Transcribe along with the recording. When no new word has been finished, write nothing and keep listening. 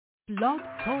Blog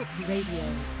Talk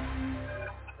Radio.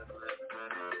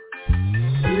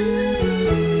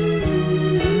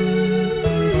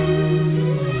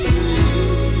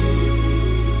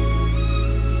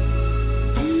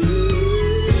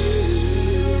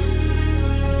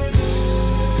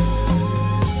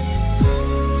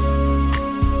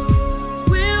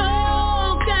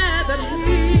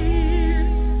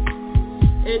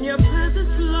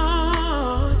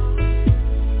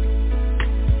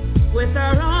 With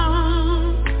our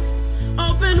arms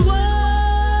open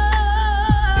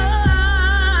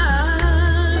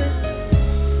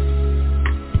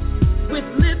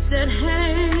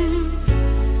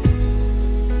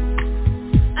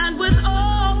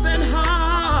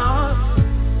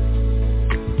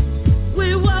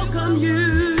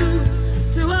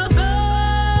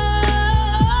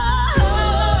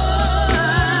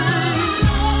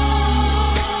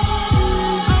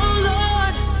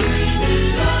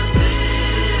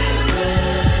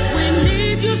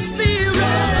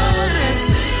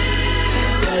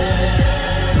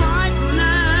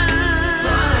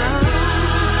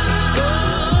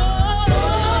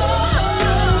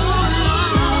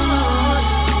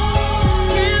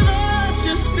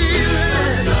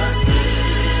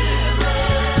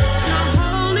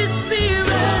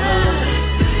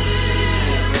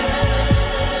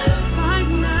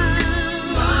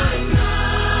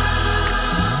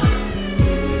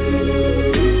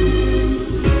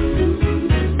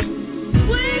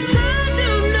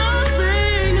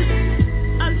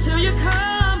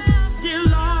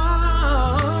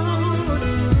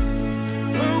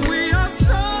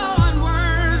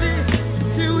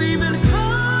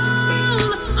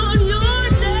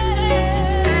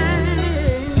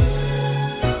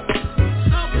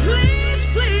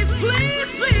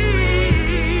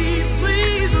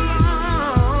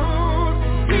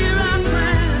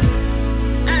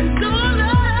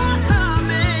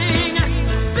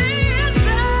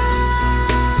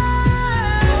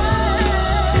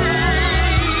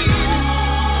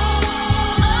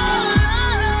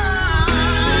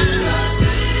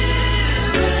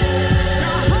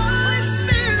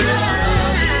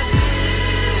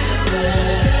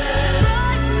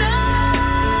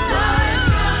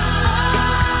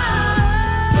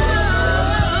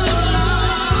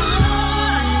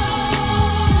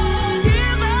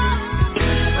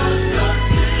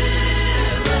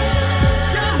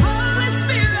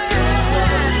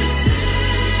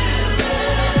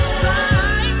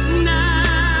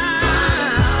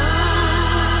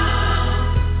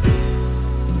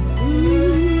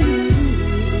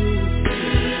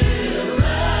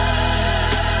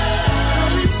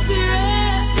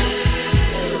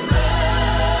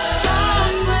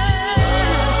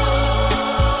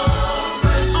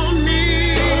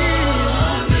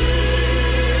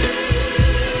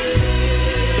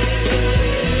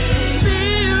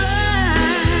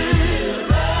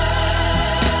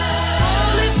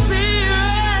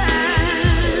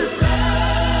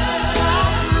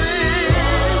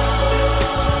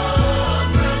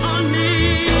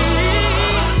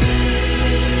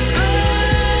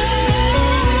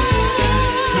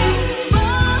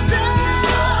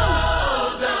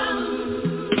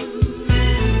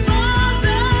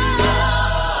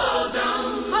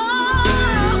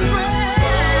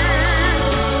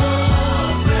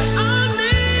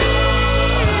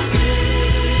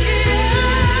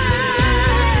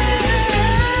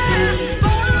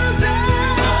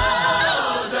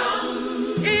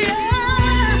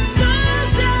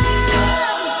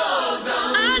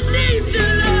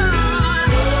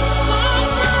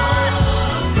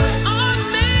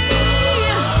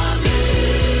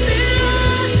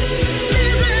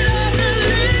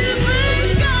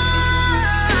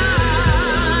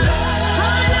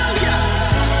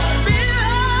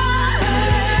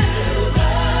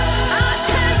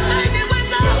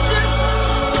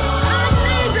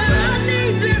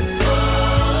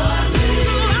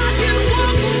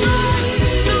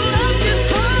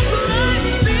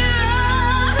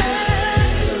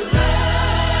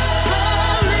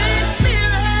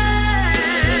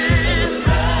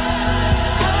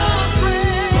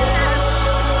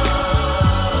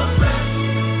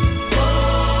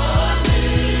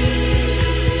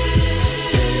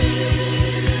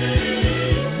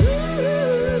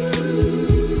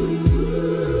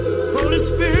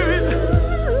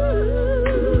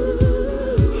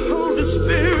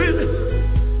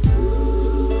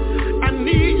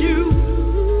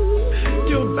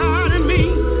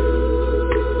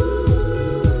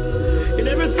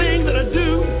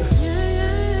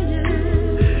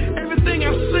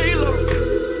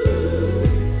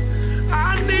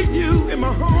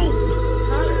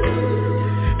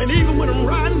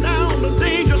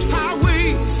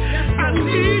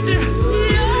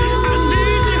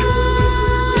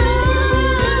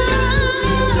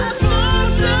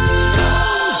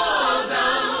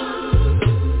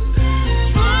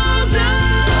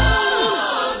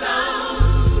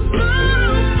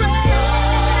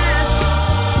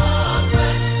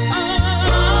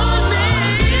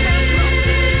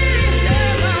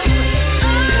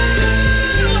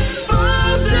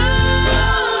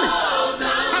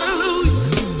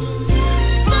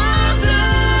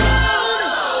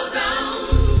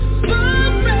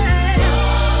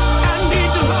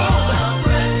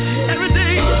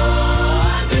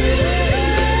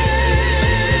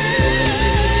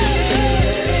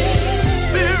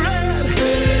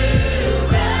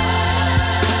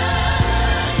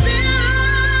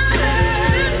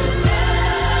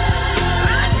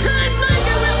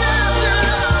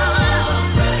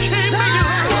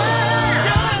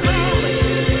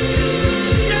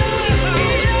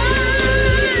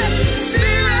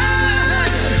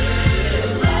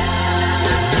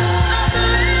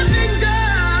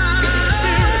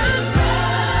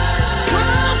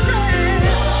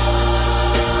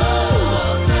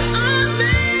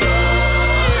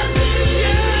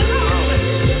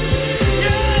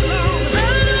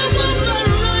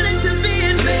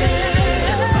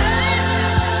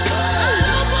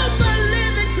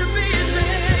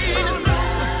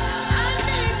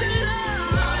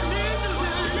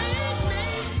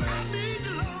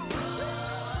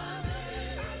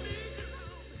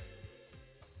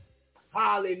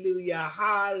Hallelujah,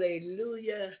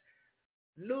 hallelujah.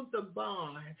 Luther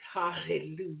Barnes,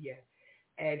 hallelujah.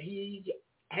 And he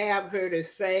have her to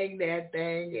sing that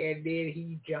thing, and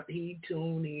then he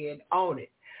tuned in on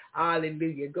it.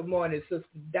 Hallelujah. Good morning, Sister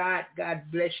Dot. God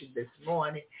bless you this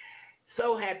morning.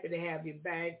 So happy to have you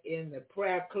back in the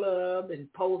prayer club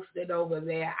and posted over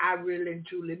there. I really and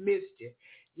truly missed you.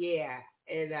 Yeah,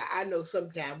 and I know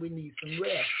sometimes we need some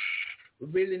rest. We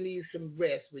really need some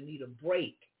rest. We need a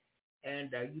break.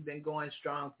 And you've been going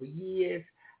strong for years.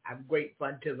 I'm grateful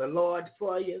unto the Lord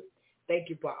for you. Thank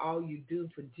you for all you do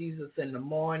for Jesus in the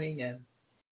morning and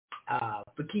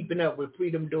for keeping up with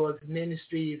Freedom Doors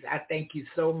Ministries. I thank you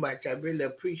so much. I really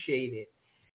appreciate it.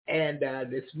 And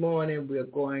this morning we're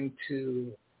going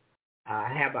to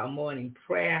have our morning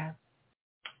prayer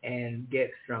and get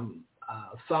some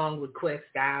song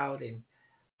requests out. And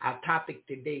our topic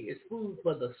today is Food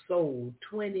for the Soul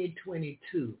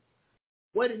 2022.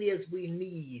 What it is we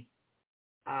need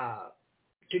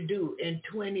to do in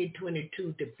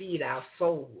 2022 to feed our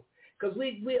soul. Because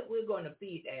we're going to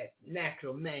feed that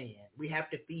natural man. We have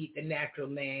to feed the natural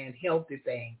man healthy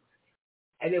things.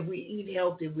 And if we eat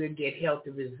healthy, we'll get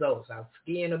healthy results. Our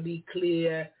skin will be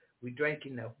clear. We drink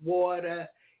enough water.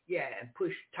 Yeah, and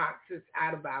push toxins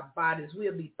out of our bodies.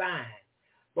 We'll be fine.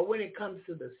 But when it comes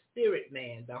to the spirit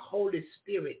man, the Holy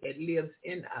Spirit that lives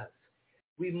in us,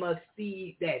 we must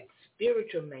feed that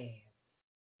spiritual man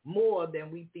more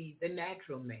than we feed the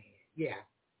natural man. Yeah.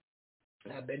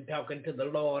 I've been talking to the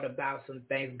Lord about some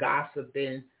things,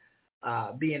 gossiping,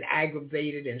 being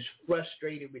aggravated and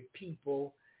frustrated with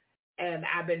people. And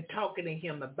I've been talking to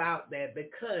him about that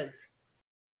because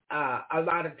a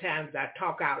lot of times I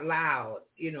talk out loud,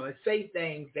 and say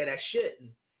things that I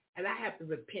shouldn't. And I have to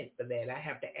repent for that. I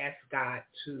have to ask God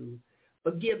to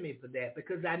forgive me for that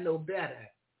because I know better.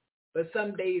 But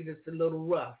some days it's a little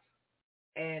rough.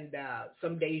 And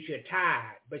some days you're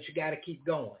tired, but you got to keep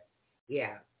going.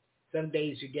 Yeah. Some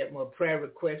days you get more prayer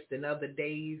requests than other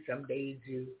days. Some days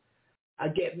I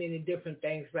get many different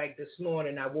things. Like this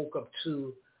morning, I woke up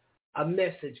to a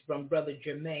message from Brother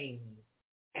Jermaine,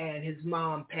 and his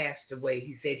mom passed away.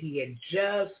 He said he had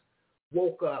just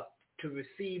woke up to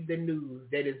receive the news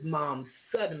that his mom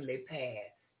suddenly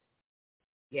passed.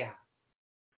 Yeah.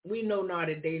 We know not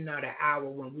a day, not an hour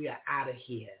when we are out of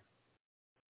here.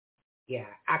 Yeah,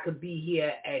 I could be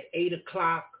here at 8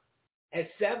 o'clock, at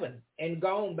 7, and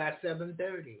gone by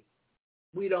 7:30.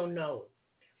 We don't know.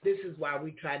 This is why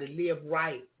we try to live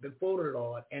right before the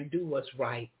Lord and do what's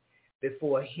right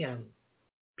before him.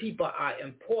 People are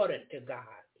important to God,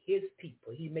 his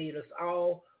people. He made us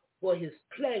all for his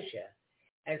pleasure.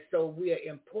 And so we are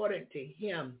important to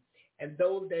him. And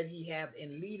those that he have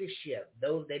in leadership,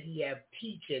 those that he have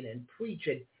teaching and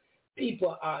preaching,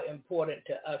 people are important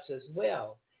to us as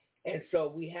well. And so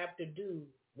we have to do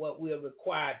what we're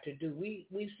required to do. We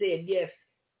said, yes,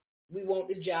 we want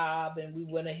the job, and we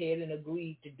went ahead and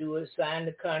agreed to do it, signed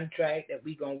the contract that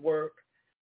we're going to work.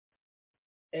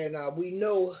 And we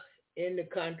know in the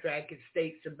contract it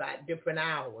states about different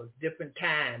hours, different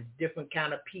times, different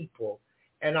kind of people,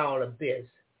 and all of this.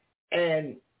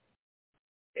 And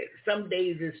some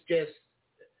days it's just,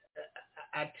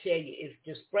 I tell you, it's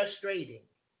just frustrating.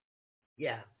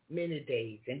 Yeah. Many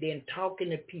days, and then talking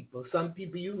to people. Some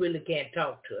people you really can't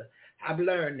talk to. I've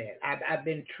learned that. I've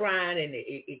been trying, and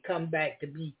it come back to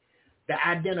be the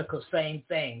identical same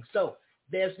thing. So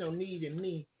there's no need in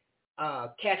me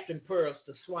casting pearls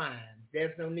to swine.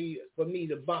 There's no need for me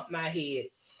to bump my head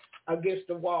against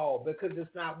the wall because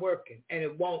it's not working, and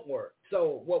it won't work.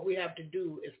 So what we have to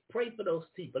do is pray for those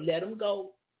people. Let them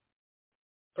go.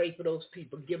 Pray for those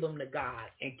people. Give them to God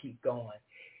and keep going.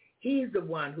 He's the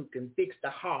one who can fix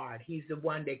the heart. He's the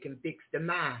one that can fix the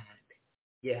mind.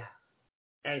 Yeah.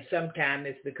 And sometimes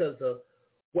it's because of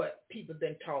what people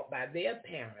been taught by their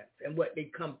parents and what they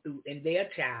come through in their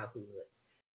childhood.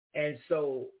 And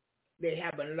so they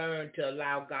haven't learned to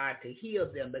allow God to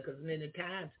heal them because many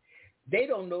times they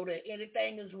don't know that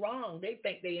anything is wrong. They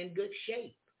think they're in good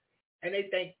shape. And they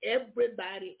think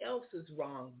everybody else is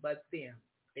wrong but them.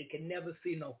 They can never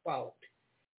see no fault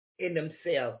in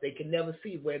themselves. They can never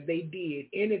see where they did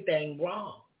anything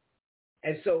wrong.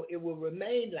 And so it will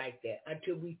remain like that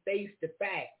until we face the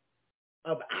fact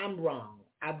of I'm wrong.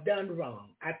 I've done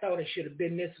wrong. I thought it should have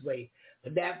been this way,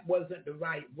 but that wasn't the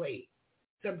right way.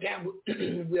 Sometimes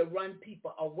we'll run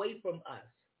people away from us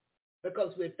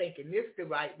because we're thinking this is the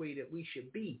right way that we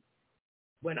should be,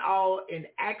 when all in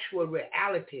actual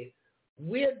reality,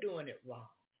 we're doing it wrong.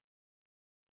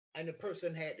 And the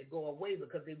person had to go away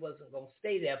because he wasn't going to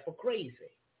stay there for crazy.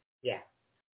 Yeah.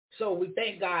 So we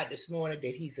thank God this morning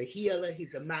that he's a healer.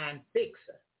 He's a mind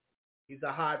fixer. He's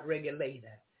a heart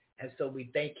regulator. And so we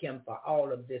thank him for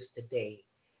all of this today.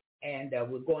 And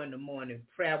we're going to morning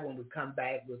prayer. When we come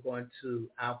back, we're going to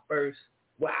our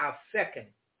second,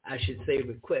 I should say,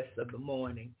 request of the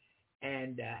morning.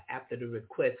 And after the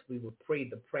request, we will pray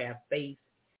the prayer of faith.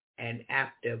 And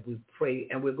after we pray,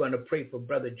 and we're going to pray for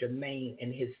Brother Jermaine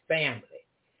and his family.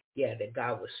 Yeah, that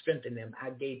God will strengthen them. I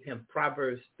gave him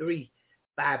Proverbs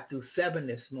 3:5-7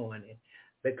 this morning,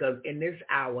 because in this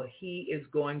hour, he is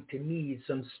going to need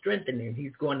some strengthening.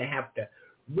 He's going to have to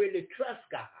really trust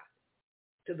God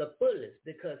to the fullest,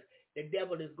 because the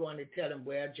devil is going to tell him,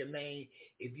 well, Jermaine,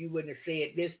 if you wouldn't have said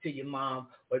this to your mom,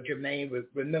 or Jermaine,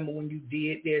 remember when you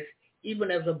did this,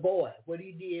 even as a boy, what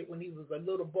he did when he was a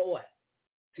little boy.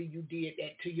 See, you did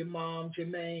that to your mom,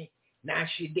 Jermaine. Now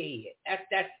she dead.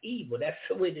 That's evil. That's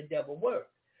the way the devil works.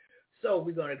 So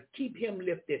we're going to keep him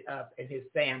lifted up and his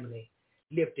family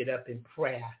lifted up in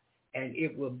prayer, and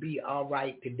it will be all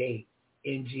right today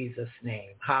in Jesus'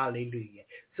 name. Hallelujah.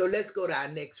 So let's go to our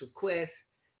next request,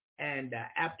 and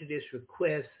after this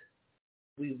request,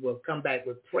 we will come back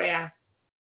with prayer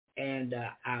and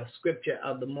our scripture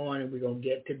of the morning. We're going to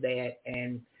get to that,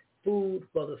 and food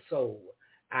for the soul.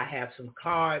 I have some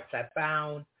cards I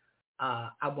found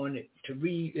I wanted to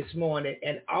read this morning.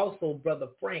 And also, Brother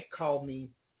Frank called me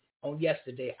on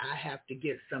yesterday. I have to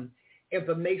get some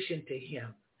information to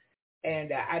him.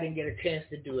 And I didn't get a chance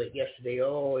to do it yesterday.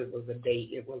 Oh, it was a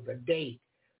date.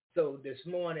 So this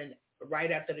morning,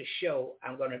 right after the show,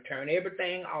 I'm going to turn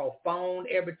everything off, phone,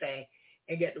 everything,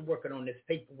 and get to working on this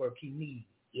paperwork he needs.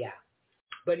 Yeah.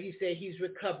 But he said he's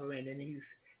recovering and he's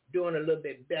doing a little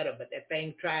bit better, but that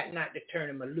thing tried not to turn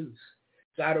him loose.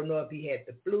 So I don't know if he had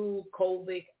the flu,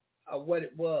 COVID, or what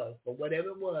it was, but whatever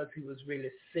it was, he was really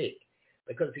sick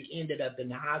because he ended up in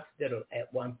the hospital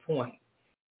at one point.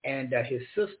 And his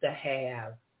sister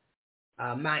have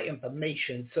my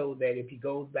information so that if he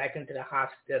goes back into the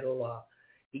hospital or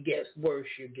he gets worse,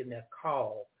 she'll give me a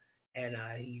call. And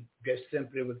he just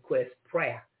simply requests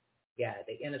prayer. Yeah,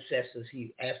 the intercessors,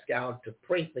 he asked y'all to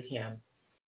pray for him.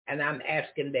 And I'm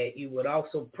asking that you would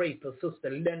also pray for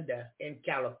Sister Linda in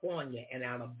California and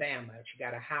Alabama. She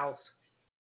got a house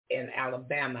in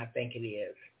Alabama, I think it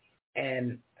is.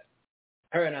 And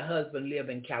her and her husband live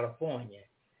in California.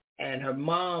 And her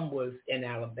mom was in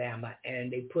Alabama,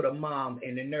 and they put her mom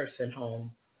in a nursing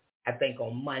home, I think,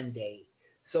 on Monday.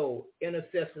 So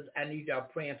intercessors, I need y'all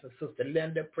praying for Sister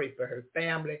Linda. Pray for her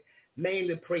family.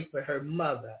 Mainly pray for her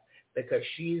mother, because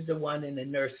she's the one in the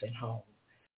nursing home.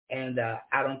 And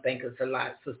I don't think it's a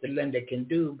lot Sister Linda can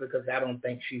do, because I don't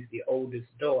think she's the oldest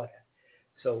daughter.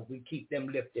 So we keep them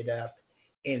lifted up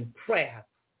in prayer.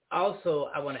 Also,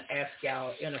 I want to ask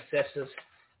y'all intercessors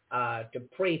to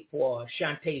pray for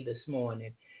Shantae this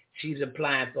morning. She's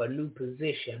applying for a new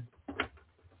position.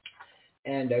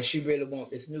 And she really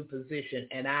wants this new position,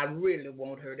 and I really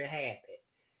want her to have it.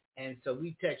 And so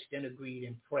we touched and agreed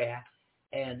in prayer,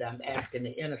 and I'm asking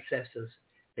the intercessors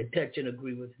to touch and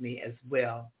agree with me as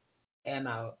well. And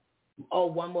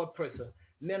one more person,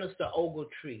 Minister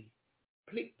Ogletree.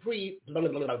 Please pray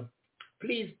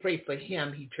for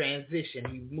him. He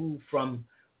transitioned. He moved from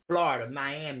Florida,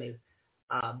 Miami,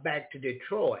 back to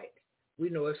Detroit. We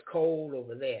know it's cold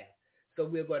over there. So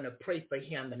we're going to pray for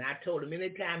him. And I told him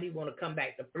anytime he want to come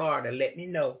back to Florida, let me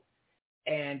know.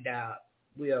 And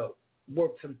we'll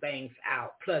work some things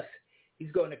out. Plus,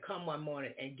 he's going to come one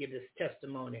morning and give his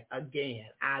testimony again.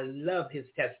 I love his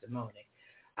testimony.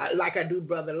 Like I do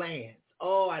Brother Lance.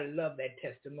 Oh, I love that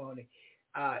testimony.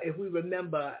 If we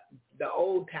remember the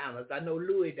old timers, I know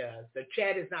Louis does. The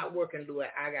chat is not working, Louis.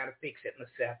 I got to fix it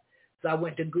myself. So I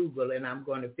went to Google, and I'm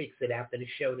going to fix it after the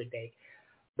show today.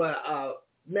 But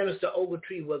Minister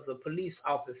Ogletree was a police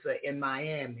officer in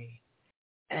Miami,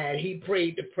 and he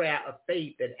prayed the prayer of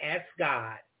faith and asked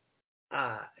God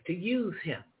to use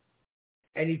him.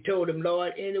 And he told him,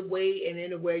 Lord, any way and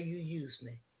anywhere you use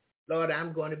me, Lord,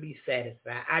 I'm going to be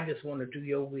satisfied. I just want to do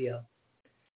your will.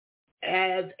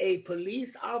 As a police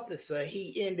officer,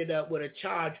 he ended up with a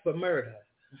charge for murder.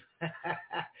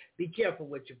 Be careful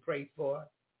what you pray for.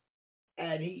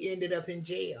 And he ended up in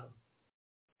jail.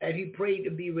 And he prayed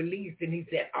to be released, and he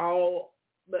said all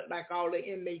the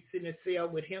inmates in the cell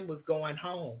with him was going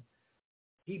home.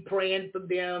 He praying for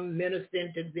them,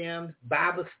 ministering to them,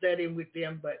 Bible studying with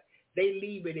them, but they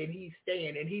leave it and he's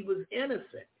staying, and he was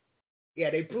innocent. Yeah,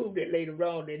 they proved it later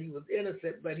on that he was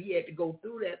innocent, but he had to go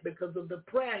through that because of the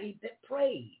prayer he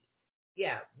prayed.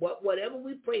 Yeah, whatever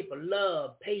we pray for,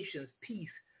 love, patience, peace,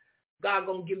 God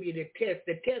going to give you the test.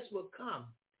 The test will come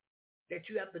that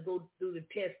you have to go through the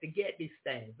test to get these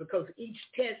things, because each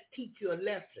test teach you a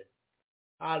lesson.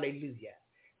 Hallelujah.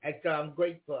 And so I'm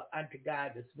grateful unto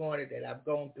God this morning that I've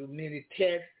gone through many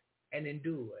tests and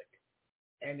endured.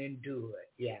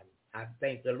 Yeah, I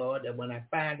thank the Lord that when I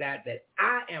find out that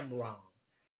I am wrong,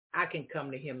 I can come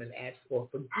to him and ask for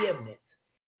forgiveness.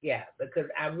 Yeah, because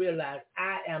I realize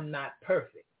I am not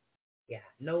perfect. Yeah,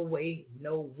 no way.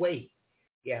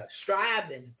 Yeah,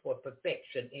 striving for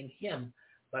perfection in him,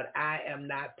 but I am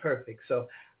not perfect. So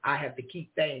I have to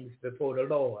keep things before the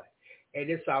Lord. And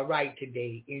it's all right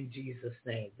today in Jesus'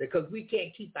 name, because we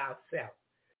can't keep ourselves.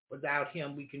 Without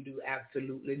him, we can do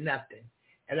absolutely nothing.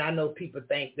 And I know people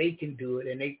think they can do it,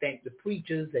 and they think the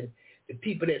preachers and the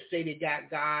people that say they got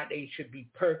God, they should be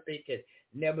perfect and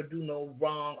never do no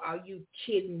wrong. Are you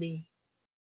kidding me?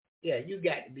 Yeah, you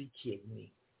got to be kidding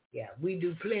me. Yeah, we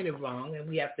do plenty wrong, and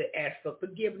we have to ask for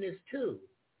forgiveness too.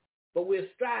 But we're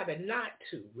striving not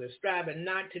to. We're striving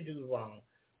not to do wrong.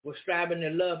 We're striving to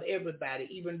love everybody,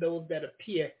 even those that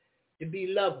appear to be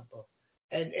lovable.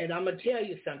 And I'm going to tell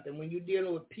you something. When you're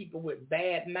dealing with people with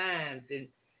bad minds and,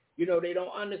 you know, they don't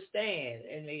understand,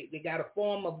 and they got a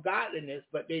form of godliness,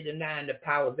 but they deny the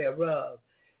power thereof.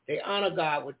 They honor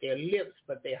God with their lips,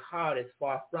 but their heart is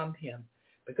far from him,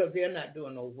 because they're not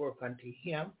doing no work unto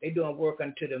him. They're doing work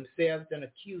unto themselves and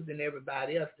accusing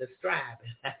everybody else that's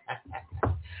striving.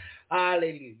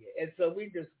 Hallelujah. And so we're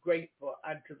just grateful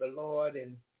unto the Lord,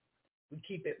 and we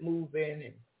keep it moving,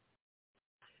 and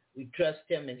we trust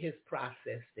him in his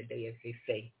process today, as they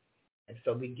say. And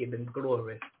so we give him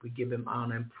glory. We give him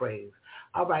honor and praise.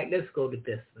 All right, let's go to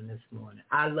this one this morning.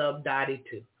 I love Dottie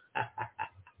too.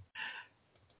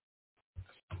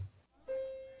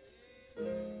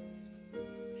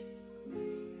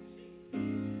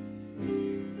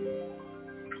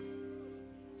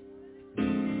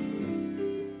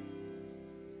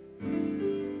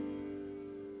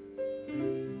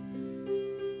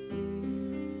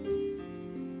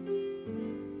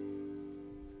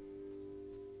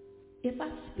 If I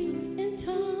speak in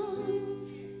tongues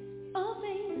of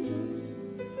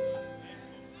angels,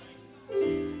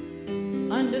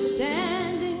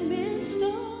 understanding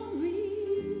mysteries,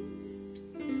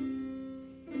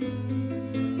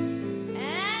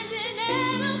 and in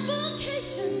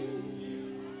edification,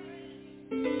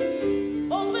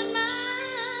 open my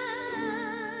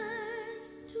eyes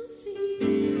to see,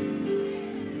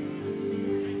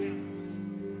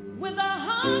 with a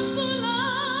heart full of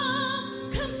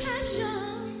compassion,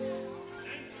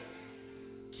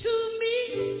 to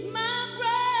meet my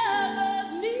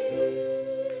brother's needs.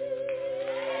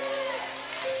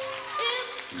 If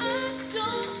I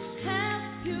don't have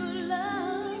your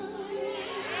love,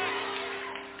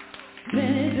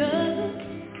 then it doesn't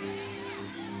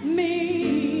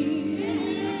mean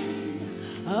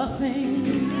a thing.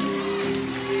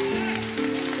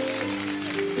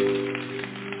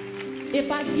 If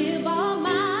I give all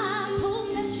my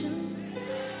possessions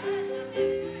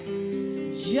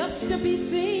just to be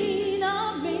seen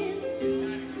of men,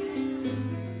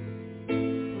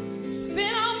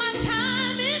 spend all my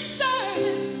time in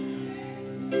service,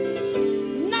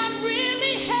 not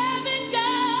really having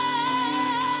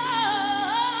God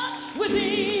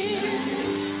within,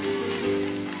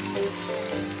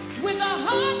 with a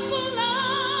heart full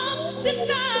of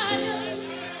desire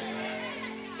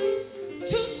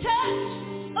to touch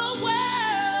a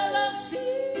world of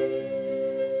sin.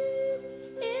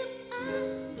 If I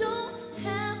don't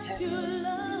have your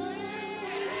love,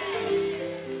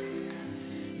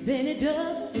 then it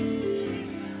doesn't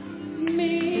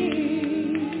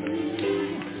mean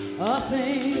a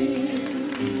thing.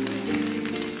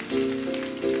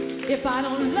 If I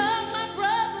don't love my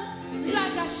brother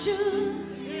like I should,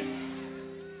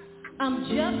 I'm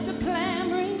just a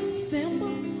clamoring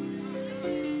cymbal,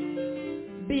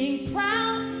 being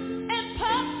proud and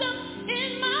puffed up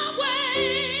in my way.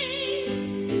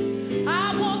 I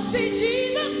won't see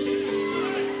Jesus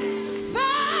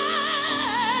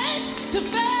face to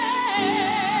face.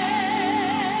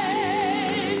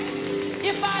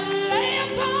 If I lay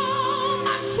upon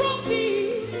my trophy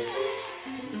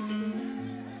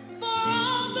for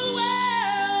all the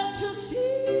world to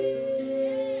see,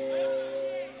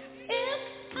 if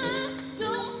I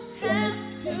don't have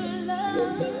to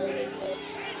love,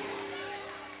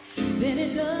 then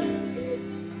it doesn't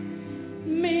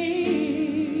mean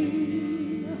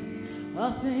a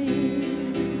thing.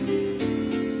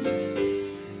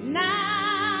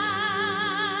 Now,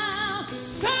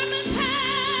 sermons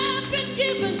have been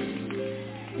given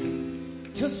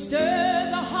to stir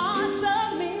the hearts of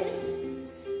men,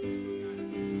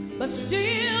 but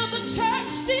still the church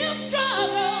still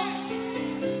struggles,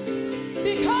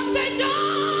 because they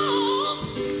don't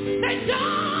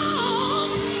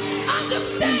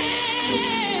understand.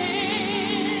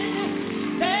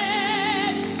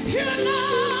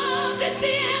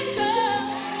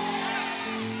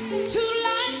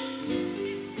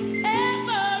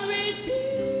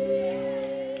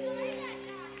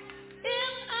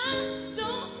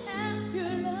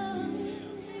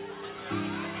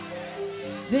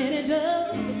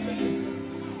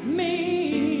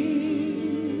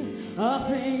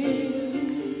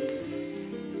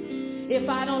 If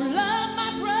I don't love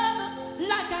my brother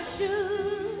like I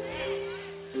should,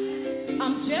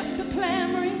 I'm just a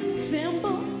clamoring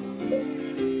symbol,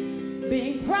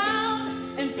 being proud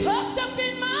and puffed up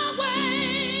in my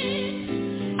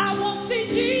way. I won't see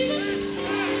Jesus.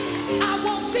 I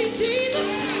won't see Jesus.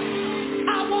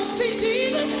 I won't see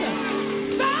Jesus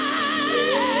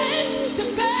face to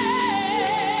face.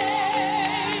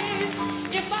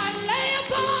 If I lay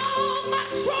upon my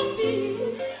trophy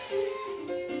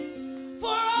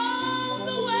for all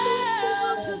the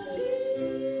world to see,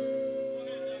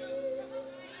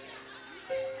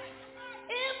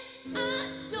 if I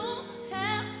don't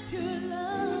have to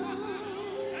love,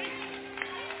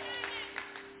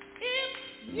 if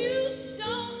you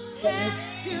don't have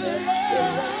to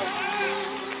love,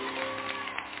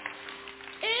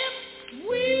 if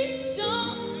we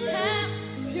don't have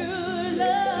to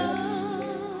love,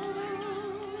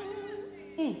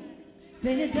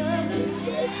 then it doesn't,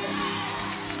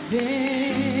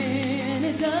 then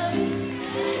it doesn't,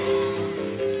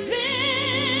 then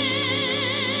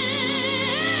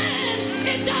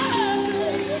it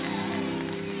doesn't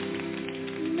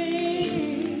mean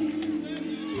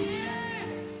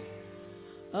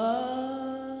a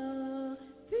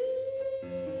thing.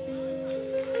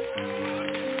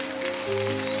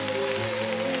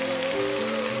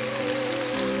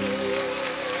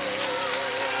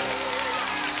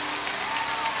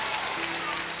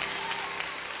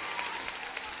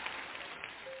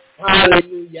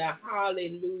 Hallelujah,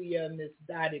 hallelujah, Miss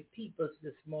Dottie Peoples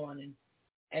this morning,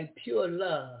 and pure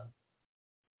love.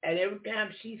 And every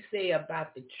time she say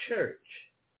about the church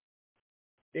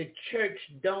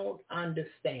don't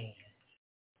understand.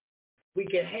 We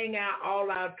can hang out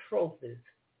all our trophies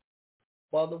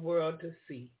for the world to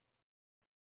see.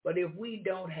 But if we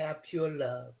don't have pure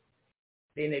love,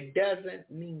 then it doesn't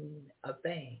mean a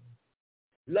thing.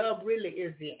 Love really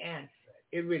is the answer.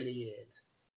 It really is.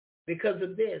 Because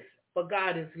of this, for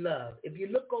God is love. If you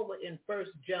look over in 1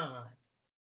 John,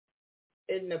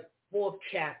 in the 4th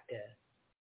chapter,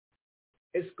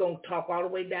 it's going to talk all the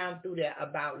way down through there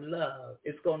about love.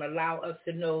 It's going to allow us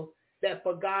to know that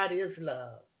for God is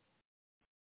love.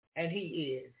 And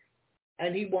he is.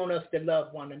 And he wants us to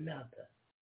love one another.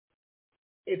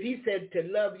 If he said to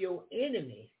love your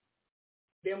enemy,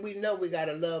 then we know we got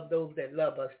to love those that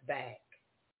love us back.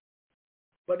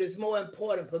 But it's more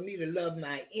important for me to love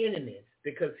my enemies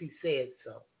because he said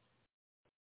so.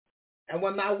 And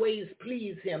when my ways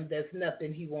please him, there's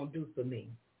nothing he won't do for me.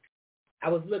 I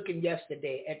was looking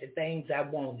yesterday at the things I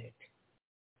wanted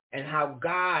and how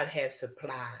God has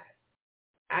supplied.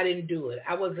 I didn't do it.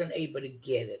 I wasn't able to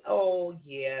get it. Oh,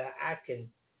 yeah, I can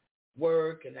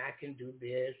work and I can do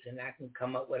this and I can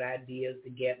come up with ideas to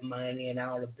get money and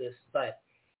all of this. But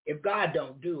if God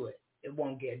don't do it, it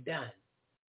won't get done.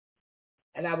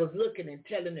 And I was looking and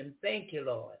telling him, thank you,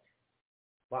 Lord,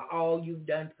 for all you've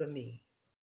done for me.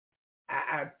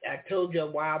 I told you a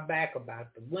while back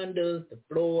about the windows, the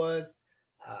floors,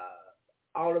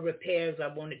 all the repairs I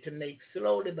wanted to make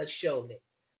slowly but surely.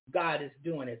 God is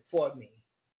doing it for me.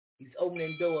 He's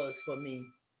opening doors for me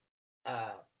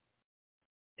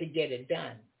to get it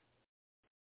done.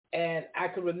 And I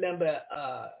can remember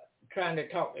trying to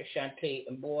talk to Shantae,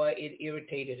 and boy, it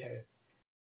irritated her.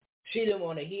 She didn't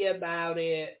want to hear about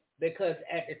it because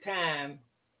at the time,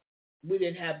 we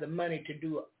didn't have the money to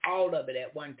do all of it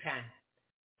at one time.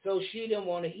 So she didn't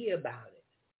want to hear about it.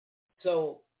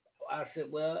 So I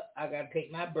said, well, I got to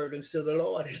take my burdens to the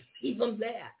Lord and leave them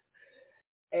there.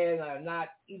 And not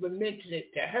even mention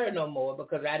it to her no more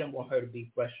because I didn't want her to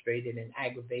be frustrated and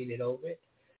aggravated over it.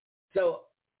 So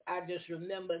I just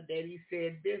remembered that he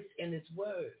said this in his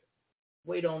word.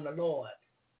 Wait on the Lord.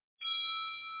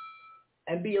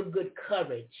 And be of good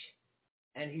courage,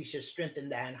 and he shall strengthen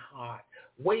thine heart.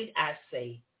 Wait, I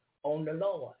say, on the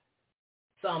Lord.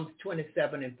 Psalms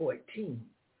 27:14.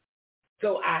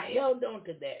 So I held on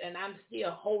to that, and I'm still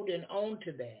holding on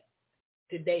to that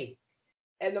today.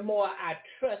 And the more I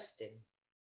trust him,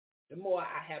 the more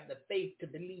I have the faith to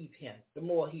believe him, the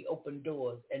more he opened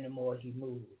doors and the more he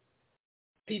moved.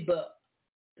 People,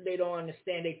 they don't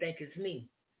understand. They think it's me.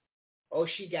 Oh,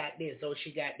 she got this. Oh,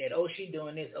 she got that. Oh, she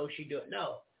doing this. Oh, she doing.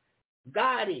 No.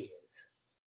 God is.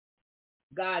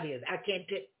 God is. I can't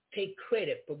take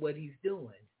credit for what he's doing.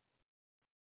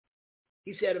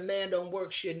 He said a man don't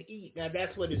work, shouldn't eat. Now,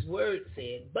 that's what his word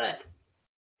said. But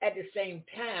at the same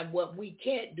time, what we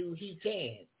can't do, he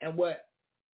can. And what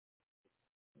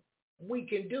we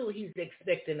can do, he's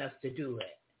expecting us to do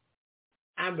it.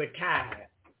 I'm retired.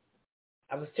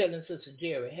 I was telling Sister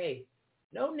Jerry, hey,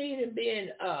 no need in being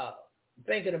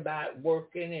thinking about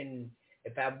working and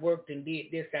If I've worked and did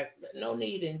this, no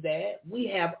need in that. We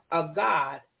have a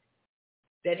God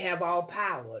that have all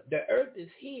power. The earth is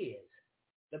his,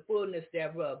 the fullness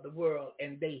thereof, the world,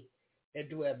 and they that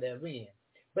dwell therein.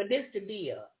 But this the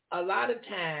deal. A lot of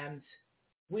times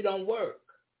we don't work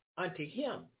unto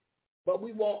him, but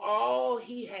we want all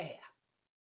he has.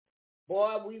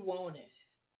 Boy, we want it.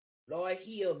 Lord,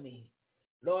 heal me.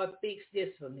 Lord, fix this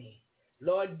for me.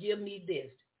 Lord, give me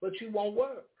this. But you won't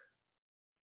work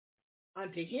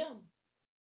unto him.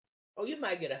 Oh, you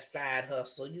might get a side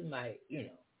hustle. You might,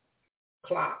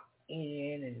 clock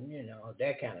in and,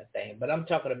 that kind of thing. But I'm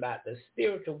talking about the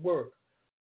spiritual work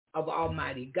of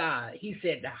Almighty God. He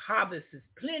said the harvest is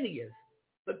plenteous,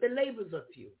 but the labors are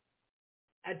few.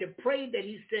 And to pray that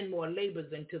he send more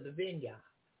labors into the vineyard.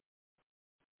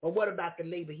 But what about the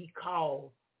labor he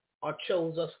called or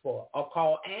chose us for, or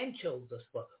called and chose us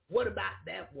for? What about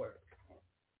that work?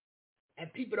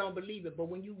 And people don't believe it, but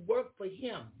when you work for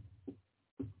him,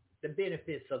 the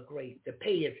benefits are great. The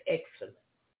pay is excellent.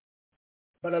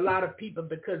 But a lot of people,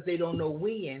 because they don't know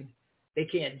when, they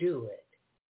can't do it.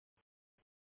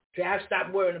 See, I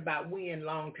stopped worrying about when a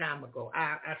long time ago.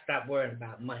 I stopped worrying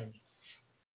about money.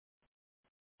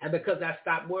 And because I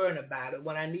stopped worrying about it,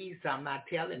 when I need something, I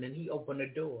tell him, and he opened the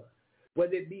door.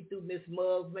 Whether it be through Miss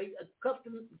Mugs, make a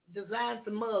custom design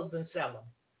some mugs and sell them.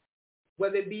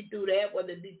 Whether it be through that,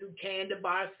 whether it be through candy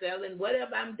bar selling,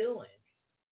 whatever I'm doing.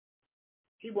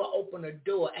 He will open a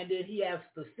door, and then he has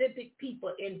specific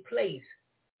people in place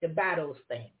to buy those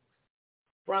things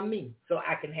from me so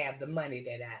I can have the money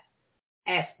that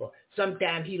I ask for.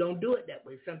 Sometimes he don't do it that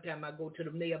way. Sometimes I go to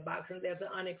the mailbox and there's an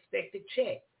unexpected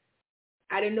check.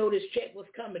 I didn't know this check was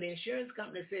coming. The insurance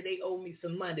company said they owe me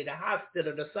some money. The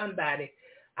hospital or somebody,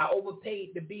 I overpaid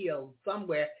the bill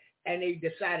somewhere, and they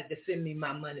decided to send me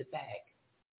my money back.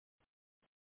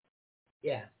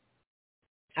 Yeah.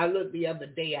 I looked the other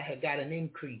day, I had got an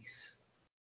increase.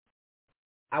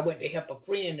 I went to help a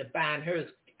friend to find hers.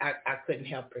 I couldn't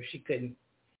help her. She couldn't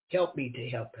help me to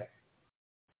help her.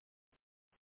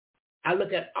 I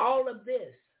look at all of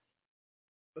this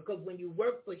because when you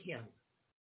work for him,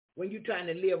 when you're trying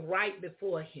to live right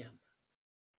before him,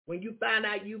 when you find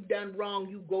out you've done wrong,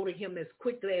 you go to him as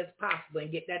quickly as possible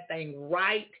and get that thing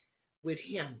right with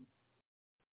him.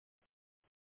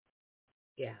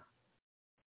 Yeah.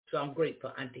 So I'm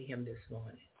grateful unto him this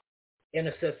morning.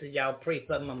 Intercessors, y'all pray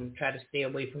for him. I'm going to try to stay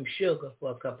away from sugar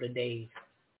for a couple of days.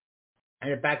 And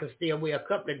if I could stay away a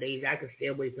couple of days, I could stay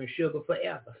away from sugar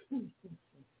forever.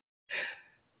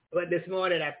 But this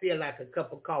morning, I feel like a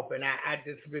cup of coffee, and I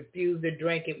just refuse to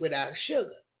drink it without sugar.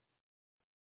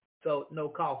 So no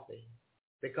coffee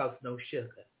because no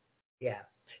sugar. Yeah.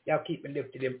 Y'all keep me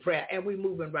lifted in prayer. And we're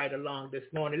moving right along this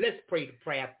morning. Let's pray the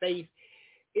prayer of faith.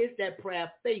 It's that prayer of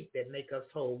faith that makes us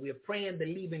whole. We're praying,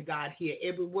 believing God hear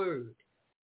every word.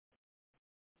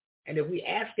 And if we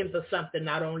ask him for something,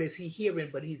 not only is he hearing,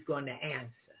 but he's going to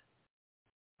answer.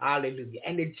 Hallelujah.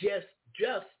 And the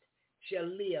just shall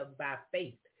live by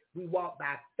faith. We walk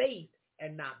by faith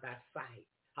and not by sight.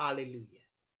 Hallelujah.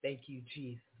 Thank you,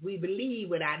 Jesus. We believe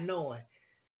without knowing.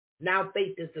 Now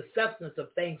faith is the substance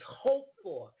of things hoped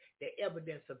for, the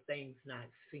evidence of things not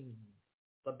seen.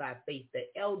 But by faith, the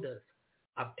elders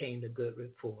obtained a good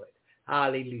report.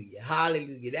 Hallelujah.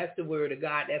 Hallelujah. That's the word of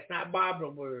God. That's not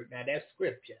Barbara's word. Now, that's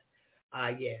scripture.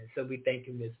 Yeah. So we thank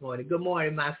him this morning. Good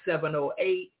morning, my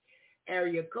 708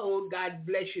 area code. God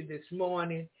bless you this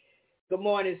morning. Good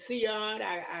morning, Sion.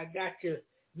 I got your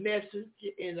message,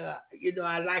 and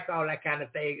I like all that kind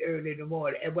of thing early in the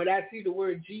morning. And when I see the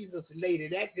word Jesus later,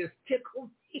 that just tickled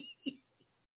me.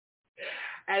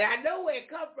 And I know where it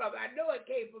come from. I know it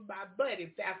came from my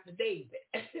buddy, Pastor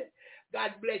David.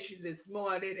 God bless you this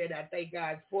morning, and I thank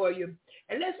God for you.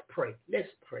 And let's pray. Let's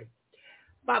pray.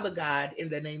 Father God, in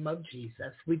the name of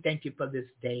Jesus, we thank you for this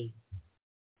day.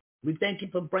 We thank you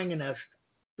for bringing us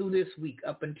through this week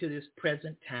up until this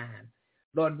present time.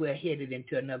 Lord, we're headed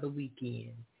into another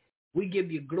weekend. We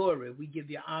give you glory. We give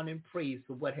you honor and praise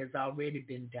for what has already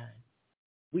been done.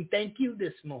 We thank you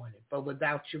this morning, for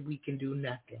without you, we can do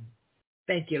nothing.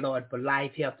 Thank you, Lord, for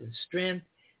life, health, and strength.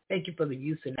 Thank you for the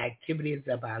use and activities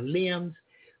of our limbs.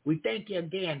 We thank you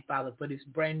again, Father, for this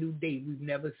brand new day we've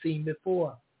never seen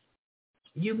before.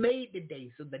 You made the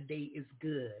day, so the day is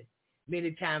good.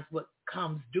 Many times what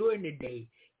comes during the day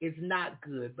is not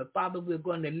good. But, Father, we're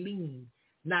going to lean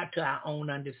not to our own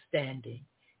understanding.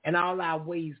 In all our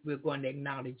ways, we're going to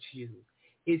acknowledge you.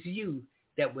 It's you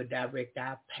that will direct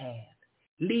our path.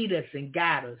 Lead us and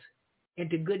guide us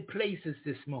into good places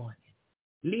this morning.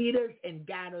 Lead us and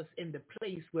guide us in the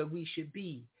place where we should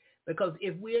be. Because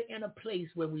if we're in a place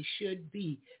where we should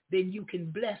be, then you can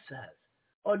bless us.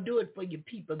 or do it for your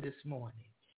people this morning.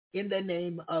 In the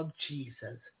name of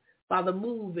Jesus. Father,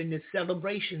 move in this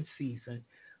celebration season.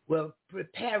 We're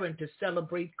preparing to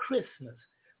celebrate Christmas.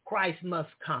 Christ must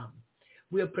come.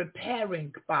 We're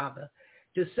preparing, Father,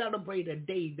 to celebrate a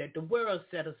day that the world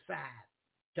set aside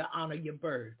to honor your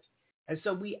birth. And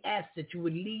so we ask that you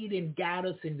would lead and guide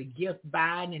us in the gift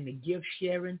buying and the gift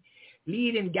sharing.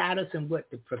 Lead and guide us in what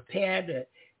to prepare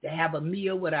to have a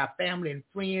meal with our family and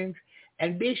friends.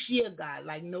 And this year, God,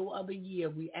 like no other year,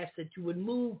 we ask that you would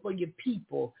move for your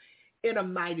people in a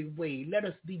mighty way. Let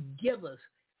us be givers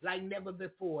like never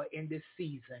before in this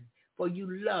season, for you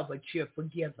love a cheerful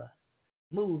giver.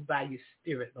 Move by your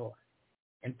Spirit, Lord.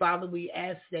 And Father, we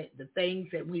ask that the things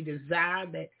that we desire,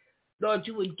 that, Lord,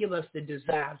 you would give us the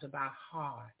desires of our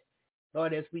heart.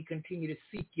 Lord, as we continue to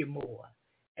seek you more,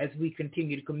 as we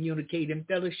continue to communicate and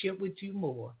fellowship with you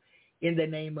more, in the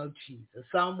name of Jesus.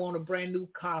 Some want a brand new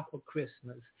car for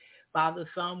Christmas. Father,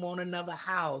 some want another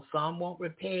house. Some want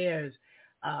repairs.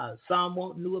 Some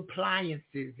want new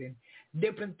appliances and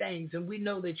different things. And we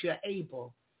know that you're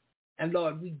able. And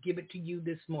Lord, we give it to you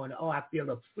this morning. Oh, I feel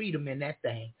a freedom in that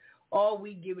thing. Oh,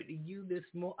 we give it to you this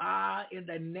morning. In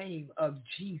the name of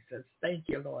Jesus. Thank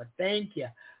you, Lord. Thank you.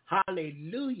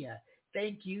 Hallelujah.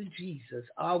 Thank you, Jesus.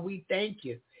 Oh, we thank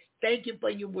you. Thank you for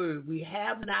your word. We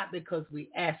have not because we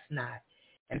ask not.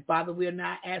 And Father, we're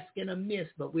not asking amiss,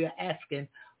 but we're asking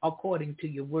according to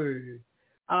your word.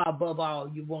 Above all,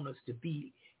 you want us to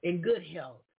be in good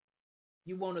health.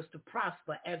 You want us to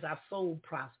prosper as our soul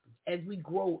prospers, as we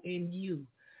grow in you.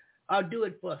 Do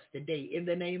it for us today in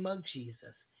the name of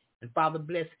Jesus. And Father,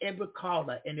 bless every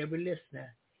caller and every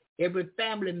listener, every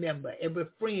family member, every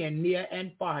friend near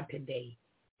and far today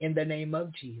in the name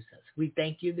of Jesus. We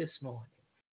thank you this morning.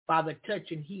 Father,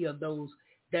 touch and heal those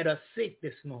that are sick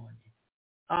this morning.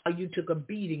 You took a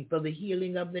beating for the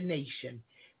healing of the nation.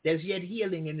 There's yet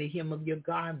healing in the hem of your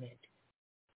garment.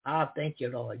 Thank you,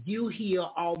 Lord. You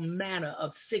heal all manner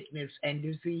of sickness and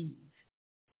disease.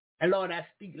 And Lord, I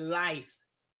speak life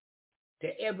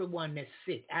to everyone that's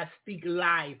sick. I speak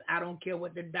life. I don't care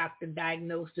what the doctor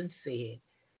diagnosed and said.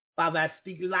 Father, I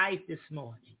speak life this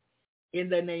morning in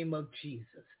the name of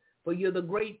Jesus. For you're the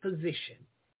great physician.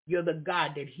 You're the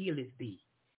God that healeth thee.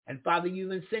 And Father, you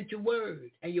even sent your word,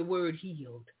 and your word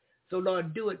healed. So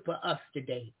Lord, do it for us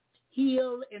today.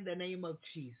 Heal in the name of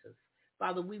Jesus.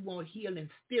 Father, we want healing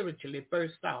spiritually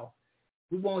first off.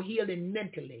 We want healing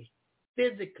mentally,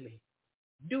 physically.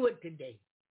 Do it today.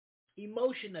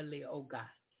 Emotionally, oh God.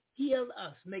 Heal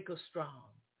us, make us strong.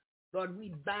 Lord,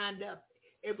 we bind up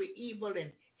every evil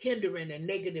and hindering and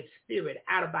negative spirit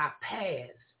out of our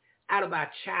past, out of our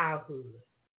childhood.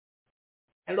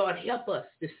 And Lord, help us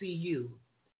to see you.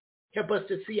 Help us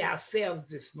to see ourselves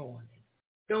this morning.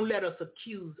 Don't let us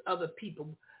accuse other people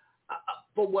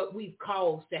for what we've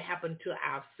caused to happen to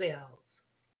ourselves.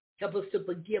 Help us to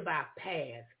forgive our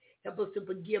past. Help us to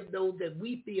forgive those that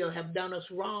we feel have done us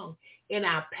wrong in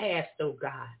our past, oh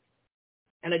God.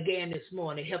 And again this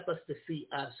morning, help us to see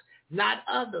us, not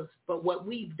others, but what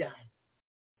we've done.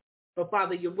 But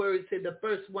Father, your word said the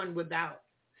first one without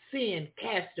sin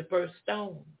cast the first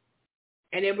stone.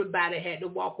 And everybody had to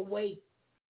walk away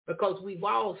because we've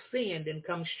all sinned and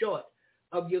come short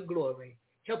of your glory.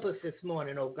 Help us this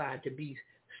morning, oh God, to be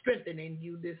strengthened in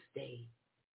you this day.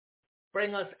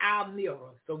 Bring us our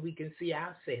mirror so we can see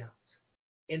ourselves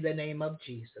in the name of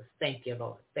Jesus. Thank you,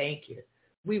 Lord. Thank you.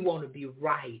 We want to be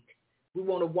right. We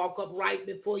want to walk upright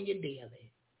before you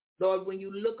daily. Lord, when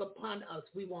you look upon us,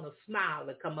 we want a smile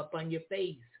to come upon your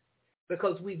face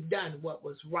because we've done what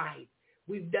was right.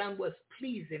 We've done what's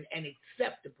pleasing and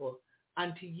acceptable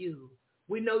unto you.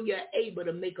 We know you're able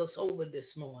to make us over this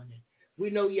morning. We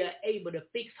know you're able to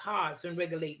fix hearts and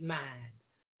regulate minds.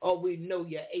 Or we know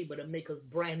you're able to make us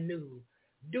brand new.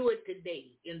 Do it today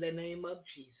in the name of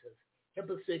Jesus. Help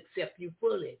us to accept you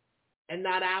fully. And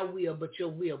not our will, but your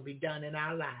will be done in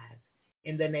our lives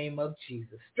in the name of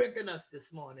Jesus. Strengthen us this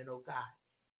morning, oh God.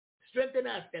 Strengthen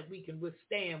us that we can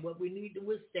withstand what we need to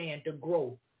withstand to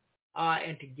grow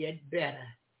and to get better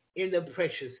in the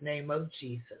precious name of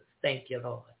Jesus. Thank you,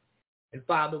 Lord. And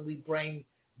Father, we bring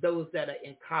those that are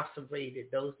incarcerated,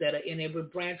 those that are in every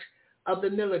branch of the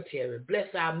military. Bless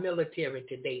our military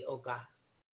today, oh God.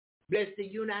 Bless the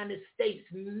United States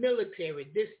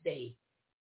military this day.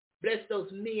 Bless those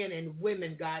men and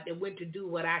women, God, that went to do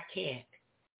what I can't.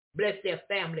 Bless their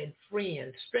family and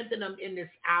friends. Strengthen them in this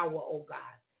hour, oh God.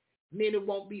 Many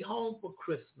won't be home for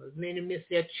Christmas. Many miss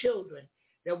their children,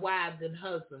 their wives and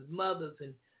husbands, mothers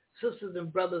and sisters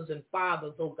and brothers and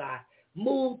fathers, oh God.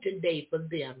 Move today for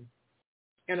them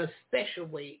in a special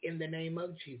way in the name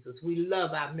of Jesus. We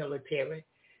love our military.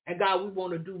 And God, we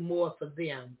want to do more for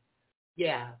them.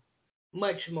 Yeah,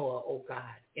 much more, oh God,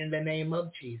 in the name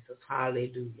of Jesus.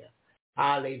 Hallelujah.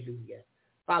 Hallelujah.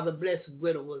 Father, bless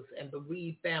widowers and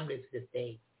bereaved families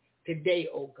today. Today,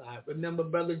 oh God, remember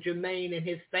Brother Jermaine and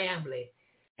his family.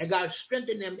 And God,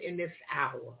 strengthen them in this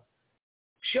hour.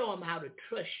 Show them how to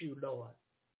trust you, Lord,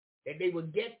 that they will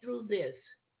get through this.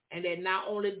 And that not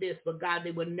only this, but God,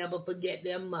 they will never forget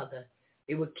their mother.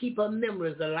 They will keep her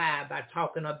memories alive by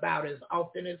talking about it as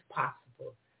often as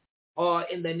possible. Or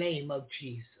in the name of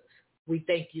Jesus. We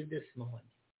thank you this morning.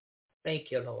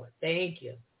 Thank you, Lord. Thank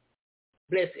you.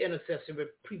 Bless intercessory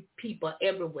people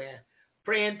everywhere,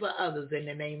 praying for others in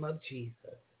the name of Jesus.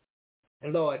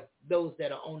 And Lord, those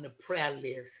that are on the prayer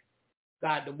list,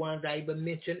 God, the ones I even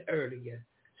mentioned earlier,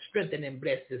 strengthen and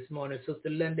bless this morning. Sister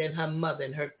Linda and her mother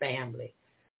and her family.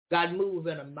 God, move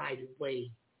in a mighty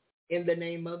way. In the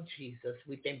name of Jesus,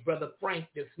 we thank Brother Frank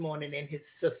this morning and his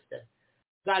sister.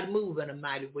 God, move in a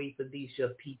mighty way for these your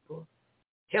people.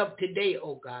 Help today,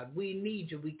 oh God. We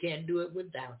need you. We can't do it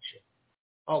without you.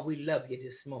 Oh, we love you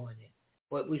this morning.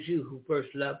 Well, it was you who first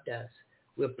loved us.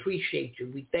 We appreciate you.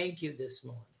 We thank you this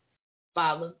morning.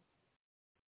 Father,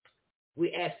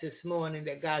 we ask this morning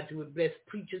that God, you would bless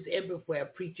preachers everywhere,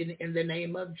 preaching in the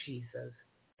name of Jesus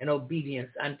and obedience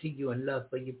unto you and love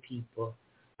for your people.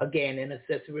 Again,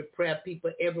 intercessory prayer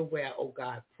people everywhere, oh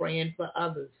God, praying for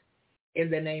others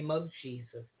in the name of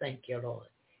Jesus. Thank you, Lord.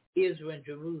 Israel and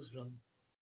Jerusalem.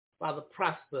 Father,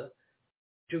 prosper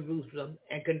Jerusalem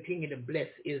and continue to bless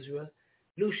Israel.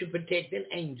 Loose your protecting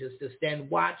angels to stand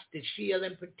watch, to shield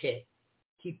and protect.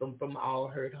 Keep them from all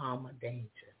hurt, harm, or danger.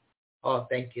 Oh,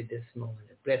 thank you this morning.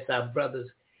 Bless our brothers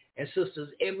and sisters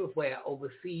everywhere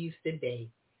overseas today,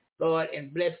 Lord,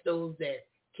 and bless those that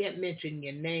can't mention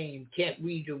your name, can't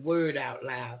read your word out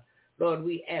loud. Lord,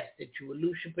 we ask that you will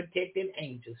loose your protecting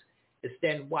angels to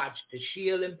stand watch, to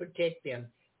shield and protect them.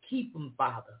 Keep them,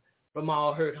 Father, from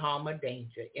all hurt, harm, or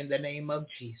danger in the name of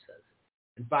Jesus.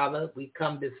 And Father, we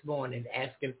come this morning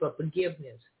asking for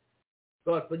forgiveness.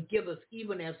 Lord, forgive us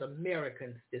even as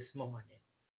Americans this morning.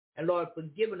 And Lord,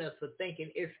 forgive us for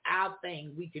thinking it's our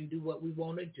thing. We can do what we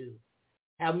want to do.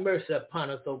 Have mercy upon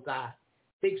us, oh God.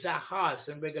 Fix our hearts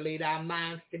and regulate our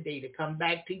minds today to come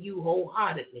back to you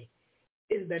wholeheartedly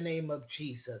in the name of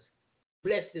Jesus.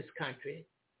 Bless this country.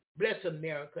 Bless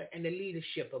America and the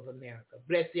leadership of America.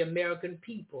 Bless the American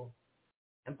people.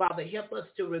 And Father, help us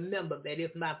to remember that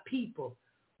if my people,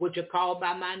 which are called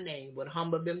by my name, would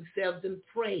humble themselves and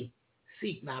pray,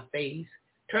 seek my face,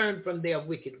 turn from their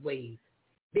wicked ways,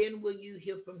 then will you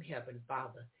hear from heaven,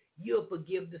 Father. You'll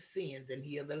forgive the sins and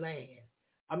heal the land.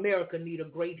 America need a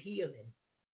great healing.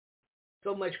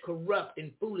 So much corrupt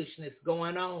and foolishness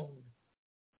going on.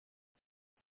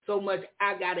 So much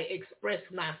I got to express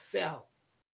myself.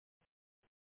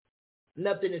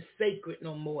 Nothing is sacred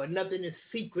no more. Nothing is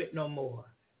secret no more.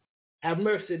 Have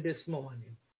mercy this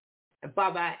morning. And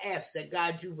Father, I ask that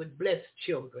God, you would bless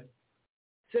children.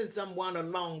 Send someone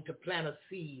along to plant a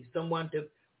seed, someone to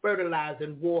fertilize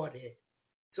and water it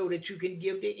so that you can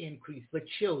give the increase for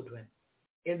children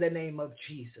in the name of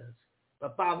Jesus.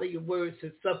 But Father, your word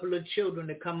says, suffer the children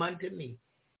to come unto me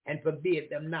and forbid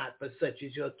them not, for such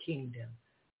is your kingdom.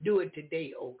 Do it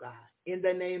today, O God, in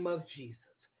the name of Jesus.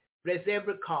 Bless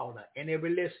every caller and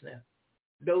every listener,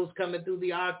 those coming through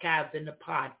the archives and the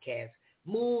podcast.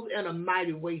 Move in a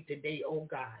mighty way today, O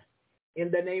God. In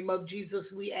the name of Jesus,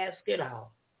 we ask it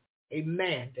all.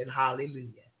 Amen and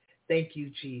hallelujah. Thank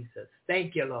you, Jesus.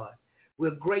 Thank you, Lord.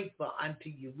 We're grateful unto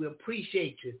you. We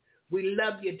appreciate you. We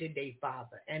love you today,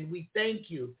 Father, and we thank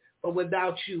you. For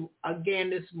without you, again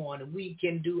this morning, we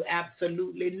can do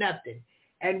absolutely nothing.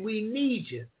 And we need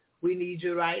you. We need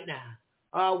you right now.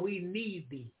 Oh, we need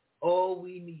thee. Oh,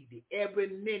 we need thee. Every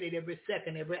minute, every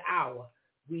second, every hour,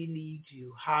 we need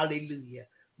you. Hallelujah.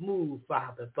 Move,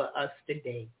 Father, for us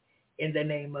today. In the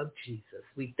name of Jesus.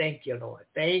 We thank you, Lord.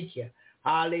 Thank you.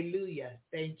 Hallelujah.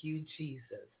 Thank you,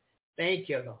 Jesus. Thank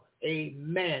you, Lord.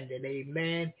 Amen and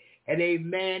amen and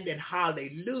amen and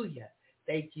hallelujah.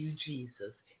 Thank you,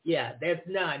 Jesus. Yeah, there's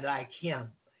none like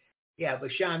him. Yeah,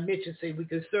 but Sean Mitchell said we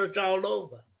can search all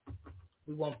over.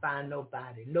 We won't find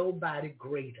nobody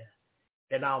greater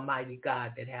than Almighty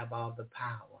God that have all the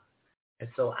power. And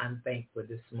so I'm thankful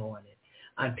this morning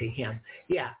unto him.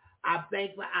 Yeah, I'm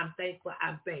thankful.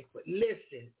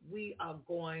 Listen, we are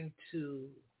going to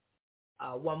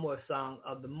one more song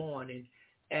of the morning.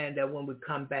 And when we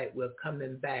come back, we're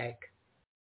coming back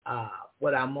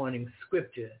with our morning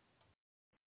scripture.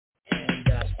 And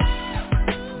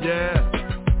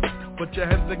yeah, put your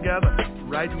heads together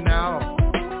right now.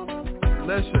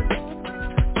 Listen,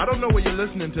 I don't know where you're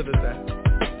listening to this at,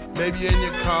 Maybe you're in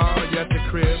your car, you're at the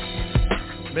crib.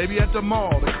 Maybe at the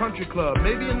mall, the country club,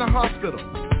 maybe in the hospital.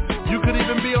 You could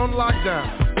even be on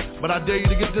lockdown. But I dare you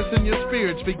to get this in your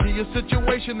spirit. Speak to your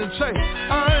situation and say,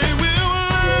 I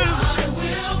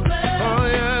will bless. Oh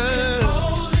yeah.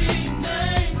 Holy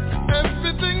name.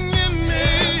 Everything in me.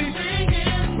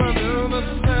 From the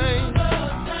same.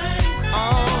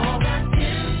 All that's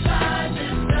inside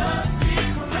this dusty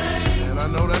rain. And I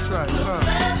know that's right.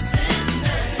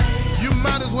 You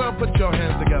might as well put your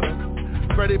hands together.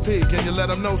 Freddie P, can you let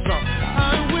them know something?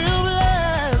 I will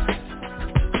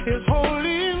bless his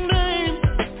holy name.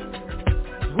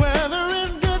 Whether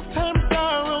in good times,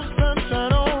 sorrow,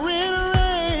 sunshine, or in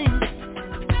rain,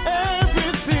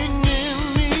 everything in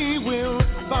me will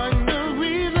find a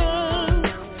reason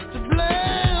to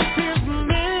bless his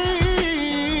name.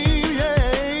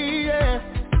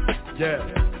 Yeah.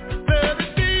 Let it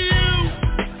be you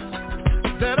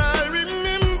that I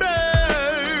remember.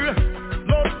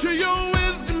 Lord, to your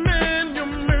wisdom and your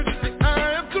mercy I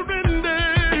have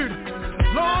surrendered.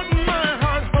 Lord, my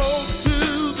heart holds to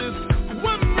this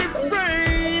one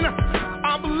refrain.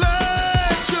 I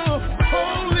bless your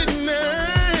holy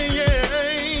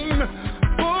name.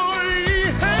 For he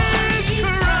has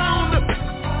surrounded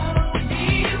me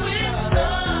with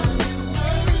love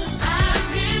and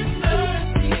his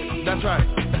mercy. That's right.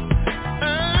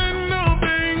 And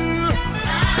knowing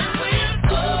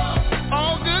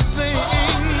all good things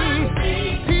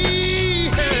he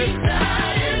has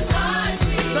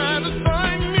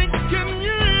satisfied me. Can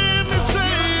you hear me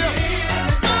say,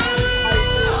 I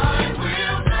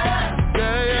will bless,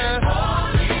 yeah.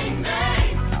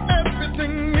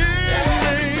 Everything in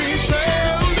me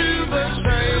shall do the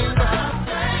same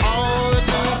all the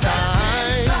time.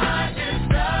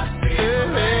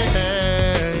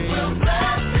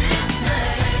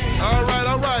 All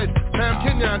right. Ma'am,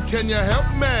 can you help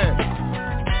me?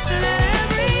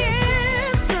 Every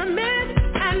instrument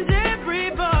and every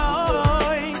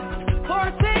boy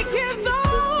forsake his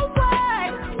own way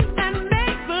and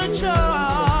make the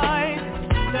choice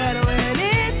that when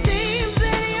it seems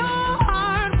that your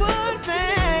heart would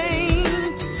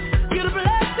faint, you'll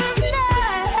bless his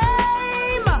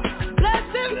name, bless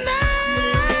his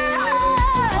name.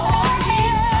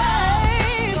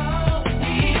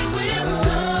 He will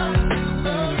come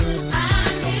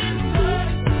and his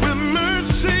with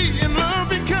mercy and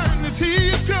loving kindness, he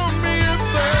has come me and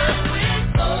said,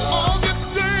 all good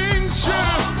things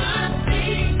shall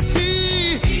he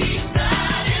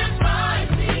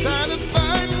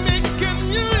satisfied me. Can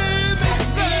you hear me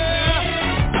say,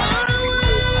 I will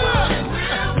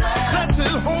bless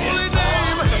his holy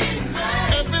name.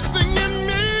 Everything in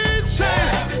me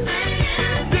shall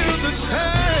do the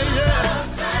same,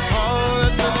 yeah. All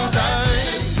at the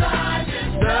time,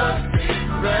 the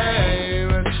rain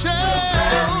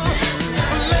shall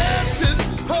bless his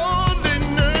holy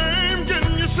name. Can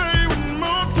you say one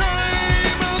more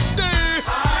time? I'll stay.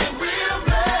 I will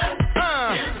bless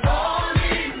his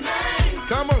holy name.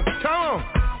 Come on.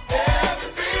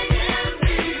 Everything in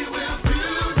me will do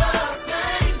the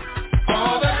same.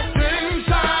 All that's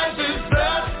inside this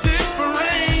dusty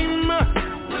frame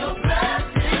will bless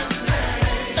his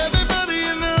name. Everybody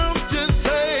you know just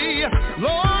say,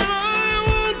 Lord, I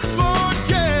won't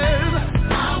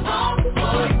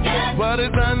forget what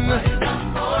is done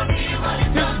for me,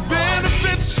 his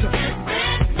benefits.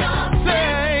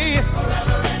 Say,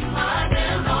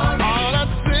 all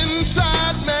that's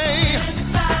inside me,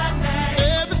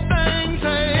 everything,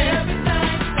 say,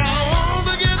 I won't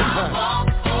forget.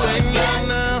 Say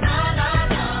now.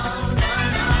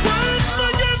 Won't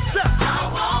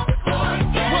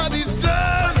forget what he's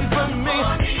done for me,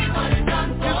 his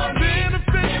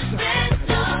benefits.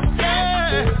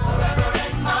 Yeah.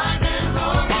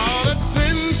 All that's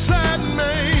inside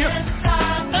me,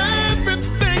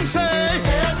 everything, say,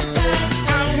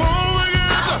 I won't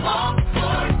forget.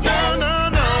 No.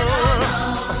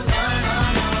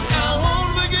 I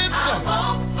won't forget.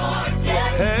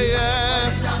 Hey, yeah.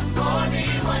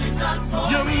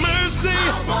 Your mercy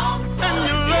and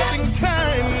your loving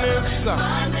kindness.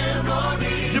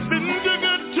 You've been too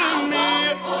good to me.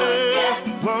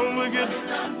 Won't forget.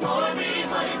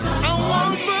 I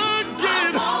won't forget.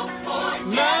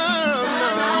 No.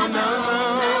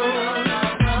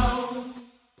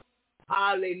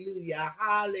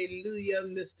 Hallelujah,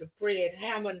 Mr. Fred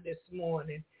Hammond this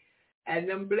morning. And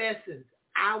them blessings.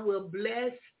 I will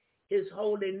bless his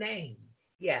holy name.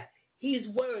 Yeah, he's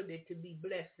worthy to be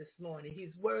blessed this morning.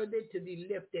 He's worthy to be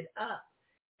lifted up.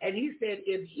 And he said,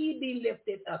 if he be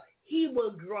lifted up, he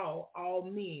will draw all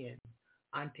men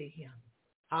unto him.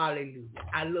 Hallelujah.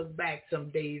 I look back some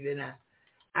days and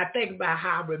I think about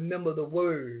how I remember the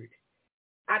word.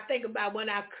 I think about when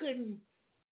I couldn't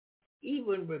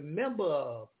even remember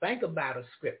or think about a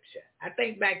scripture. I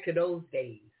think back to those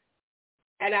days.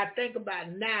 And I think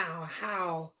about now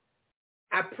how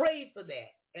I prayed for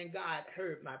that and God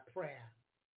heard my prayer.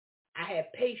 I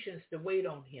had patience to wait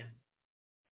on him.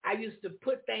 I used to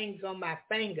put things on my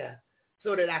finger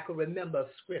so that I could remember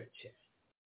scripture.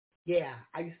 Yeah,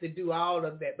 I used to do all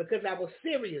of that because I was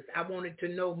serious. I wanted to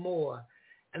know more,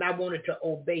 and I wanted to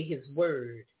obey his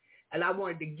word, and I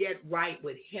wanted to get right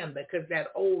with him because that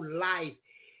old life,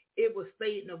 it was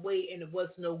fading away and it was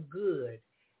no good,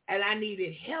 and I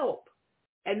needed help,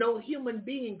 and no human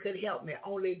being could help me.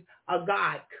 Only a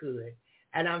God could,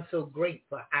 and I'm so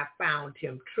grateful. I found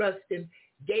him, trust him,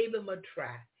 gave him a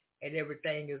try, and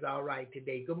everything is all right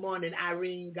today. Good morning,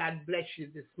 Irene. God bless you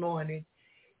this morning.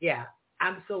 Yeah,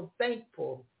 I'm so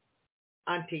thankful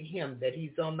unto him that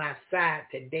he's on my side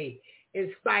today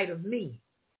in spite of me,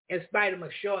 in spite of my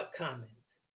shortcomings.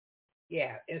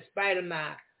 Yeah, in spite of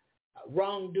my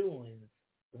wrongdoings,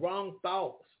 wrong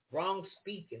thoughts, wrong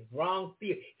speaking, wrong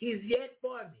fear. He's yet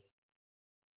for me.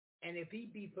 And if he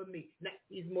be for me, now,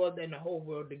 he's more than the whole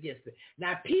world against me.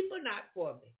 Now, people not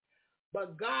for me,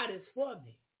 but God is for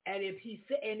me. And if he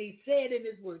said in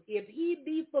his word, if he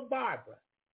be for Barbara,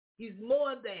 he's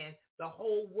more than the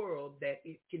whole world that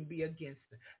it can be against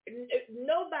me.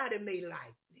 Nobody may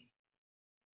like me,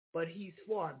 but he's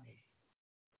for me.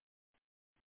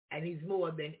 And he's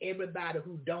more than everybody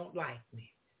who don't like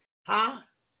me. Huh?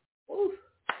 Oof.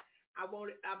 I'm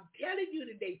telling you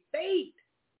today, faith.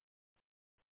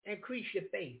 Increase your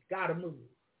faith. Gotta move.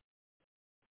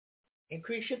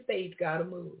 Increase your faith. Gotta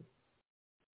move.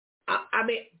 I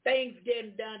mean, things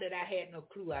getting done that I had no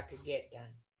clue I could get done.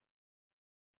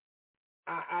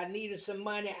 I needed some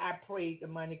money. I prayed. The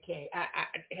money came.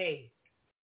 Hey,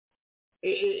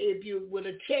 if you would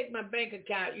have checked my bank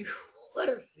account, you would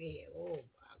have said, oh,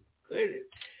 my goodness.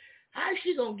 How's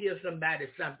she going to give somebody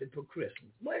something for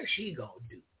Christmas? What is she going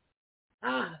to do?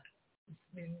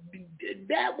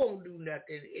 That won't do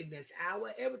nothing in this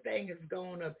hour. Everything has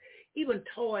gone up. Even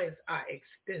toys are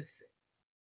expensive.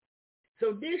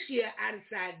 So this year, I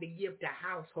decided to give to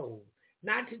households,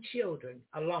 not to children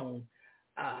alone,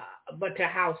 but to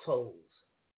households.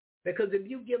 Because if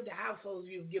you give to households,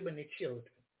 you've given to children.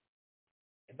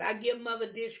 If I give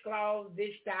mother dishcloths,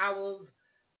 dish towels,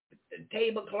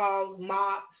 tablecloths,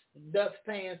 mops,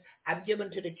 dustpans, I've given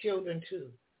to the children too.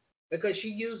 Because she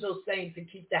used those things to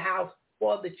keep the house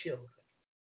for the children,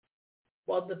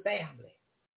 for the family.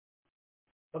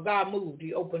 But God moved.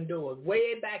 He opened doors.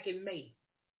 Way back in May,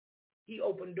 he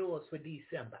opened doors for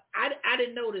December. I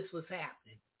didn't know this was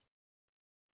happening.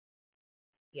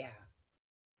 Yeah.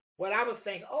 Well, I was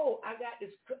thinking, oh, I got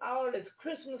all this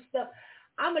Christmas stuff.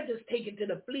 I'm going to just take it to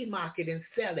the flea market and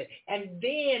sell it, and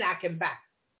then I can buy.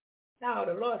 No,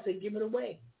 the Lord said, give it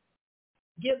away.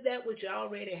 Give that which you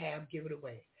already have, give it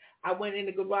away. I went in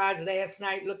the garage last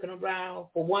night looking around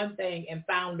for one thing and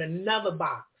found another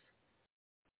box.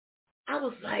 I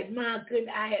was like, my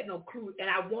goodness, I had no clue, and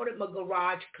I wanted my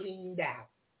garage cleaned out.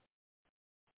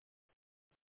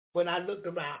 When I looked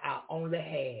around, I only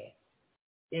had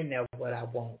in there what I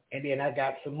want. And then I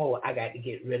got some more. I got to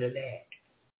get rid of that.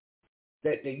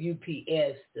 The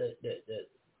UPS, the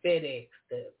FedEx,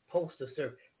 the Postal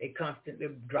Service, they constantly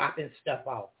dropping stuff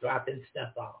off.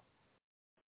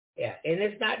 Yeah, and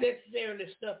it's not necessarily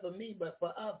stuff for me, but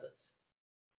for others.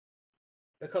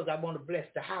 Because I want to bless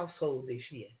the household this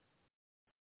year.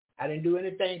 I didn't do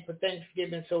anything for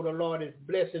Thanksgiving, so the Lord is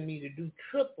blessing me to do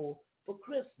triple for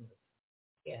Christmas.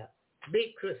 Yeah,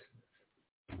 big Christmas.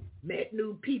 Met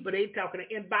new people. They talking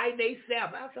to invite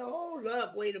themselves. I said, hold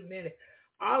up, wait a minute.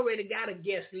 I already got a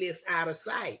guest list out of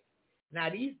sight. Now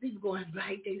these people going to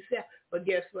invite themselves. But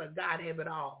guess what? God have it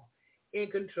all in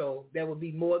control. There will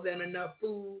be more than enough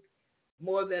food,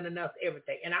 more than enough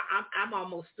everything. And I'm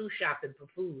almost through shopping for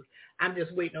food. I'm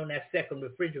just waiting on that second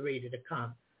refrigerator to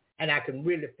come. And I can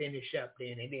really finish up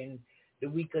then. And then the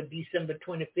week of December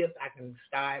 25th, I can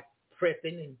start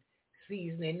prepping and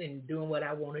seasoning and doing what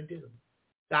I want to do.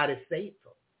 God is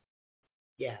faithful.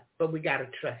 Yeah, but we got to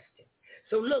trust him.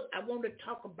 So look, I want to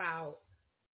talk about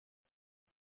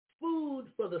food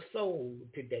for the soul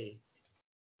today.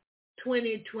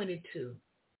 2022.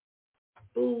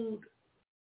 Food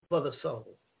for the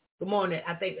soul. Good morning.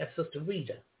 I think that's Sister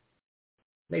Rita.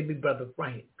 Maybe Brother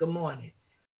Frank. Good morning.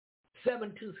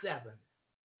 727.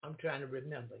 I'm trying to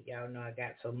remember. Y'all know I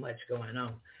got so much going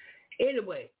on.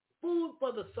 Anyway, food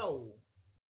for the soul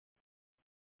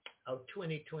of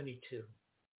 2022.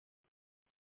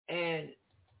 And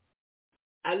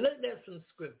I looked at some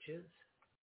scriptures.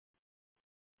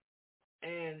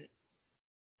 And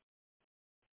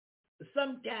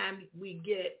sometimes we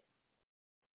get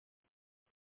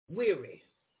weary.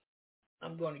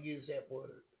 I'm going to use that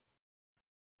word.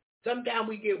 Sometimes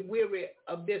we get weary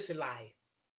of this life.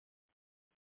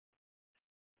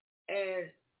 And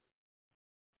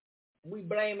we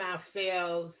blame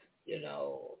ourselves,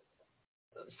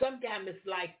 Sometimes it's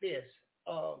like this.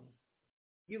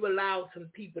 You allowed some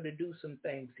people to do some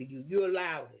things to you. You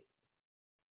allowed it.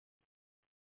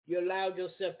 You allowed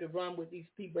yourself to run with these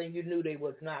people and you knew they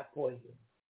was not for you.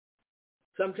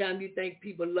 Sometimes you think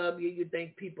people love you, you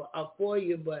think people are for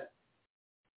you, but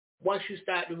once you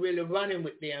start to really running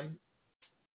with them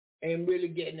and really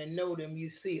getting to know them, you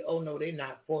see, oh no, they're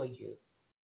not for you.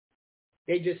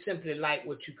 They just simply like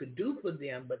what you could do for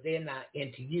them, but they're not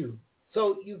into you.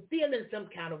 So you feel in some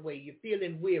kind of way, you're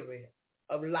feeling weary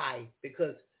of life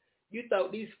because you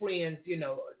thought these friends,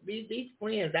 these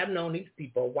friends, I've known these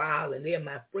people a while and they're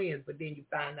my friends, but then you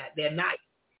find out they're not.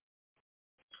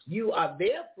 You are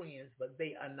their friends, but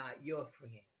they are not your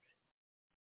friends.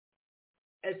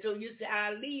 And so you say,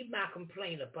 I leave my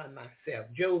complaint upon myself.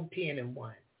 Job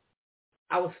 10:1.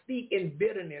 I will speak in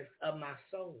bitterness of my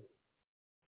soul.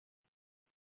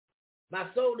 My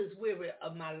soul is weary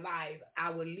of my life.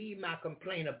 I will leave my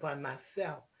complaint upon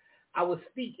myself. I will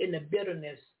speak in the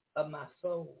bitterness of my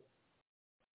soul.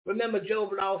 Remember,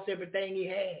 Job lost everything he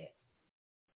had.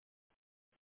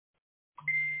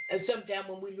 And sometimes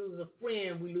when we lose a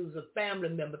friend, we lose a family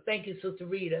member. Thank you, Sister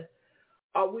Rita.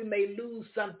 Or we may lose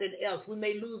something else. We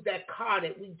may lose that car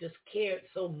that we just cared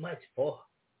so much for.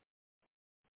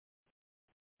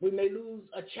 We may lose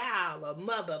a child, a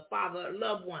mother, a father, a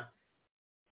loved one.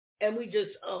 And we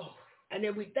just, and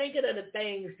then we think of the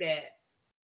things that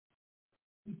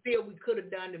we feel we could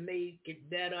have done to make it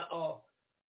better, or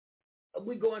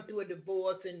we going through a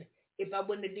divorce, and if I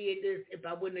wouldn't have did this, if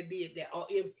I wouldn't have did that, or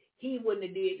if he wouldn't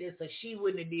have did this, or she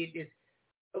wouldn't have did this,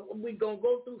 we're going to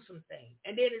go through some things.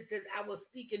 And then it says, I was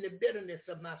speaking the bitterness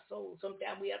of my soul.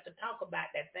 Sometimes we have to talk about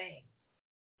that thing.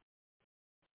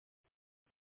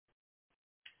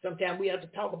 Sometimes we have to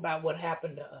talk about what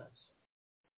happened to us.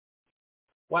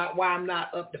 Why I'm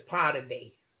not up to par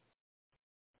today.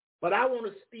 But I want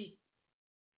to speak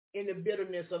in the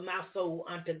bitterness of my soul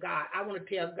unto God. I want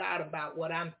to tell God about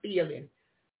what I'm feeling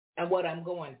and what I'm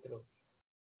going through.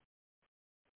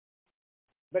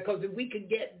 Because if we could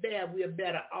get there, we're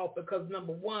better off. Because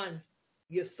number one,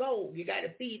 your soul, you got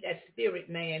to feed that spirit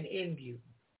man in you.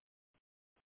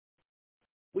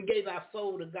 We gave our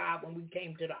soul to God when we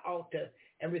came to the altar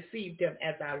and received him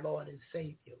as our Lord and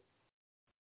Savior.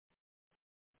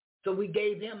 So we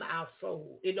gave him our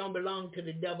soul. It don't belong to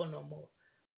the devil no more.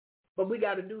 But we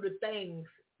got to do the things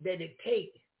that it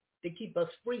takes to keep us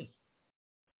free.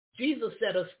 Jesus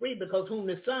set us free because whom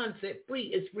the Son set free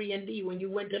is free indeed. When you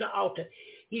went to the altar,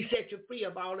 he set you free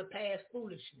of all the past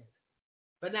foolishness.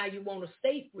 But now you want to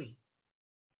stay free.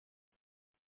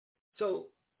 So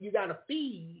you got to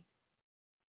feed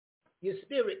your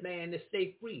spirit man to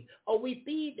stay free. Or we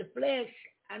feed the flesh.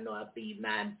 I know I feed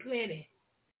mine plenty.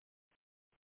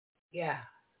 Yeah.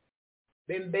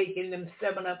 Been baking them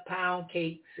 7-pound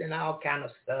cakes and all kind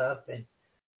of stuff and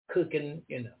cooking,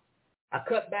 I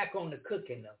cut back on the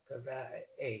cooking though, because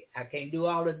I can't do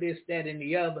all of this, that, and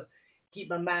the other. Keep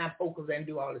my mind focused and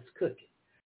do all this cooking.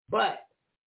 But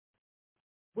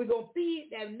we're going to feed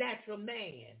that natural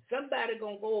man. Somebody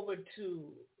going to go over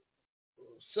to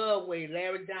Subway,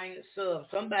 Larry Giant Sub.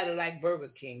 Somebody like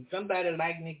Burger King. Somebody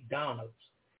like McDonald's.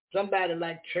 Somebody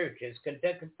like Church's,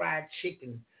 Kentucky Fried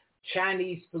Chicken,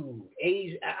 Chinese food,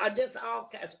 Asian, just all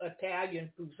kinds of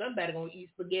Italian food. Somebody going to eat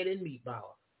spaghetti and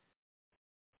meatballs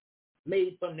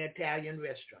made from the Italian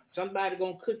restaurant. Somebody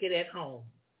going to cook it at home.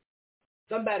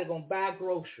 Somebody going to buy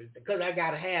groceries because I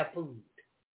got to have food.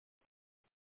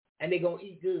 And they're going to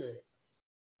eat good.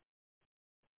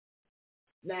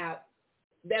 Now,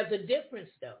 there's a difference,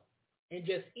 though, in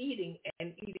just eating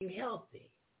and eating healthy.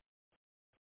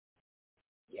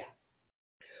 Yeah.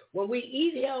 When we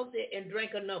eat healthy and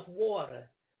drink enough water,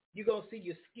 you're going to see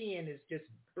your skin is just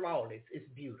flawless. It's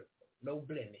beautiful. No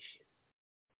blemishes.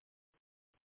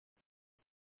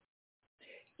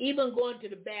 Even going to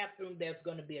the bathroom, there's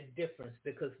going to be a difference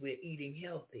because we're eating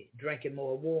healthy, drinking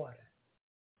more water.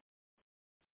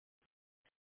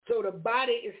 So the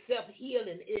body is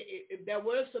self-healing. There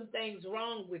were some things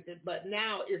wrong with it, but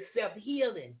now it's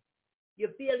self-healing.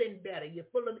 You're feeling better. You're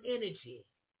full of energy.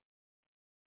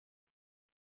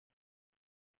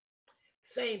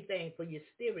 Same thing for your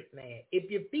spirit, man.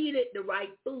 If you feed it the right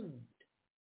food,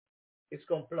 it's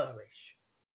going to flourish.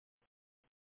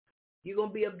 You're going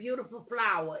to be a beautiful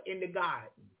flower in the garden.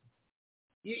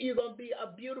 You're going to be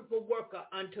a beautiful worker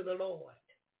unto the Lord.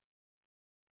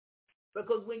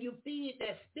 Because when you feed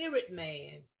that spirit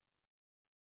man,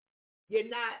 you're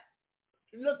not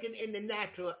looking in the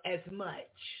natural as much,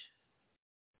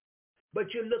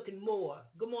 but you're looking more.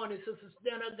 Good morning, Sister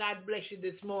Stunner. God bless you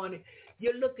this morning.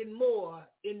 You're looking more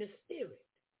in the spirit.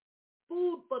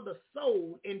 Food for the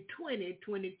soul in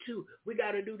 2022. We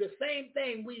got to do the same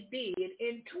thing we did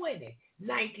in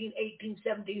 19, 18,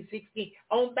 17, 16,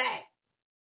 on back.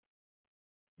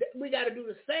 We got to do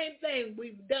the same thing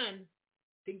we've done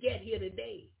to get here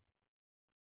today.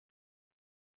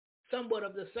 Somewhat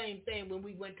of the same thing when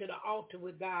we went to the altar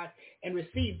with God and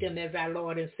received him as our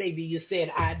Lord and Savior. You said,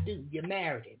 I do. You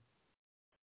married him.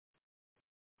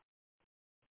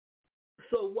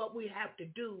 So what we have to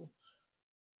do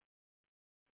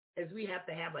is we have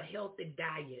to have a healthy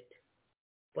diet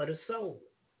for the soul.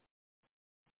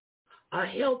 A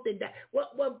healthy diet.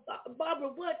 Well, Barbara,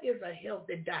 what is a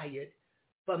healthy diet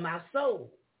for my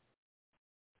soul?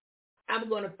 I'm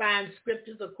going to find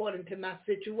scriptures according to my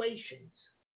situations.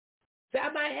 So I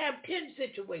might have 10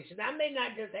 situations. I may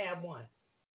not just have one.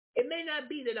 It may not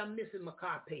be that I'm missing my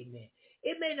car payment.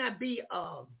 It may not be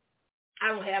I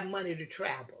don't have money to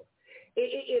travel.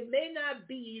 It may not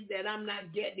be that I'm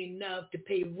not getting enough to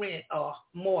pay rent or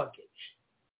mortgage.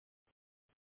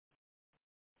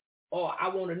 Or I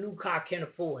want a new car, can't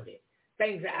afford it.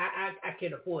 Things that I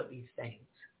can't afford these things.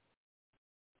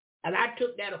 And I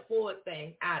took that afford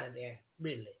thing out of there,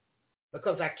 really,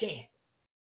 because I can't.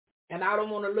 And I don't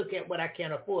want to look at what I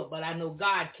can't afford, but I know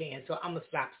God can, so I'm going to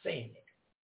stop saying it.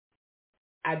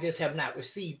 I just have not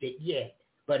received it yet,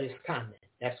 but it's coming.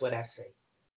 That's what I say.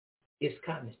 It's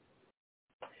coming.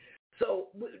 So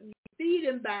feed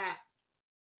him by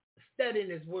studying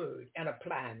his word and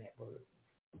applying that word.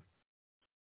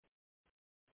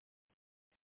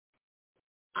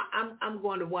 I'm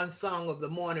going to one song of the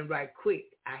morning right quick.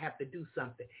 I have to do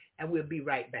something, and we'll be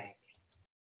right back.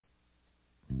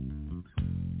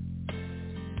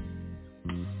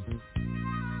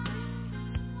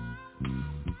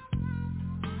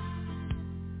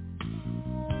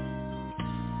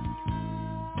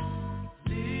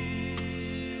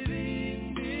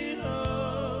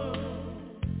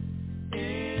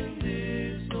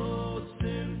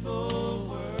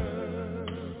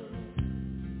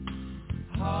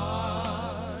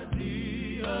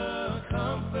 Hardly a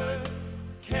comfort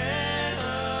can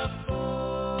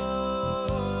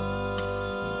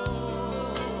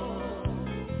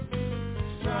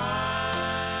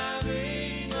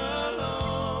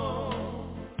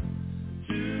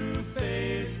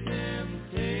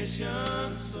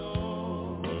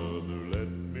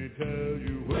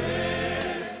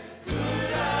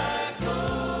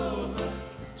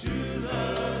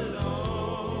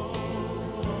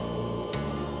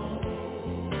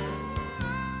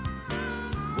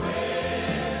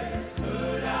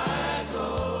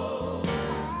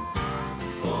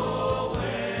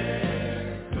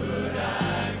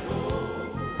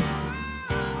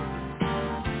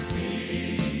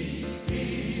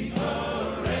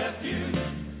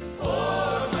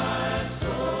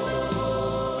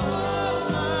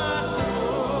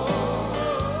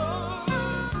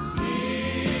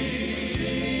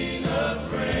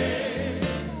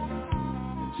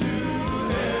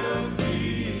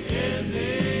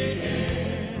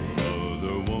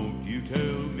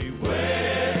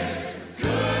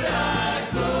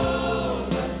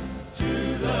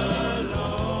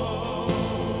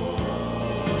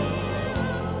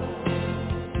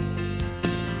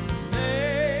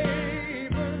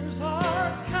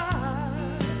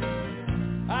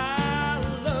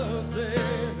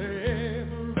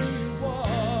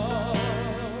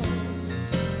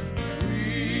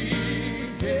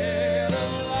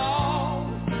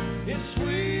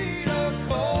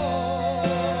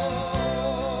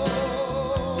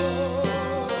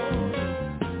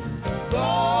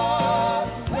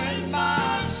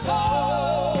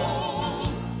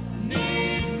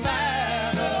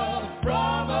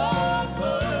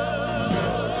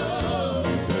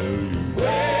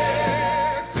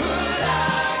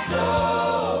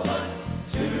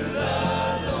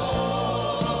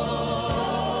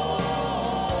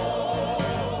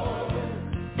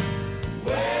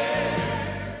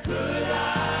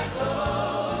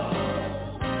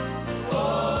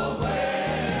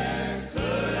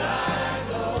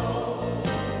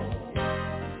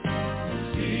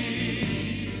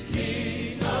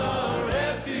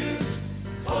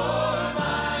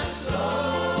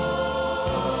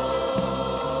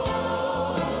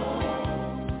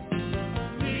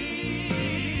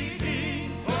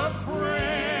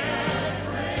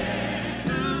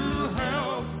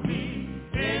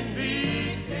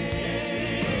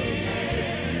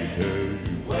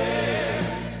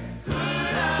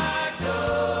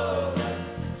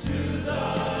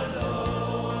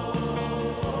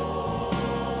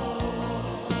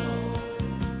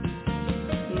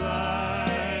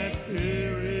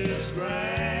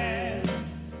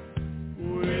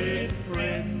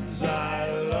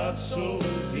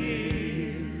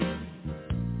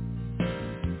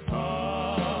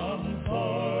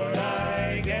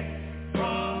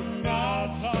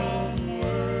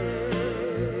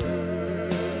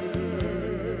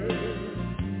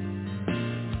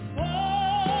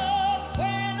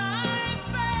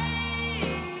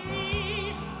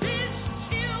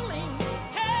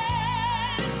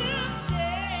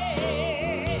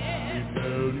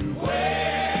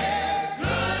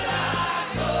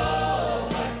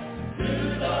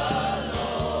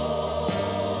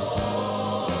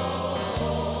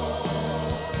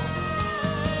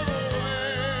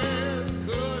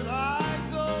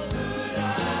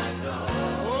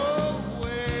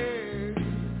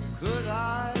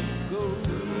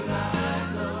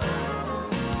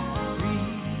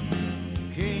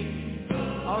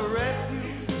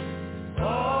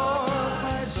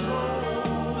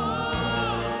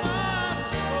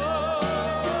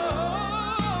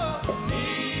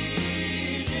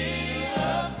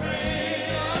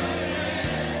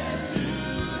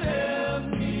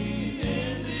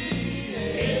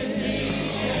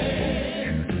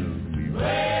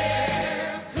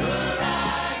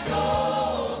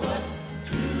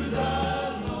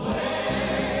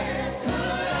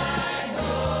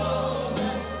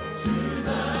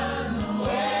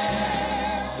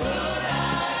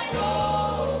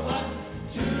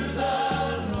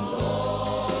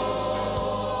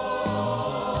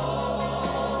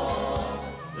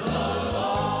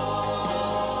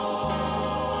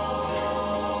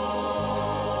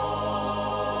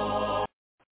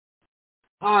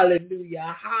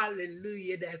Hallelujah.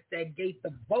 Hallelujah. That's that gate,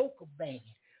 the vocal band.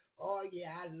 Oh,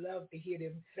 yeah, I love to hear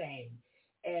them sing.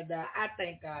 And I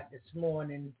thank God this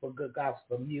morning for good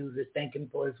gospel music. Thank him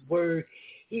for his word.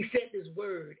 He sent his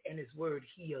word, and his word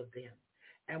healed them.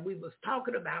 And we was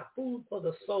talking about food for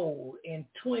the soul in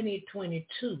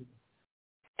 2022.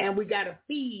 And we got to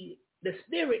feed the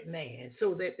spirit man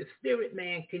so that the spirit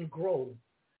man can grow.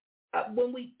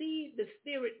 When we feed the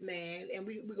spirit man, and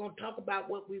we're going to talk about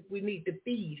what we need to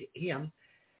feed him.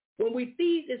 When we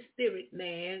feed the spirit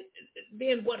man,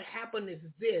 then what happens is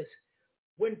this.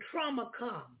 When trauma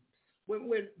comes,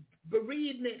 when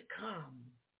bereavement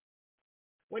comes,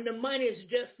 when the money is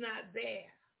just not there,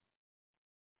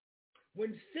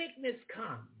 when sickness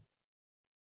comes,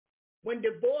 when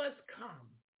divorce comes,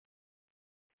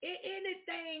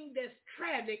 anything that's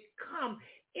tragic comes,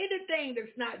 anything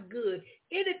that's not good,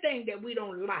 anything that we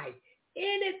don't like,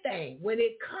 anything, when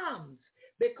it comes,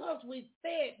 because we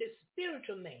fed the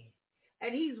spiritual man,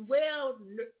 and he's well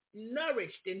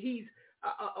nourished, and he's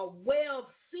well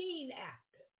seen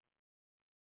after,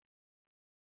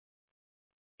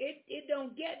 it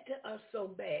don't get to us so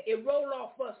bad. It roll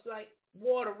off us like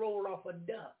water roll off a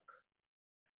duck.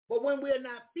 But when we're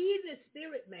not feeding the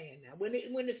spirit man now, when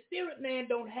the spirit man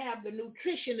don't have the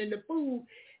nutrition and the food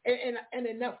and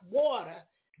enough water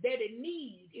that it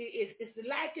needs, it's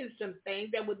lacking some things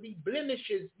that would be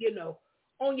blemishes,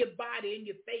 on your body, in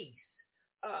your face,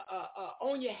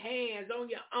 on your hands, on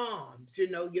your arms,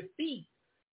 your feet,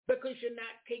 because you're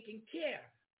not taking care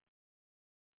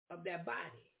of that body.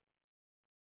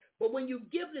 But when you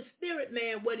give the spirit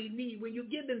man what he needs, when you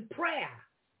give him prayer,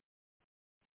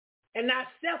 and not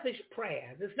selfish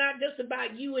prayers. It's not just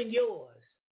about you and yours.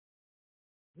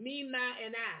 Me, my,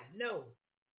 and I. No.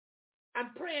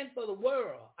 I'm praying for the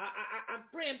world. I'm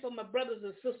praying for my brothers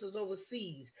and sisters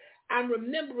overseas. I'm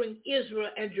remembering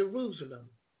Israel and Jerusalem.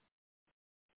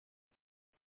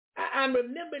 I'm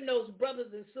remembering those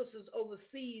brothers and sisters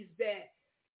overseas that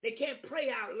they can't pray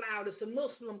out loud. It's a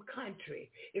Muslim country.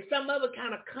 It's some other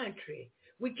kind of country.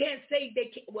 We can't say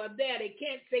they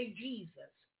can't say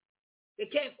Jesus. They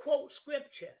can't quote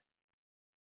scripture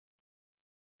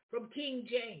from King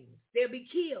James. They'll be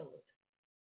killed.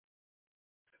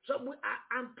 So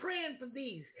I'm praying for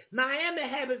these. Miami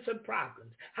having some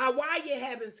problems. Hawaii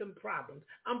having some problems.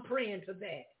 I'm praying for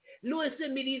that. Louis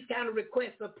sent me these kind of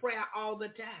requests for prayer all the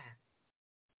time.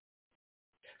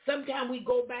 Sometimes we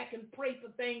go back and pray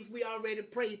for things we already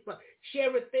prayed for.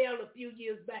 Sherry fell a few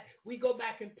years back. We go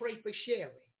back and pray for Sherry.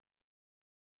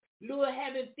 Louis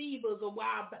having fevers a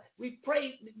while back. We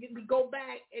pray, we go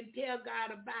back and tell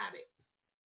God about it.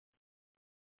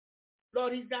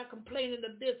 Lord, he's not complaining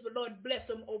of this, but Lord, bless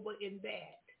him over in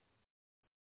that.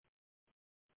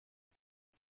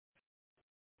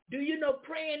 Do you know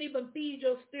praying even feeds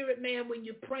your spirit man when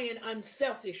you're praying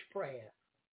unselfish prayer?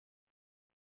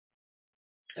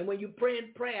 And when you're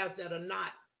praying prayers that are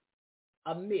not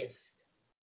amiss.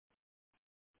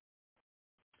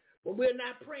 When we're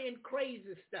not praying crazy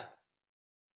stuff.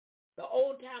 The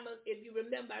old timers, if you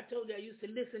remember, I told you I used to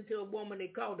listen to a woman they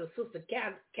called her Sister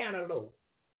Cantaloupe.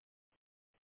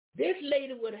 This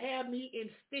lady would have me in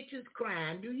stitches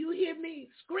crying. Do you hear me?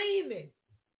 Screaming.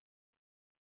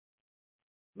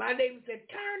 My neighbor said,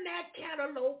 turn that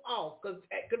cantaloupe off,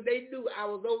 because they knew I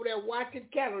was over there watching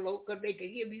Cantaloupe because they could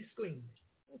hear me screaming.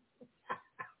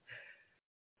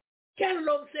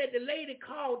 Cantaloupe said the lady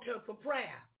called her for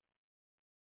prayer.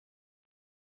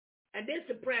 And this is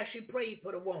the prayer she prayed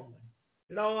for the woman.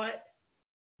 Lord,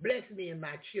 bless me and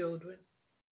my children.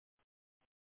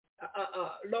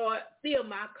 Lord, fill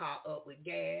my car up with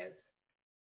gas.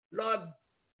 Lord,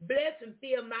 bless and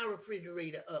fill my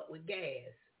refrigerator up with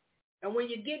gas. And when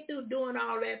you get through doing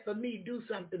all that for me, do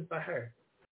something for her.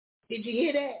 Did you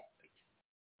hear that?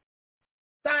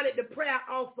 Started the prayer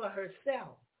off for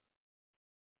herself.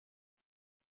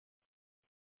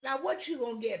 Now, what you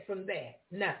going to get from that?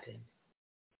 Nothing.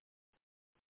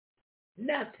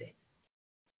 Nothing.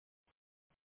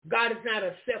 God is not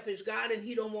a selfish God, and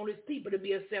he don't want his people to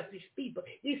be a selfish people.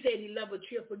 He said he loves a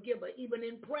cheerful giver, even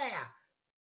in prayer.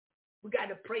 We got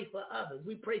to pray for others.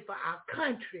 We pray for our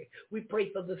country. We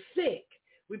pray for the sick.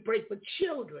 We pray for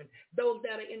children, those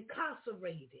that are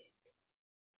incarcerated.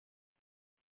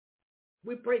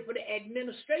 We pray for the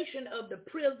administration of the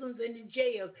prisons and the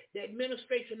jails, the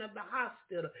administration of the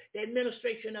hospital, the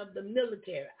administration of the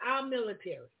military, our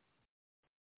military.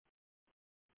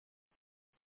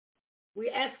 We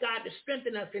ask God to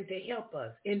strengthen us and to help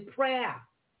us in prayer.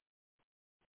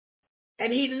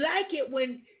 And he like it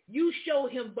when You show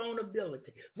him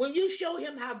vulnerability. When you show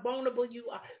him how vulnerable you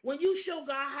are, when you show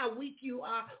God how weak you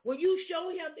are, when you show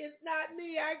him it's not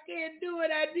me, I can't do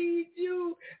it, I need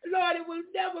you. Lord, it was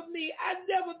never me. I've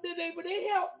never been able to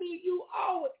help me. You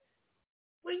always.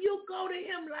 When you go to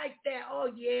him like that, oh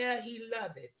yeah, he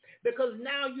loves it. Because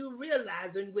now you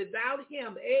realizing without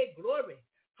him, hey, glory,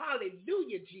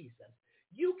 hallelujah, Jesus,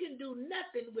 you can do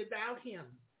nothing without him.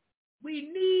 We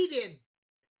need him.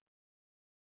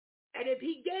 And if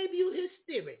he gave you his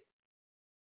spirit,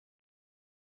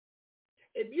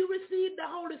 if you receive the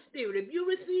Holy Spirit, if you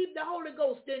receive the Holy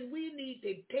Ghost, then we need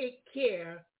to take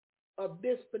care of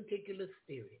this particular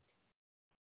spirit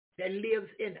that lives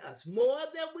in us more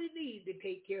than we need to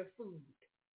take care of food.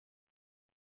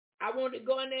 I want to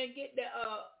go in there and get the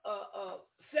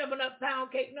 7-Up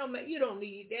pound cake. No, man, you don't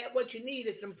need that. What you need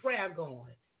is some prayer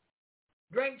going.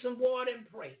 Drink some water and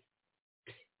pray.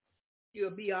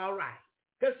 You'll be all right.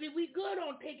 Because, see, we good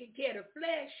on taking care of the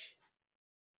flesh.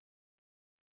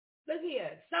 Look here.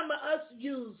 Some of us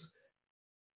use,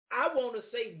 I want to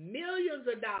say, millions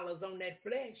of dollars on that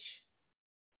flesh.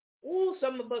 Ooh,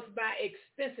 some of us buy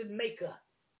expensive makeup.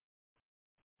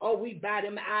 Or we buy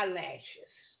them eyelashes.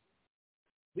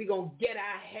 We're going to get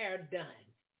our hair done.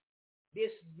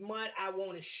 This month, I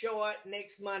want it short.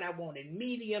 Next month, I want it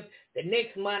medium. The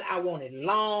next month, I want it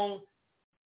long.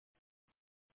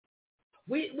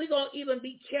 We're going to even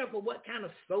be careful what kind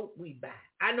of soap we buy.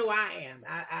 I know I am.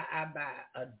 I buy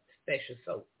a special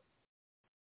soap.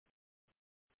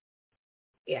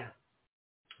 Yeah.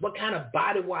 What kind of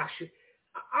body wash?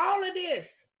 All of this.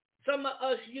 Some of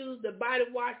us use the body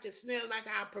wash that smell like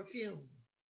our perfume.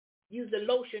 Use the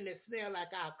lotion that smell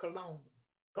like our cologne.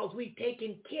 Because we're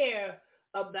taking care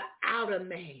of the outer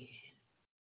man.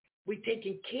 We're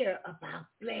taking care of our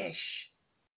flesh.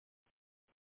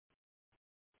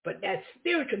 But that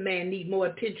spiritual man needs more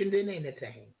attention than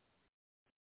anything.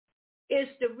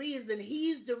 It's the reason,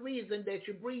 he's the reason that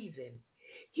you're breathing.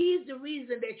 He's the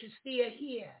reason that you're still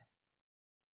here.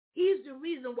 He's the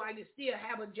reason why you still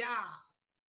have a job.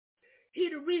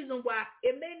 He's the reason why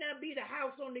it may not be the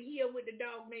house on the hill with the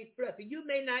dog named Fluffy. You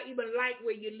may not even like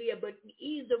where you live, but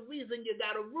he's the reason you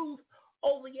got a roof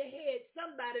over your head.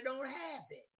 Somebody don't have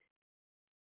it.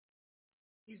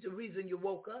 He's the reason you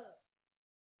woke up.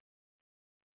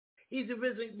 He's the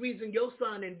reason your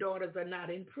son and daughters are not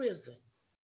in prison.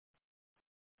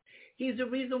 He's the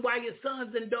reason why your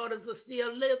sons and daughters are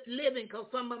still living, because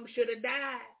some of them should have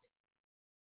died.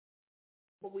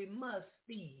 But we must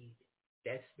feed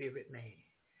that spirit man.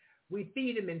 We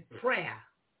feed him in prayer.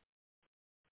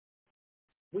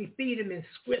 We feed him in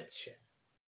scripture.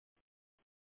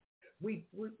 We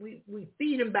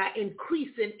feed him by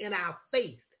increasing in our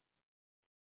faith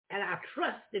and our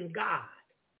trust in God.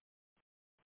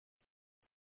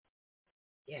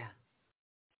 Yeah.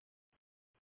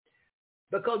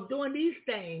 Because doing these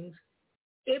things,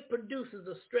 it produces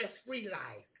a stress-free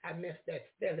life. I messed that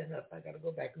spelling up. I got to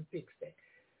go back and fix that.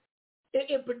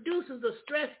 It produces a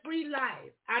stress-free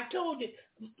life. I told you,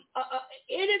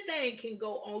 anything can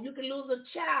go on. You can lose a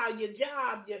child, your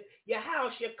job, your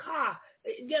house, your car.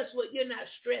 Guess what? You're not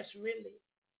stressed, really.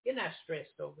 You're not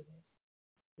stressed over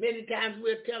that. Many times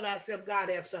we'll tell ourselves, God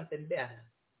have something better.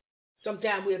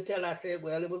 Sometimes we'll tell ourselves,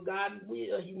 well, it was God,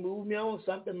 he moved me on,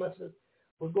 something was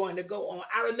going to go on.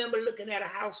 I remember looking at a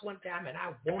house one time, and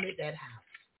I wanted that house.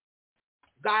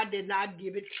 God did not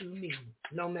give it to me,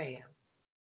 no ma'am.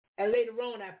 And later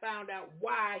on, I found out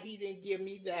why he didn't give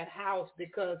me that house,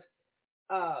 because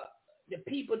the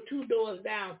people 2 doors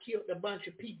down killed a bunch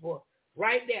of people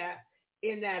right there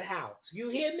in that house. You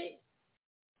hear me?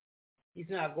 He's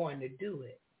not going to do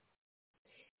it.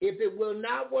 If it will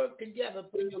not work together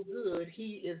for your good,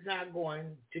 he is not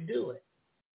going to do it.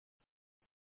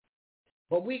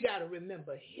 But we got to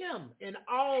remember him in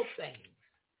all things.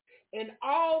 In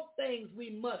all things, we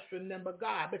must remember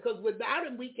God, because without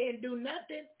him, we can't do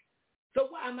nothing. So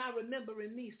why am I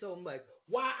remembering me so much?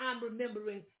 Why I'm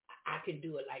remembering I can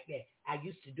do it like that? I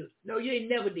used to do it. No, you ain't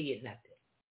never did nothing.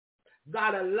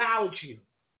 God allowed you.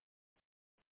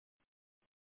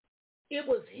 It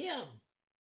was him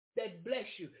that bless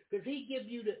you, because he gives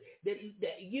you the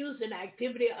use and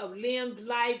activity of limbs,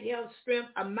 life, health, strength,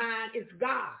 a mind. It's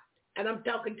God. And I'm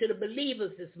talking to the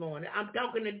believers this morning. I'm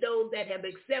talking to those that have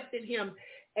accepted him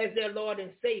as their Lord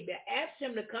and Savior. Ask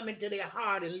him to come into their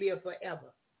heart and live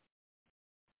forever.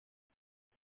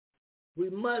 We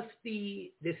must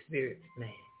feed the spirit man.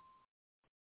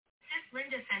 Sis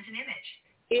Linda sent an image.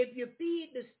 If you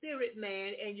feed the spirit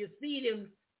man and you feed him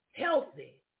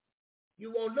healthy,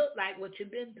 you won't look like what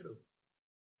you've been through.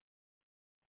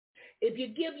 If you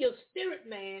give your spirit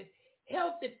man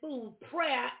healthy food,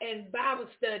 prayer, and Bible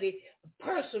study,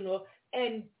 personal,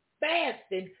 and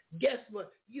fasting, guess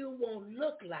what? You won't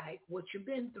look like what you've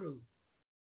been through.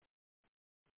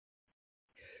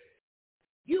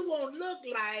 You won't look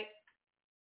like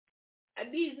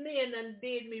these men done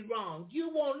did me wrong. You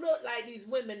won't look like these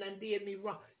women done did me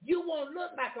wrong. You won't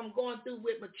look like I'm going through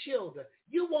with my children.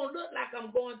 You won't look like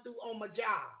I'm going through on my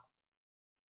job.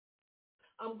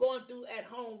 I'm going through at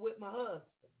home with my husband,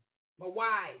 my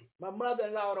wife, my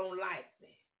mother-in-law don't like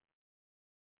me.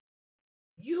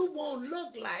 You won't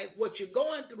look like what you're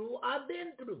going through or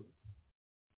been through.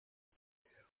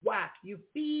 Why? You're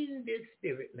feeding this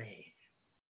spirit, man.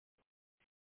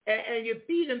 And you're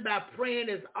feeding by praying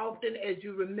as often as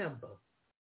you remember.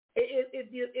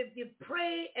 If you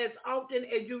pray as often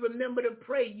as you remember to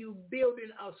pray, you're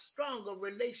building a stronger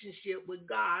relationship with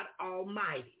God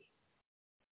Almighty.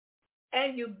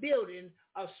 And you're building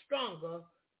a stronger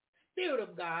Spirit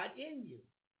of God in you.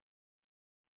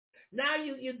 Now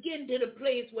you're getting to the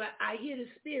place where I hear the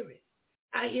Spirit.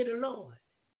 I hear the Lord.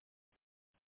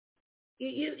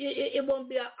 It won't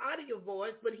be an audio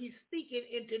voice, but he's speaking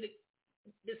into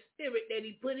the spirit that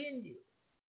he put in you.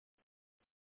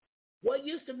 What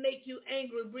used to make you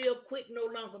angry real quick no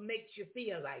longer makes you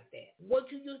feel like that.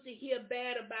 What you used to hear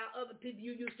bad about other people,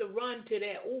 you used to run to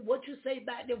that. Oh, what you say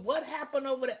about them? What happened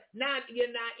over there? Now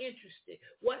you're not interested.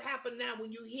 What happened now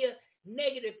when you hear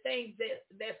negative things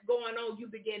that's going on, you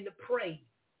begin to pray.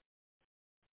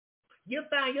 You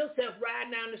find yourself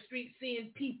riding down the street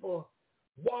seeing people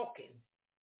walking,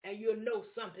 and you'll know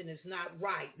something is not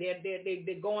right. They're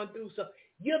going through something.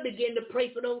 You'll begin to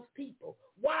pray for those people.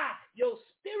 Why? Your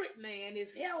spirit man is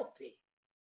healthy.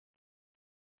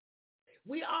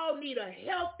 We all need a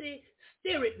healthy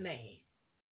spirit man.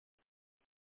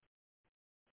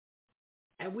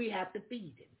 And we have to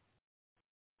feed him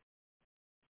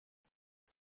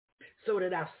so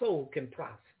that our soul can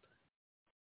prosper.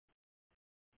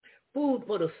 Food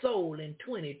for the soul in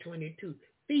 2022.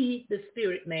 Feed the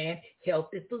spirit man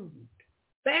healthy food.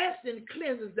 Fasting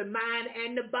cleanses the mind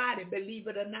and the body, believe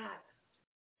it or not.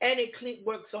 And it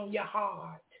works on your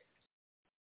heart.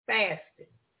 Fasting.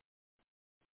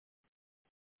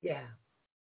 Yeah.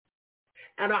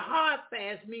 And a hard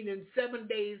fast, meaning 7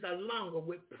 days or longer,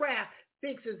 with prayer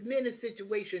fixes many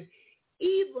situations,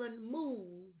 even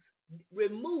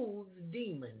removes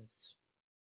demons.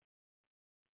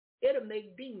 It'll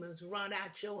make demons run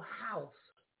out your house,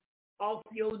 off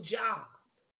your job.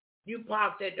 You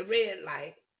parked at the red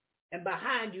light, and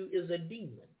behind you is a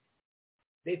demon.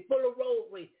 They full of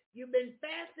roadways. You've been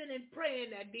fasting and praying,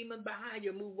 that demon behind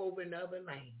you move over in the other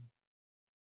lane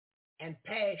and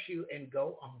pass you and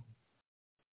go on.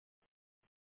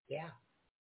 Yeah.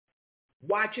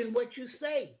 Watching what you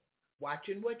say.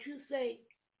 Watching what you say.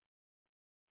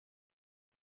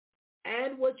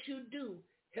 And what you do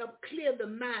help clear the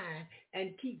mind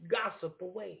and keep gossip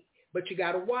away. But you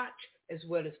got to watch as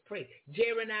well as pray.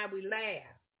 Jerry and I, we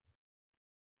laugh.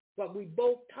 But we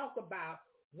both talk about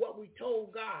what we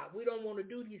told God. We don't want to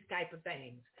do these type of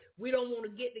things. We don't want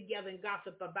to get together and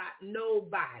gossip about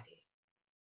nobody.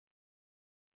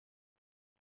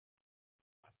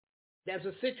 There's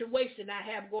a situation I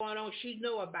have going on. She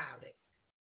know about it.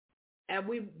 And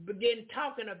we begin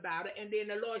talking about it, and then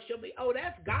the Lord showed me, oh,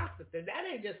 that's gossiping. That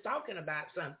ain't just talking about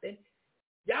something.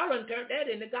 Y'all done turned that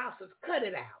into gossip. Cut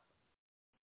it out.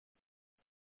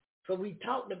 So we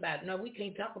talked about, no, we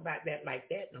can't talk about that like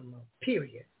that no more,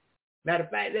 period. Matter of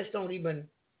fact, let's don't even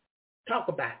talk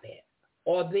about that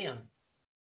or them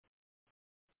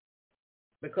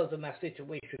because of my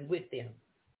situation with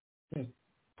them.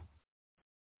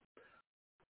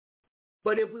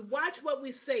 But if we watch what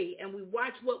we say and we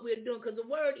watch what we're doing, because the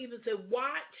word even says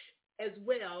watch as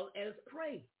well as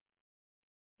pray.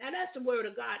 Now that's the word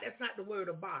of God. That's not the word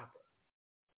of Barbara.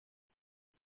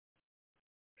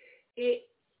 It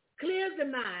clears the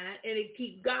mind and it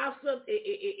keeps gossip.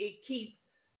 It keeps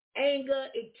anger.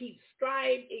 It keeps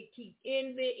strife. It keeps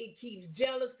envy. It keeps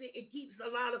jealousy. It keeps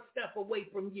a lot of stuff away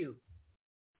from you.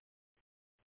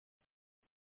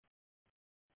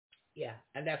 Yeah,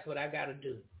 and that's what I got to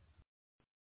do.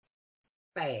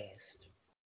 Fast.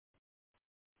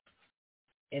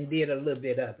 And did a little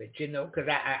bit of it, because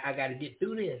I got to get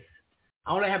through this.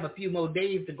 I only have a few more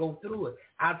days to go through it.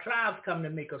 Our trials come to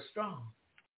make us strong.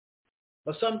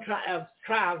 But some trials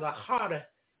are harder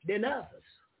than others,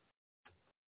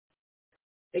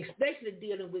 especially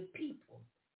dealing with people.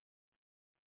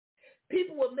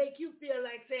 People will make you feel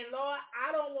like saying, Lord,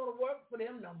 I don't want to work for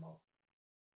them no more.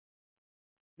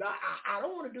 Lord, I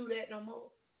don't want to do that no more.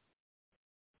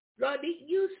 Lord,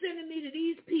 you sending me to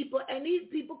these people, and these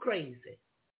people crazy.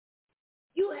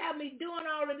 You have me doing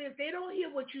all of this. They don't hear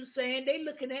what you're saying. They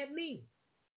looking at me.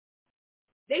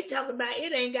 They talking about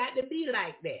it ain't got to be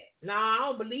like that. No, I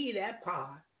don't believe that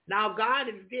part. Now God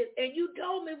is this. And you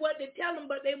told me what to tell them,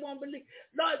 but they won't believe.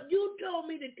 Lord, you told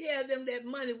me to tell them that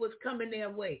money was coming their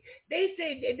way. They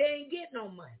say that they ain't get no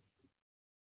money.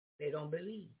 They don't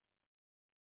believe.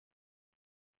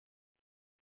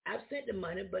 I've sent the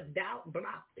money, but doubt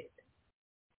blocked it.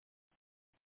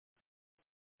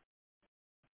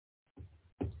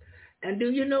 And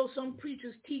do you know some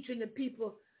preachers teaching the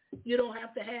people you don't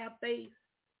have to have faith?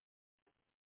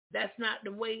 That's not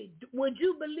the way. Would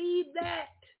you believe that?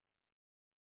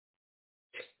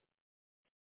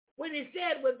 When he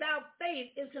said without faith,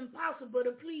 it's impossible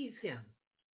to please him.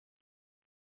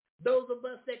 Those of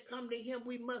us that come to him,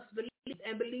 we must believe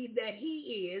and believe that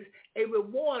he is a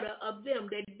rewarder of them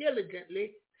that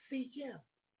diligently seek him.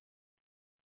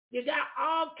 You got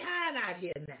all kind out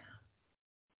here now.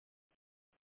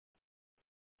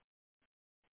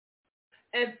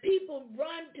 And people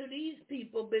run to these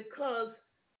people because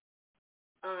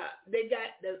they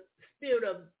got the spirit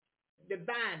of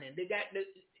divining.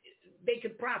 They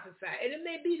can prophesy. And it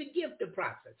may be the gift to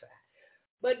prophesy.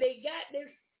 But they got this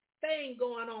thing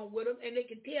going on with them, and they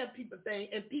can tell people things,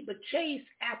 and people chase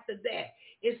after that.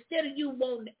 Instead of you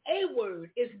wanting a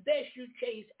word, it's best you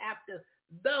chase after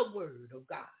the word of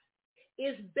God.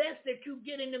 It's best that you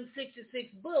get in them 66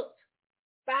 books,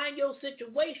 find your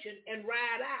situation, and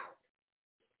ride out.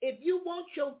 If you want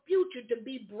your future to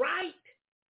be bright,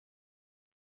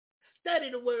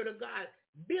 study the word of God.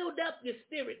 Build up your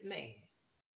spirit man.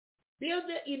 Build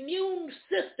the immune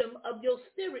system of your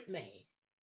spirit man.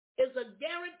 It's a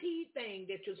guaranteed thing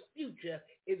that your future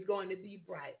is going to be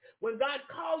bright. When God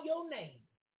calls your name,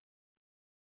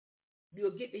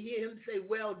 you'll get to hear him say,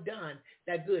 well done,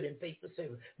 that good and faithful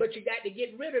servant. But you got to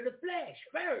get rid of the flesh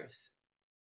first.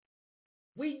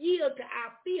 We yield to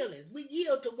our feelings. We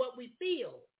yield to what we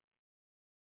feel.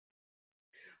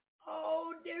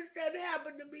 Oh, this that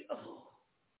happened to me. Oh.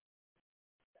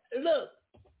 Look,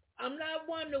 I'm not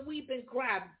one to weep and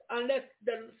cry unless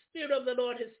the Spirit of the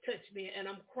Lord has touched me and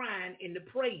I'm crying in the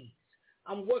praise.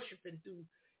 I'm worshiping through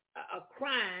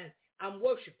crying. I'm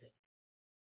worshiping.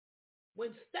 When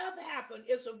stuff happens,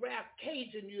 it's a rare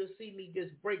occasion you'll see me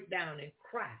just break down and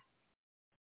cry.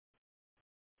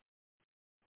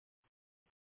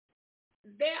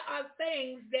 There are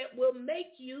things that will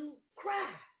make you cry.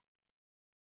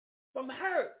 From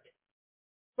hurt,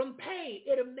 from pain,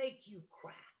 it'll make you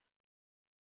cry.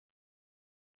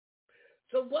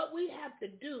 So what we have to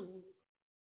do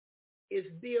is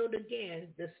build again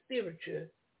the spiritual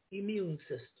immune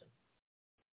system.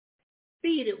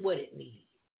 Feed it what it needs.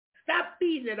 Stop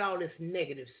feeding it all this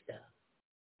negative stuff.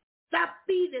 Stop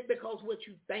feeding it because what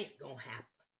you think gonna happen.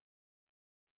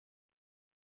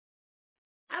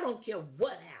 I don't care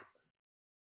what happens.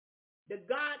 The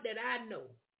God that I know,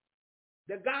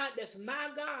 the God that's my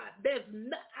God,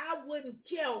 I wouldn't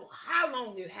care how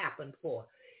long it happened for.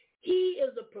 He is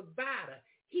a provider.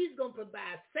 He's going to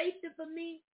provide safety for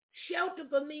me, shelter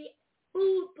for me,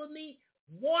 food for me,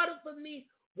 water for me.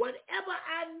 Whatever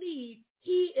I need,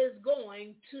 he is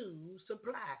going to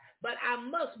supply. But I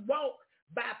must walk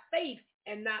by faith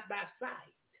and not by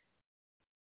sight.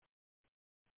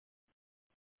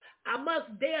 I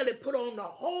must daily put on the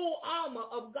whole armor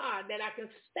of God that I can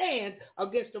stand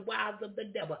against the wiles of the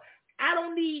devil. I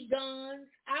don't need guns.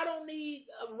 I don't need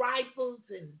rifles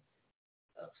and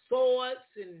swords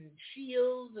and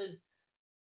shields. And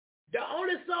the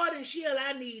only sword and shield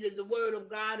I need is the word of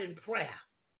God and prayer,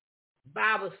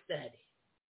 Bible study,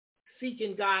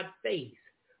 seeking God's face,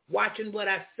 watching what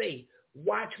I say,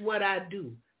 watch what I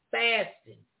do,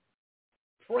 fasting,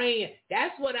 praying.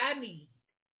 That's what I need.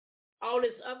 All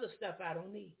this other stuff, I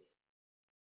don't need it.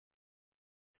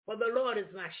 For the Lord is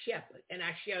my shepherd, and I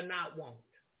shall not want.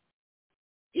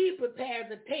 He prepares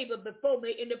a table before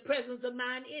me in the presence of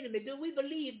mine enemy. Do we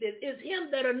believe this? It's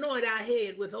him that anointed our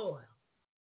head with oil.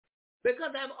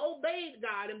 Because I've obeyed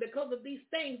God, and because of these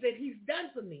things that he's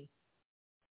done for me.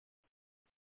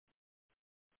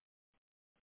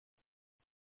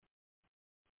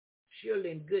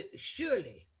 Surely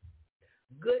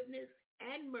goodness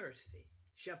and mercy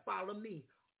shall follow me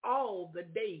all the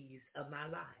days of my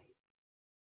life.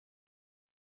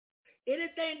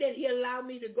 Anything that he allowed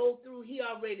me to go through, he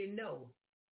already know.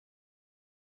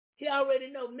 He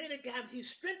already know. Many times he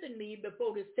strengthened me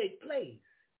before this take place.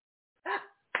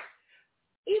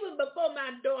 Even before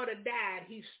my daughter died,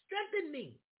 he strengthened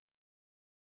me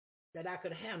that I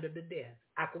could handle the death.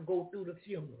 I could go through the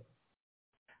funeral.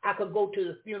 I could go to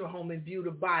the funeral home and view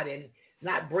the body and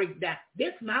not break down.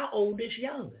 This is my oldest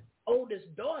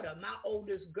daughter, my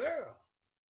oldest girl.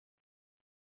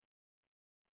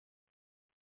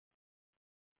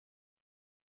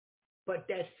 But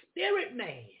that spirit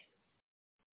man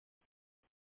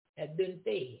has been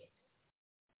fed.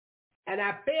 And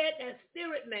I fed that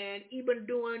spirit man even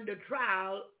during the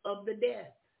trial of the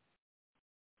death,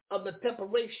 of the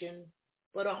preparation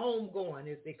for the homegoing,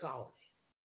 as they call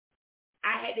it.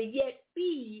 I had to yet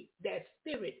feed that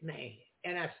spirit man,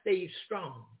 and I stayed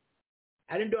strong.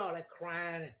 I didn't do all that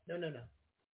crying. No.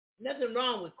 Nothing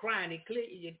wrong with crying.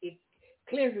 It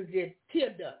cleanses your tear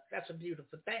ducts. That's a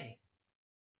beautiful thing.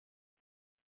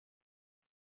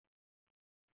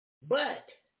 But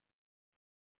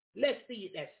let's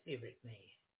feed that spirit man.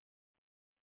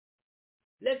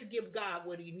 Let's give God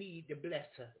what he needs to bless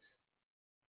us.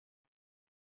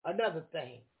 Another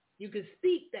thing, you can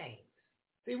speak things.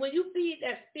 See, when you feed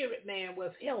that spirit man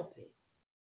what's healthy,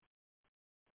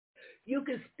 you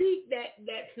can speak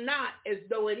that's not as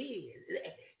though it is.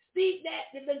 Speak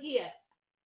that, look here.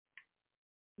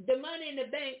 The money in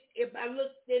the bank, if I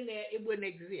looked in there, it wouldn't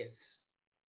exist.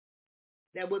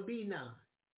 There would be none.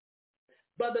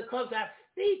 But because I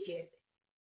speak it,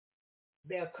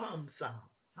 there'll come some.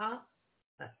 Huh?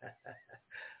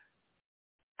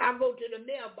 I go to the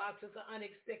mailbox, it's an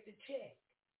unexpected check.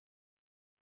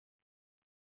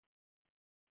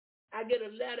 I get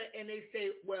a letter and they say,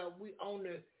 well, we on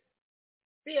the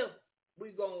 5th,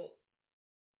 we're going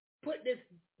to put this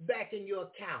back in your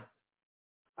account.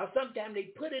 Or sometimes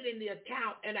they put it in the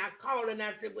account and I call and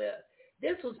I said, well,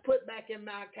 this was put back in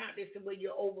my account. They said, well,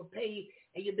 you're overpaid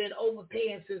and you've been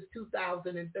overpaying since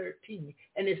 2013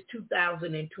 and it's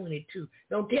 2022.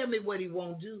 Don't tell me what he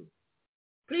won't do.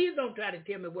 Please don't try to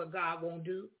tell me what God won't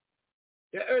do.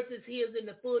 The earth is his and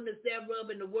the fullness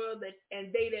thereof, in the world and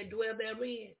they that dwell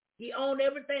therein. He owns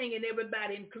everything and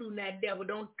everybody, including that devil.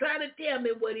 Don't try to tell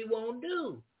me what he won't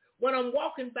do. When I'm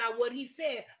walking by what he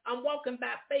said, I'm walking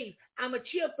by faith. I'm a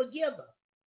cheerful giver.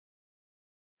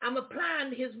 I'm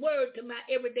applying his word to my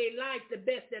everyday life the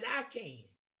best that I can.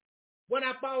 When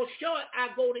I fall short,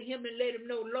 I go to him and let him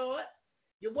know, Lord,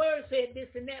 your word said this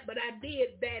and that, but I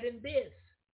did that and this.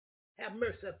 Have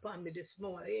mercy upon me this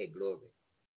morning. Hey, glory.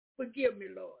 Forgive me,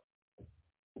 Lord.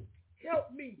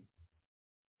 Help me.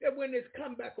 That when it's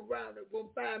come back around, it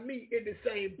won't find me in the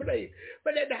same place.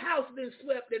 But that the house been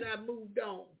swept and I moved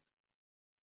on.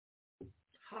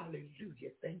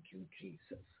 Hallelujah. Thank you,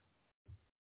 Jesus.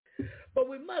 But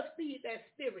we must feed that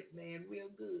spirit, man, real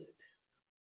good.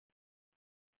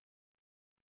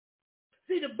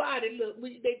 See, the body, look,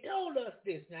 they told us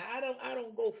this. Now, I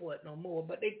don't go for it no more,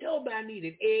 but they told me I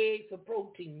needed eggs for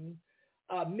protein,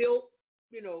 milk,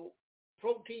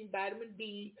 protein, vitamin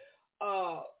D,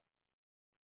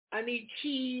 I need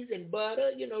cheese and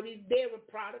butter, these dairy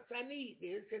products. I need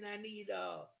this and I need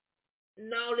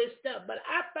and all this stuff. But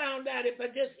I found out if I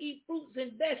just eat fruits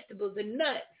and vegetables and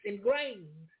nuts and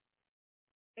grains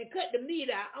and cut the meat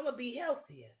out, I'm going to be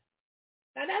healthier.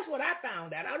 Now, that's what I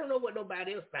found out. I don't know what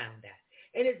nobody else found out.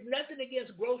 And it's nothing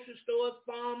against grocery stores,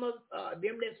 farmers,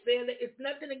 them that sell it. It's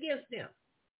nothing against them.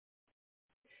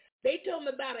 They told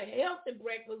me about a healthy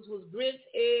breakfast was grits,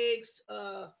 eggs,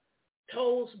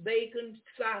 toast, bacon,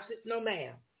 sausage. No,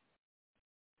 ma'am.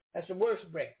 That's the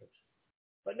worst breakfast.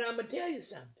 But now I'm going to tell you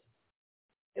something.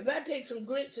 If I take some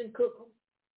grits and cook them,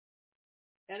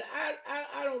 and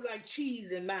I don't like cheese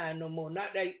in mine no more, not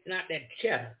that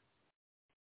cheddar,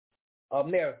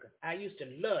 American. I used to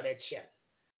love that cheddar.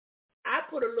 I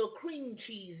put a little cream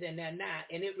cheese in there now,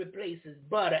 and it replaces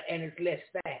butter, and it's less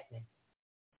fattening.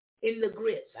 In the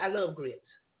grits. I love grits.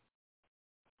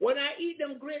 When I eat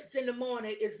them grits in the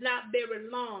morning, it's not very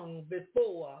long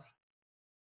before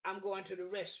I'm going to the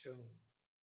restroom.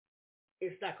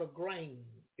 It's like a grain.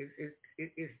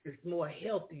 It's more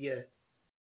healthier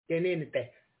than anything.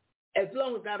 As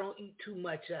long as I don't eat too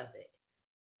much of it.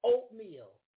 Oatmeal.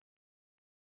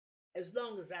 As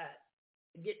long as I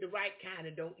get the right kind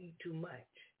and don't eat too much.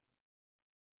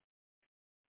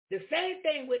 The same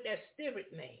thing with that spirit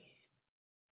man.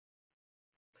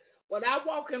 When I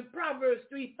walk in Proverbs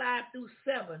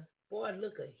 3:5-7, boy,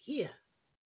 look at here.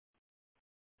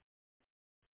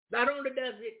 Not only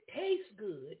does it taste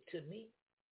good to me,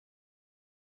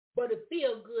 but it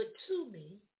feels good to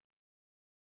me.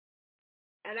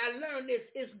 And I learned this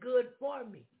is good for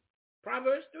me.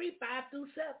 Proverbs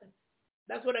 3:5-7.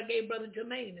 That's what I gave Brother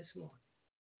Jermaine this morning.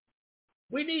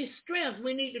 We need strength.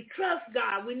 We need to trust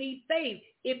God. We need faith.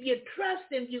 If you trust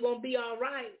him, you're going to be all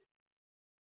right.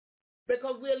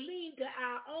 Because we'll lean to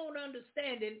our own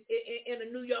understanding in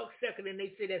a New York circuit, and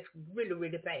they say that's really,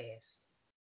 really fast.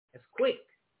 That's quick.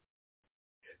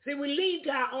 See, we lean to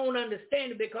our own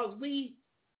understanding because we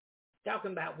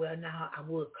talking about, well, now I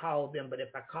would call them, but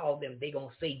if I call them, they're going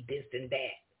to say this and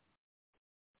that.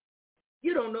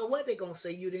 You don't know what they're going to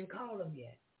say. You didn't call them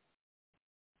yet.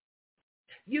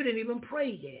 You didn't even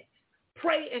pray yet.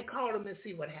 Pray and call them and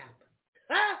see what happens.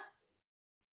 Huh?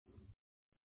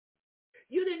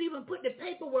 You didn't even put the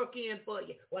paperwork in for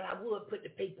you. Well, I would put the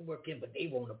paperwork in, but they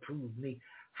won't approve me.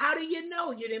 How do you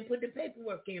know you didn't put the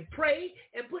paperwork in? Pray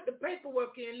and put the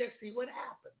paperwork in. Let's see what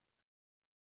happens.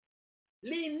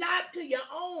 Lean not to your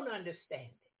own understanding,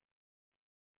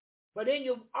 but in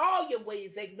all your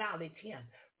ways acknowledge him.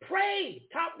 Pray.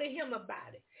 Talk to him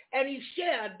about it. And he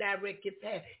shall direct your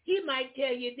path. He might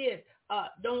tell you this.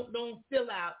 Don't fill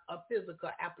out a physical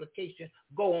application.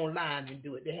 Go online and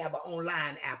do it. They have an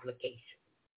online application.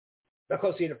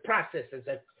 Because, see, the processes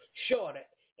are shorter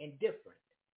and different.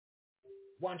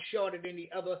 One shorter than the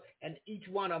other, and each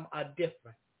one of them are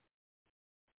different.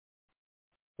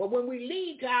 But when we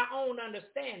lean to our own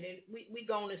understanding, we're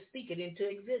going to speak it into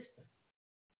existence.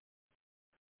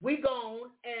 We're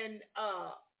going and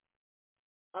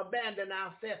abandon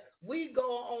ourselves. We go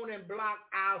on and block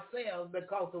ourselves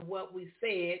because of what we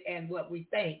said and what we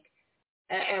think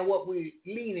and what we're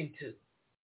leaning to.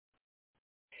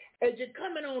 As you're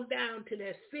coming on down to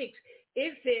that 6,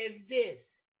 it says this: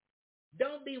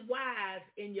 don't be wise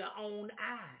in your own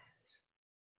eyes.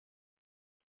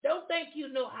 Don't think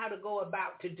you know how to go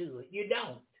about to do it. You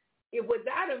don't. If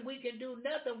without him we can do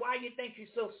nothing, why you think you're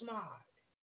so smart?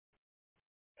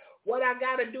 What I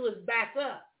got to do is back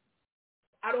up.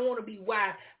 I don't want to be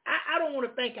wise. I don't want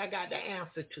to think I got the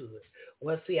answer to it.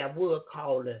 Well, see, I would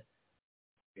call the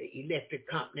electric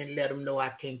company and let them know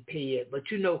I can't pay it. But,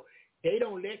 you know, they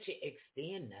don't let you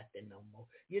extend nothing no more.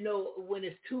 You know, when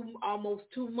it's almost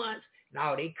 2 months,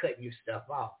 no, they cutting your stuff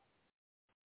off.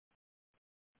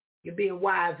 You're being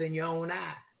wise in your own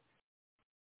eyes.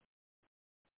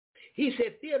 He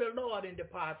said, fear the Lord and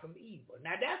depart from evil.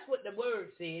 Now, that's what the word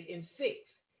said in 6.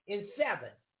 In 7.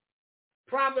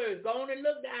 Proverbs, go on and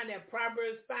look down there.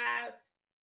 Proverbs 5,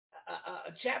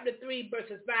 chapter 3,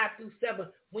 verses 5 through 7.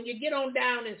 When you get on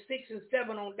down in 6 and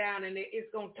 7 on down, and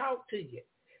it's going to talk to you.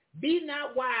 Be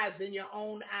not wise in your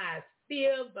own eyes.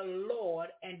 Fear the Lord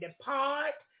and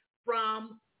depart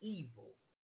from evil.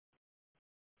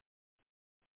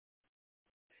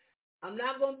 I'm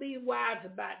not going to be wise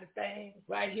about the thing.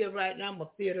 Right here, right now, I'm going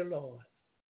to fear the Lord.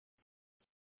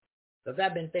 Because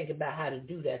I've been thinking about how to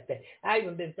do that thing. I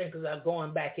even been thinking about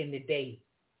going back in the day.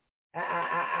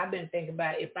 I've been thinking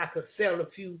about if I could sell a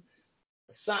few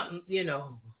something, you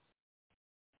know.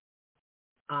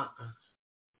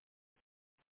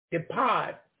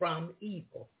 Depart from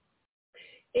evil.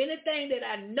 Anything that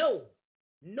I know,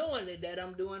 knowingly that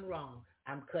I'm doing wrong,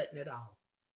 I'm cutting it off.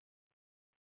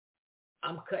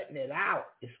 I'm cutting it out.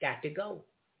 It's got to go.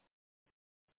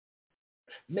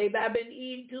 Maybe I've been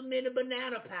eating too many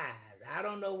banana pies. I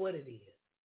don't know what it is.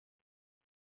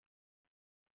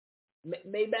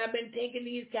 Maybe I've been taking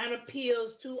these kind of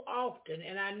pills too often,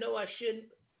 and I know I shouldn't.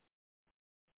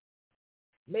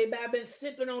 Maybe I've been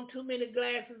sipping on too many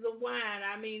glasses of wine.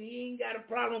 I mean, he ain't got a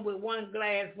problem with one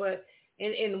glass, but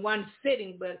in one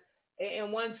sitting. But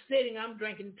in one sitting, I'm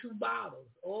drinking 2 bottles.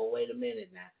 Oh, wait a minute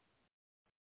now.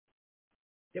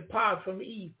 Depart from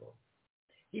evil.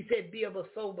 He said, be of a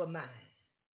sober mind.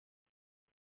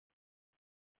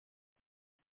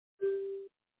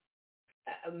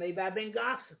 Maybe I've been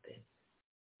gossiping.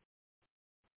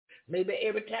 Maybe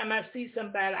every time I see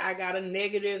somebody, I got a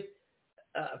negative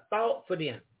thought for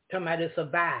them. Talking about to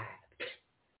survive.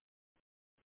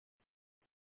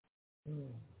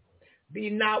 Be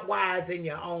not wise in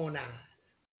your own eyes.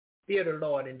 Fear the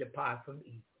Lord and depart from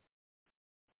evil.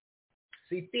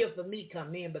 See, fear for me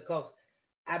come in because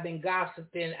I've been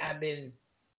gossiping. I've been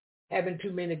having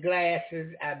too many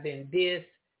glasses. I've been this.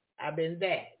 I've been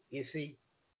that. You see,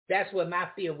 that's where my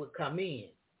fear would come in.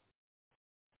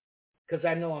 Because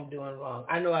I know I'm doing wrong.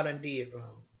 I know I done did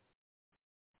wrong.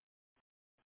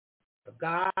 But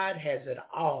God has it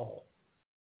all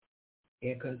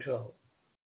in control.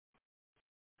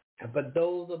 And for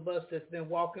those of us that's been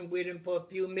walking with him for a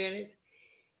few minutes,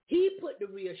 he put the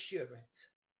reassurance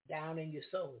down in your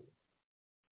soul.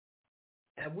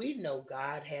 And we know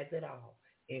God has it all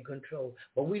in control.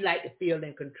 But we like to feel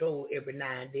in control every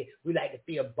now and then. We like to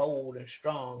feel bold and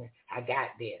strong. I got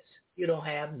this. You don't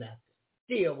have nothing.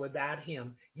 Still, without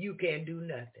him, you can't do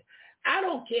nothing. I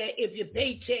don't care if your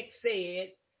paycheck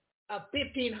said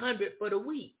 $1,500 for the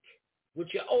week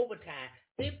with your overtime.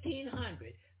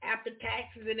 $1,500 after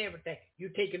taxes and everything. You're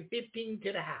taking $15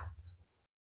 to the house.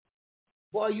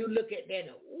 Boy, you look at that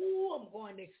and, I'm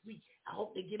going next week. I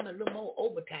hope they give me a little more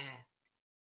overtime.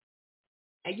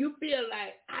 And you feel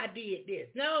like, I did this.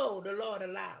 No, the Lord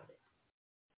allowed it.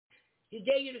 He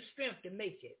gave you the strength to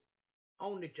make it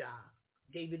on the job.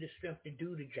 Gave you the strength to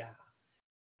do the job.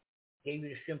 Gave you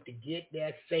the strength to get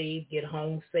there saved, get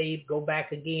home saved, go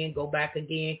back again,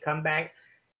 come back.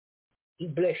 He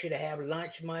bless you to have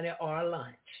lunch money or a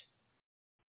lunch.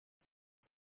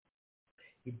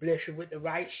 He bless you with the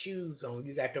right shoes on.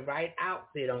 You got the right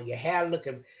outfit on. Your hair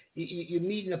looking, you're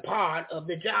meeting a part of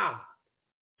the job.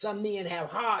 Some men have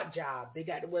hard jobs. They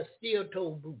got to wear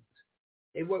steel-toe boots.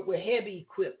 They work with heavy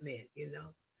equipment, you know.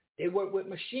 They work with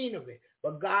machinery.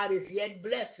 But God is yet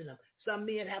blessing them. Some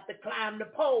men have to climb the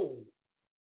pole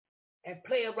and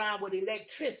play around with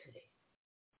electricity.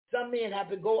 Some men have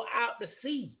to go out to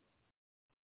sea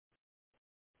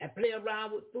and play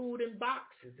around with food in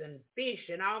boxes and fish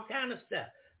and all kind of stuff.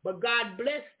 But God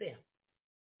blessed them.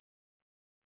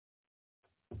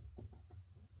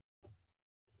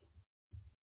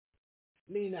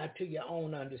 Lean not to your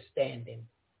own understanding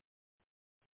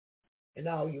in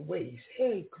all your ways.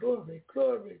 Hey, glory,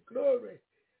 glory, glory.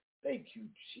 Thank you,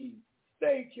 Jesus.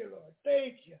 Thank you, Lord.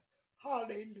 Thank you.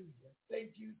 Hallelujah.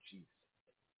 Thank you, Jesus.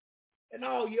 In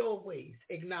all your ways,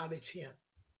 acknowledge him.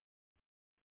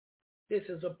 This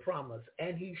is a promise,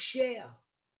 and he shall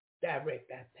direct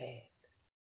thy path.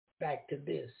 Back to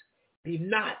this. Be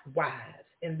not wise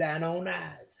in thine own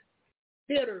eyes.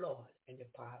 Fear the Lord and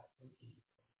depart from evil.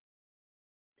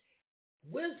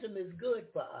 Wisdom is good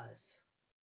for us.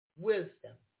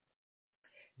 Wisdom.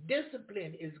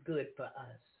 Discipline is good for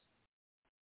us.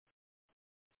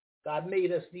 God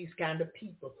made us these kind of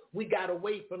people. We got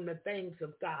away from the things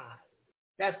of God.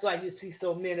 That's why you see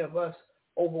so many of us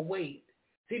overweight.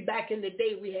 See, back in the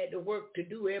day, we had to work to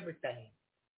do everything.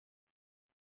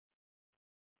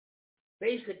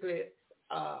 Basically,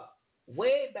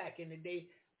 way back in the day,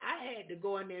 I had to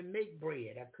go in there and make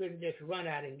bread. I couldn't just run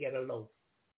out and get a loaf.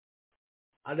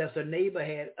 Unless a neighbor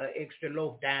had an extra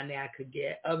loaf down there I could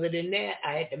get. Other than that,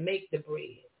 I had to make the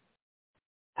bread.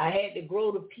 I had to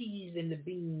grow the peas and the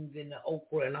beans and the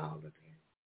okra and all of that.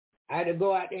 I had to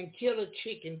go out there and kill a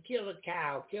chicken, kill a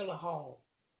cow, kill a hog,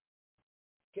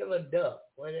 kill a duck,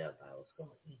 whatever I was going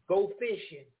to eat. Go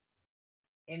fishing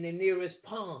in the nearest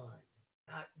pond,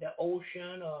 not the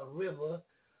ocean or river,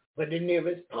 but the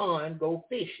nearest pond, go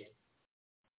fishing.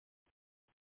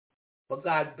 But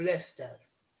God blessed us.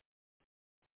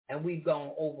 And we've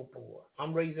gone overboard.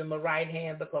 I'm raising my right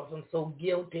hand because I'm so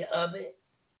guilty of it.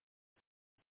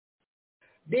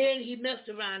 Then he messed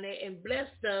around there and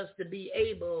blessed us to be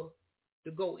able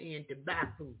to go in to buy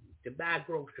food, to buy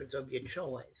groceries of your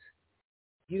choice.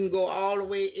 You can go all the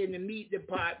way in the meat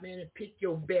department and pick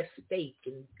your best steak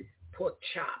and pork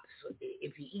chops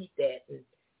if you eat that and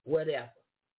whatever.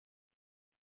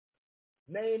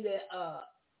 Mainly,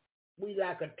 we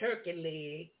like a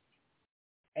turkey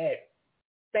leg at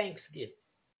Thanksgiving.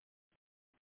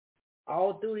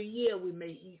 All through the year, we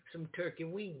may eat some turkey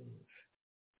wings.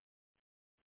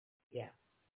 Yeah.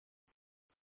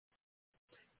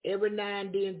 Every now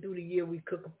and then through the year, we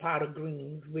cook a pot of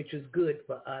greens, which is good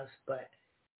for us, but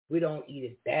we don't eat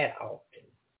it that often.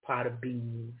 Pot of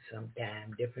beans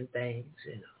sometimes, different things,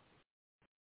 you know.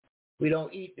 We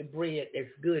don't eat the bread that's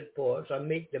good for us or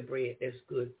make the bread that's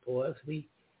good for us. We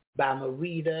buy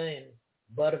Marita and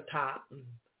butter top and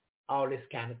all this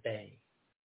kind of thing.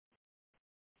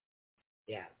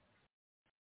 Yeah.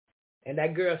 And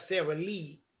that girl, Sarah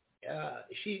Lee,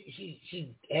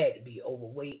 she had to be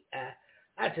overweight.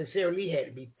 I said Sarah Lee had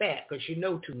to be fat because she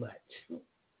know too much.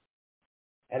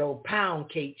 That old pound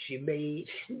cake she made.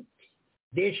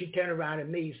 Then she turned around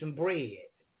and made some bread.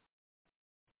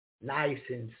 Nice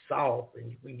and soft.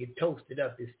 And when you toast it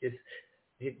up,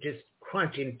 it just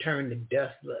crunchy and turn the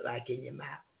dust look like in your mouth.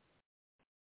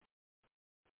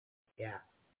 Yeah.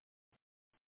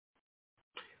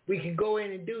 We can go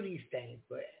in and do these things,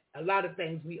 but a lot of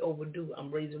things we overdo.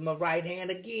 I'm raising my right hand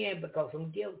again because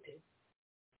I'm guilty.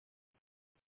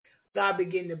 God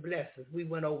began to bless us. We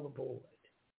went overboard.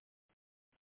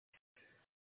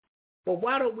 But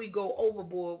why don't we go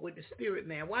overboard with the spirit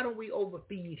man? Why don't we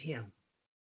overfeed him?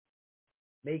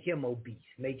 Make him obese.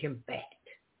 Make him fat.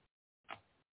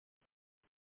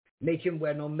 Make him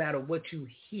where no matter what you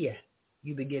hear,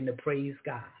 you begin to praise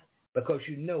God. Because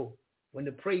you know when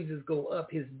the praises go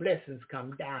up, his blessings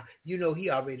come down. You know he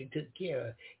already took care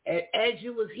of it. As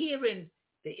you was hearing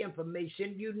the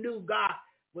information, you knew God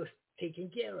was taking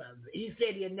care of it. He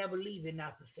said he'll never leave you,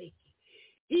 not forsake you.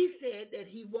 He said that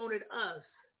he wanted us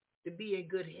to be in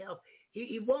good health.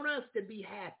 He wanted us to be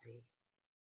happy.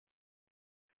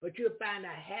 But you'll find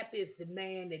out happy is the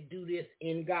man that do this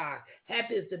in God.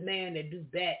 Happy is the man that do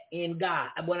that in God.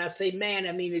 When I say man,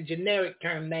 I mean the generic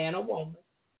term man or woman.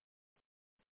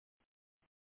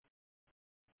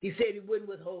 He said he wouldn't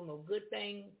withhold no good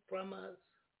thing from us.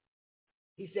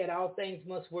 He said all things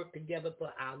must work together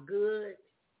for our good.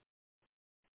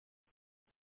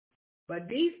 But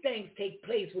these things take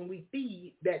place when we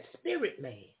feed that spirit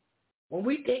man, when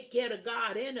we take care of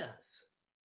God in us.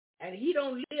 And he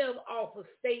don't live off of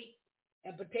steak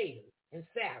and potatoes and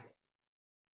salad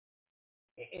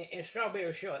and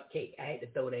strawberry shortcake. I had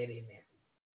to throw that in there.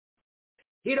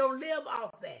 He don't live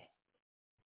off that.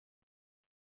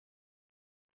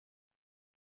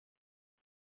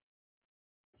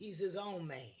 He's his own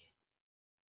man.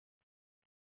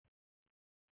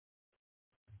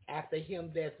 After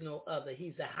him, there's no other.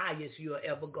 He's the highest you'll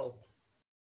ever go.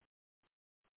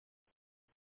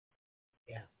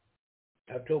 Yeah.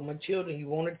 I told my children, you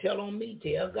want to tell on me,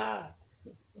 tell God.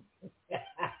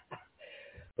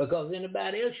 Because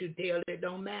anybody else you tell, it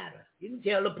don't matter. You can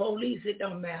tell the police, it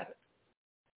don't matter.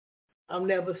 I'm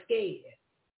never scared.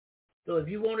 So if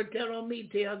you want to tell on me,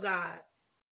 tell God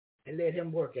and let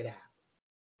him work it out.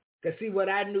 Because see, what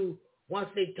I knew, once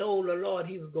they told the Lord,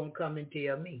 he was going to come and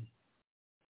tell me.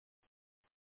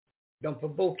 Don't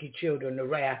provoke your children to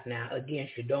wrath now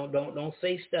against you. Don't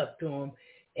say stuff to them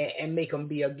and make them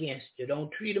be against you.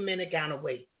 Don't treat them in a kind of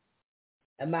way.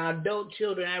 And my adult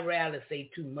children, I'd rather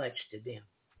say too much to them.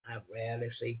 I'd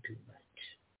rather say too much.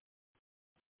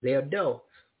 They're adults.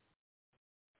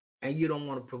 And you don't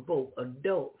want to provoke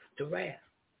adults to wrath.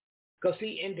 Because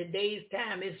see, in today's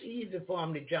time, it's easy for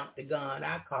them to jump the gun,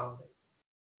 I call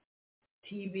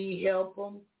it. TV help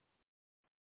them.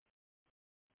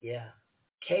 Yeah.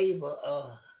 Cable,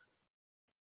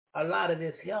 a lot of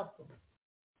this help them.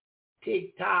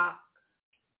 TikTok,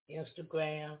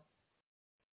 Instagram,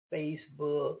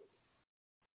 Facebook,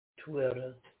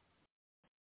 Twitter.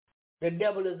 The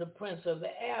devil is the prince of the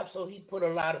air, so he put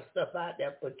a lot of stuff out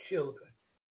there for children.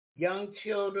 Young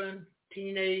children,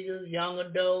 teenagers, young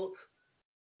adults,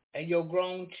 and your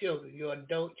grown children, your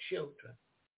adult children.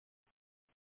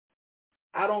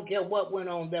 I don't care what went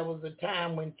on. There was a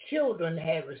time when children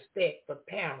had respect for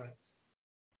parents.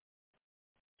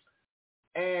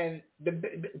 And the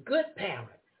good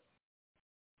parents.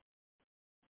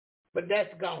 But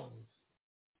that's gone.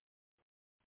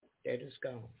 That is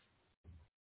gone.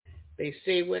 They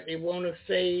say what they want to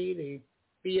say. They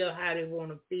feel how they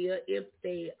want to feel if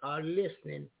they are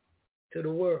listening to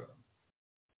the world.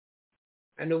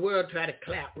 And the world try to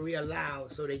clap real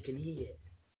loud so they can hear it.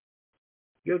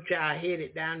 Your child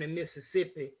headed down to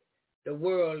Mississippi. The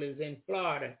world is in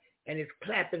Florida, and it's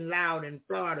clapping loud in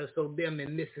Florida so them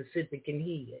in Mississippi can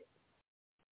hear it.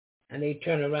 And they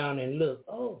turn around and look.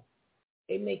 Oh,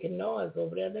 they making noise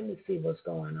over there. Let me see what's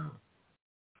going on.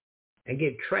 And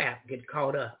get trapped, get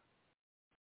caught up.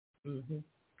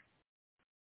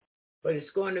 But it's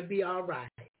going to be all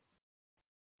right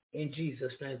in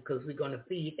Jesus' name, because we're going to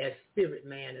feed that spirit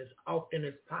man as often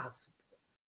as possible.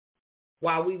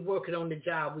 While we're working on the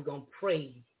job, we're going to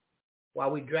pray.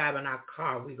 While we're driving our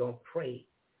car, we're going to pray.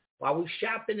 While we're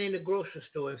shopping in the grocery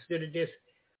store, instead of just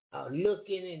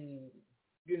looking and,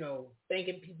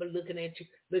 thinking people looking at you,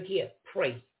 look here,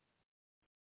 pray.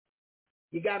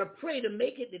 You got to pray to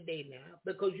make it today now,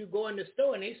 because you go in the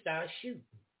store and they start shooting.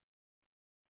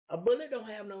 A bullet don't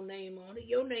have no name on it.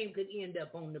 Your name could end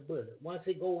up on the bullet once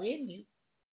it go in you.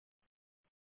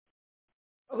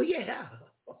 Oh, yeah.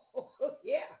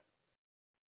 Yeah.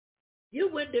 You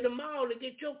went to the mall to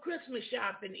get your Christmas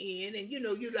shopping in, and,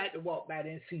 you like to walk by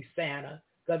there and see Santa,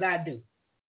 because I do.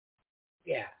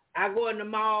 Yeah. I go in the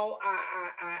mall,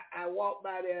 I walk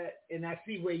by there, and I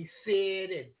see where he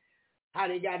sit and how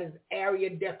they got his area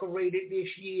decorated this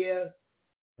year.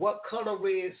 What color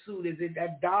red suit? Is it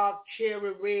a dark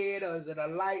cherry red, or is it a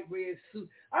light red suit?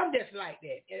 I'm just like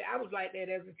that. And I was like that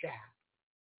as a child.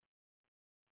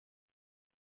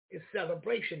 It's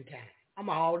celebration time. I'm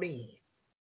all in.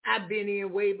 I've been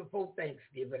in way before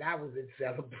Thanksgiving. I was in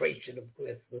celebration of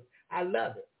Christmas. I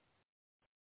love it.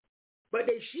 But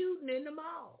they shooting in the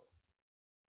mall.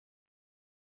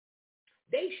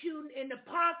 They shooting in the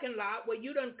parking lot where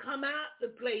you done come out the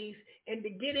place, and to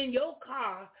get in your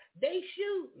car, they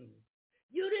shooting.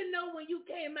 You didn't know when you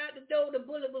came out the door the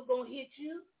bullet was going to hit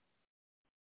you.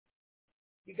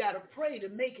 You got to pray to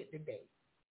make it today.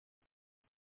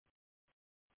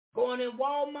 Going in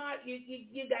Walmart,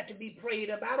 you got to be prayed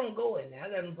up. I don't go in there. I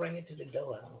let them bring it to the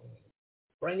door. I don't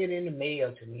bring it in the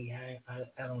mail to me.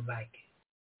 I don't like it.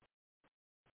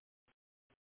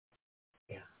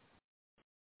 Yeah.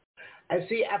 And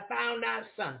see, I found out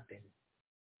something.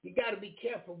 You got to be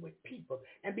careful with people,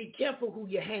 and be careful who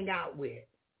you hang out with.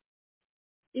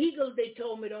 Eagles, they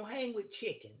told me, don't hang with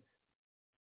chickens.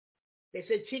 They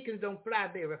said chickens don't fly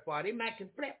very far. They might can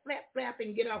flap, flap, flap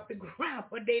and get off the ground,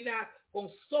 but they're not going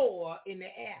to soar in the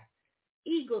air.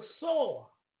 Eagles soar.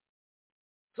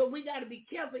 So we got to be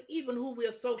careful even who we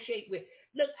associate with.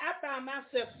 Look, I found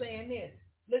myself saying this.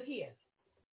 Look here.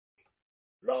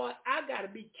 Lord, I got to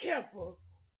be careful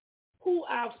who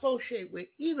I associate with,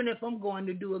 even if I'm going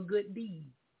to do a good deed.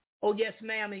 Oh, yes,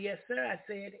 ma'am, and yes, sir, I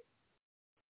said it.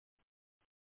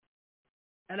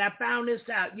 And I found this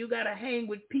out. You got to hang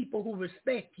with people who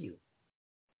respect you.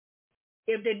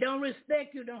 If they don't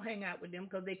respect you, don't hang out with them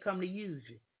because they come to use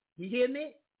you. You hear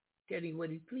me? Tell you what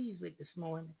he's pleased with this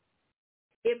morning.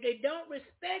 If they don't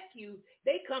respect you,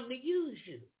 they come to use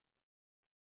you.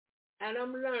 And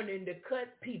I'm learning to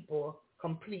cut people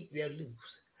completely loose.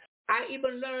 I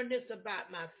even learned this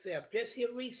about myself just here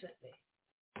recently.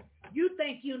 You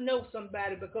think you know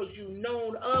somebody because you've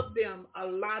known of them a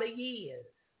lot of years.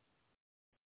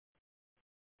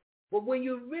 But when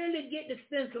you really get to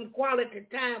spend some quality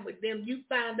time with them, you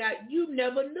find out you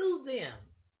never knew them.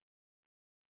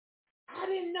 I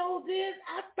didn't know this.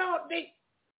 I thought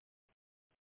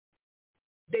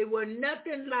they were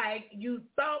nothing like you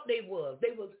thought they was.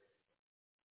 They was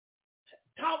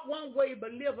talk one way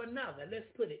but live another. Let's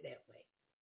put it that way.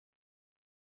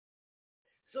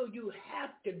 So you have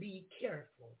to be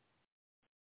careful.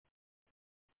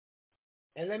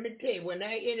 And let me tell you, when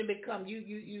that enemy comes,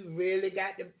 you really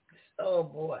got to, oh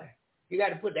boy, you got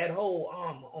to put that whole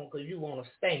armor on because you want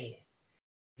to stand.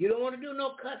 You don't want to do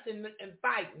no cussing and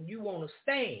fighting. You want to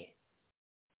stand.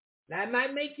 Now, it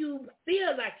might make you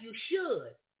feel like you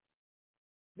should,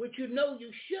 but you know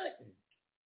you shouldn't.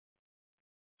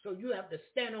 So you have to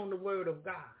stand on the word of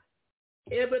God.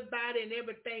 Everybody and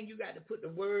everything, you got to put the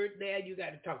word there. You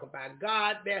got to talk about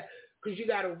God there because you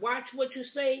got to watch what you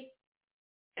say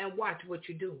and watch what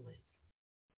you're doing.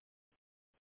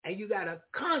 And you got to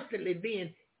constantly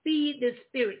feed the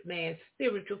spirit man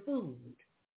spiritual food.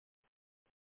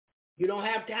 You don't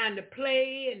have time to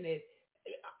play, and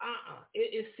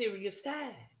it's serious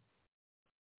time.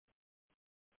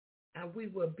 And we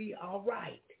will be all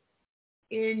right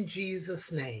in Jesus'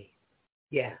 name.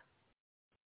 Yeah.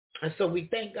 And so we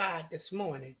thank God this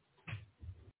morning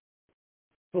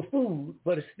for food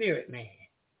for the spirit man.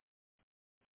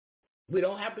 We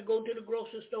don't have to go to the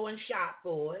grocery store and shop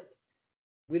for it.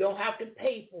 We don't have to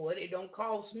pay for it. It don't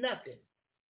cost nothing.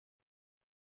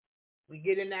 We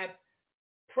get in that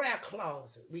prayer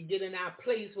closet. We get in our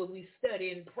place where we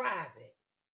study in private.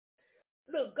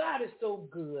 Look, God is so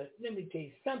good. Let me tell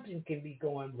you, something can be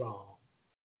going wrong.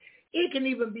 It can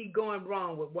even be going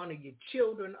wrong with one of your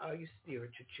children or your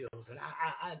spiritual children.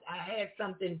 I had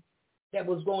something that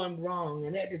was going wrong,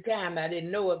 and at the time I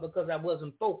didn't know it because I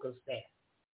wasn't focused there.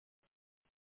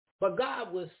 But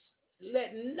God was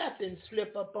letting nothing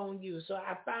slip up on you. So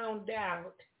I found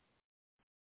out,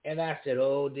 and I said,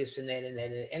 oh, this and that and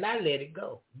that, and I let it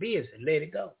go. Busy, let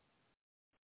it go.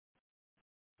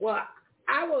 Well,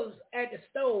 I was at the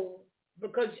stove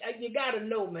because you got to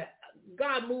know, man,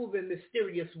 God moves in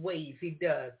mysterious ways. He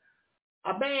does.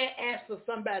 A man asked for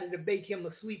somebody to bake him a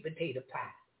sweet potato pie.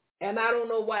 And I don't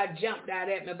know why it jumped out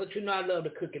at me, but you know I love to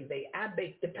cook and bake. I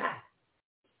baked the pie.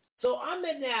 So I'm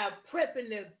in there prepping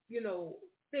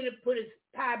finna put his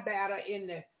pie batter in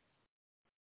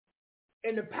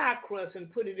the pie crust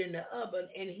and put it in the oven,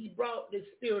 and he brought this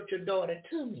spiritual daughter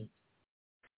to me.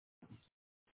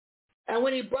 And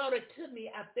when he brought her to me,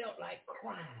 I felt like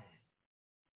crying.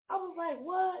 I was like,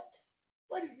 what?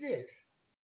 What is this?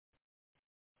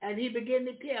 And he began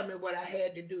to tell me what I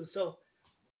had to do. So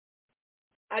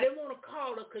I didn't want to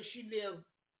call her because she lived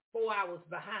 4 hours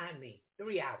behind me,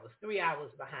 3 hours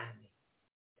behind me.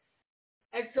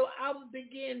 And so I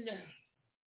began to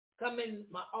come in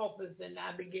my office and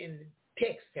I began to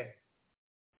text her,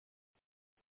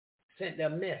 sent her a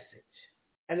message.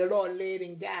 And the Lord led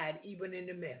and guided even in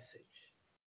the message.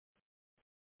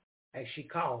 And she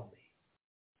called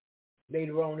me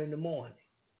later on in the morning.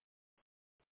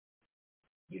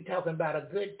 You talking about a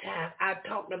good time. I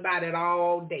talked about it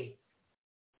all day.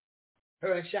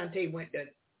 Her and Shantae went to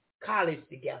college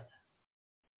together.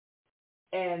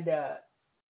 And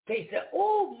they said,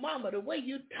 oh, Mama, the way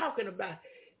you talking about it,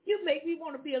 you make me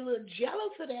want to be a little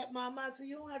jealous of that, Mama. I said,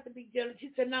 you don't have to be jealous.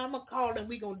 She said, no, I'm going to call and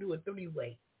we're going to do a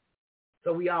 3-way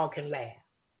so we all can laugh.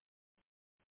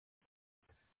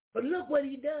 But look what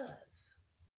he does.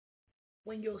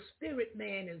 When your spirit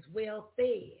man is well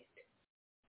fed,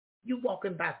 you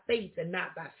walking by faith and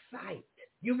not by sight.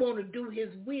 You want to do his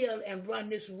will and run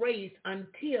this race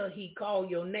until he calls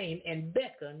your name and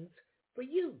beckons for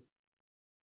you.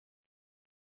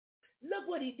 Look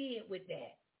what he did with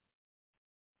that.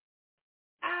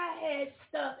 I had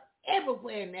stuff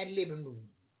everywhere in that living room.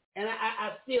 And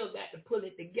I still got to pull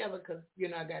it together because,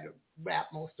 I got to wrap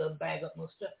more stuff, bag up more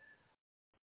stuff.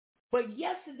 But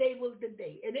yesterday was the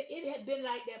day. And it had been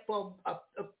like that for a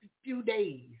few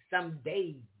days, some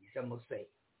days, I'm going to say.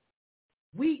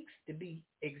 weeks to be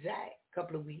exact,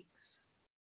 couple of weeks.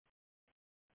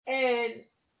 And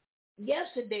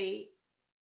yesterday,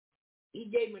 he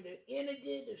gave me the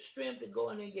energy, the strength to go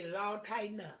in and get it all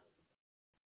tightened up.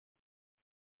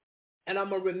 And I'm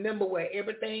going to remember where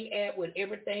everything at with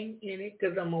everything in it,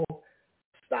 because I'm going to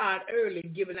start early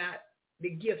giving out the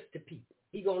gifts to people.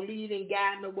 He going to lead and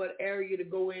guide me what area to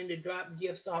go in to drop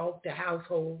gifts off to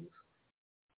households.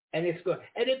 And it's good.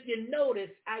 And if you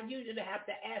notice, I usually have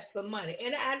to ask for money.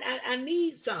 And I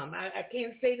need some. I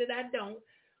can't say that I don't.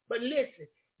 But listen,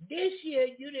 this year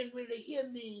you didn't really hear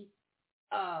me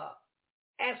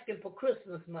asking for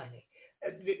Christmas money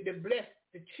to bless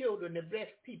the children, to bless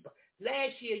people.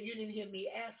 Last year you didn't hear me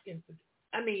asking for,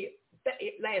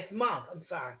 last month,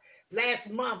 Last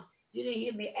month you didn't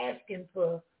hear me asking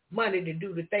for money to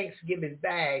do the Thanksgiving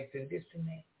bags and this and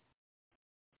that.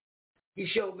 He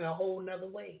showed me a whole nother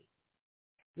way.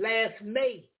 Last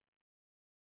May,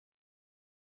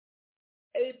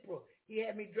 April, he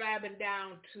had me driving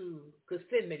down to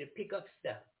Kissimmee to pick up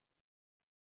stuff.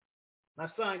 My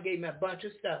son gave me a bunch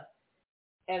of stuff.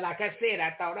 And like I said,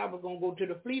 I thought I was going to go to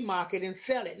the flea market and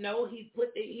sell it. No, he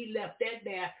left that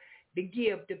there to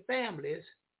give to families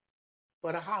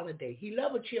for the holiday. He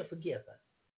loved a cheerful giver.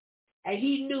 And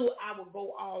he knew I would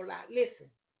go all out. Listen,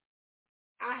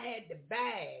 I had the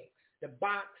bags, the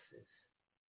boxes.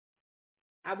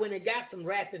 I went and got some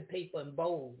wrapping paper and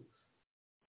bowls.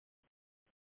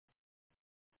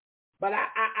 But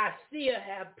I still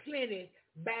have plenty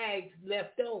bags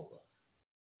left over.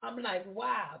 I'm like,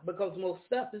 wow, because more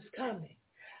stuff is coming.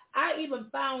 I even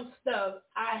found stuff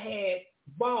I had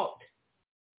bought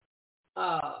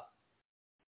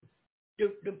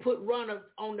to put runners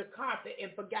on the carpet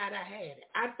and forgot I had it.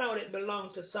 I thought it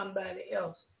belonged to somebody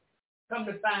else. Come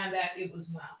to find out it was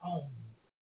my own.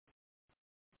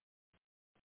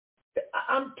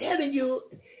 I'm telling you,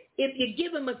 if you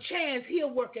give him a chance, he'll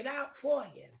work it out for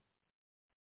you.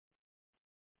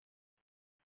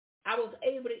 I was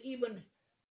able to even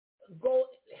go,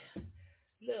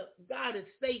 look, God is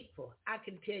faithful. I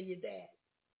can tell you that.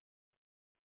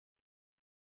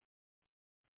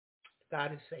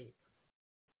 God is faithful.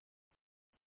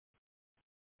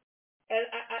 And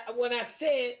when I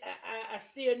said I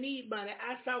still need money,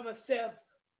 I saw myself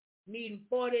needing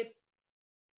 $4,500.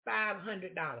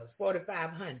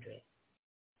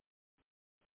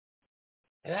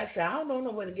 And I said, I don't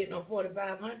know where to get no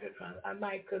 $4,500 from. I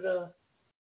might could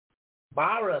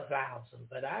borrow $1,000,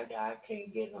 but I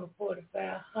can't get no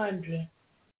 $4,500.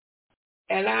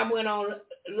 And I went on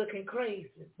looking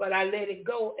crazy, but I let it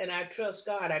go, and I trust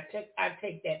God. I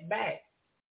take that back.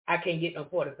 I can't get no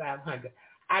 $4,500.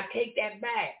 I take that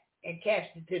back and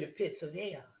cast it to the pits of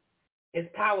hell.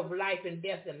 It's power of life and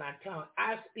death in my tongue.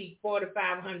 I speak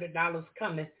 $4,500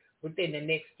 coming within the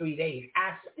next 3 days.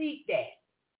 I speak that.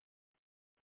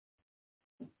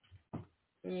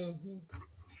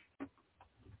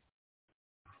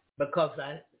 Because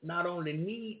I not only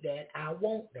need that, I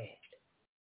want that.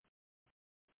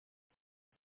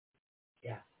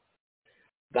 Yeah.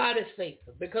 God is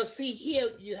faithful. Because see,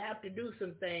 here you have to do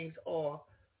some things, or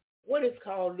what is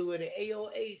called, Louis, the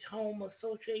AOH, Home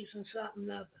Association,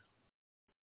 something other.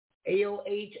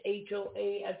 AOH,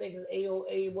 HOA, I think it's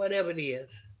AOA, whatever it is.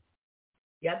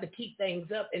 You have to keep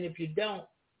things up, and if you don't,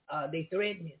 they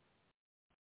threaten you.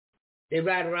 They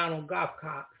ride around on golf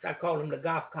carts. I call them the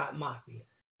golf cart mafia.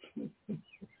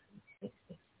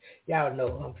 Y'all know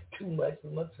I'm too much for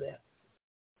myself.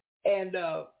 And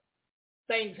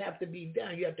things have to be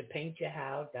done. You have to paint your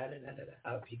house.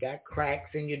 If you got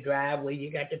cracks in your driveway,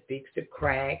 you got to fix the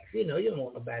cracks. You know, you don't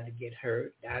want nobody to get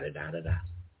hurt.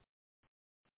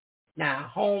 Now,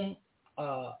 home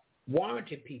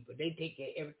warranty people, they take care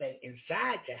of everything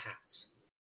inside your house.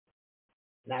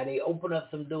 Now, they open up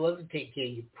some doors and take care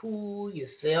of your pool, your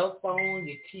cell phone,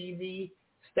 your TV,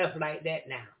 stuff like that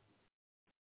now.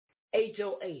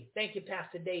 HOA. Thank you,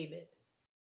 Pastor David.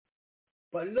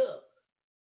 But look,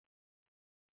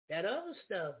 that other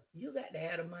stuff, you got to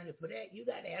have the money for that. You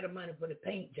got to have the money for the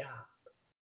paint job.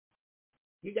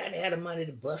 You got to have the money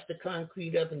to bust the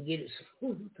concrete up and get it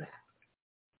smooth out.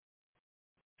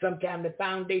 Sometimes the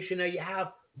foundation of your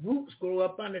house, roots grow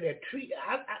up under that tree.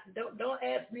 Don't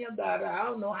ask me about it. I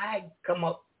don't know how it come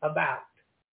up about.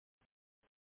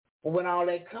 But when all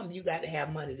that comes, you got to have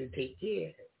money to take care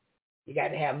of it. You got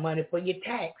to have money for your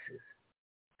taxes.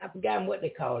 I've forgotten what they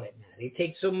call it now. They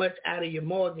take so much out of your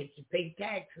mortgage to pay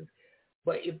taxes,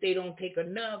 but if they don't take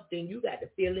enough, then you got to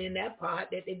fill in that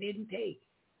part that they didn't take.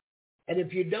 And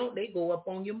if you don't, they go up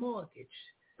on your mortgage.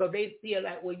 So they feel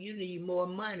like, well, you need more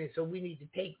money, so we need to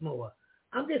take more.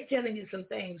 I'm just telling you some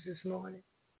things this morning.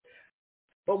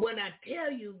 But when I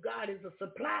tell you God is a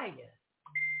supplier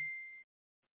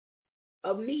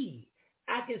of need,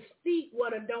 I can speak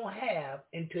what I don't have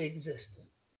into existence.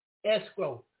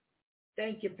 Escrow.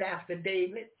 Thank you, Pastor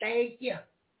David. Thank you.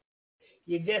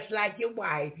 You're just like your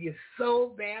wife. You're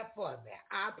so bad for me.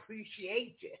 I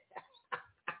appreciate you.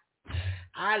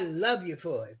 I love you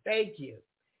for it. Thank you.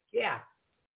 Yeah.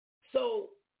 So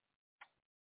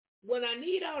when I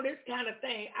need all this kind of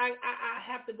thing, I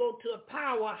have to go to a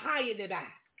power higher than I.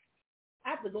 I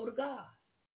have to go to God.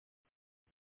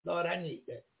 Lord, I need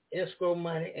that escrow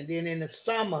money. And then in the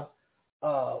summer,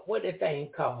 what the thing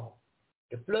called?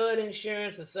 The flood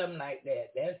insurance or something like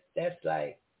that. That's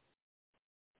like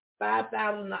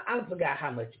 $5,000. I forgot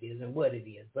how much it is and what it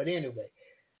is. But anyway,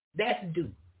 that's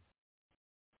due.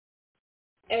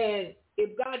 And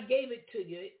if God gave it to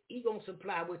you, He's going to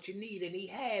supply what you need, and He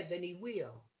has, and He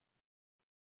will.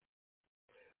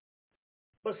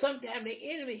 But sometimes the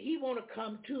enemy, he want to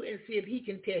come too and see if he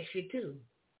can test you too.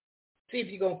 See if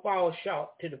you're going to fall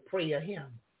short to the prayer of Him.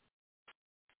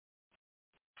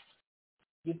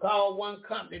 You call one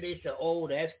company, they say, oh,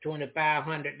 that's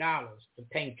 $2,500 to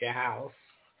paint your house.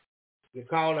 You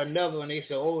call another one, they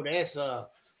say, oh, that's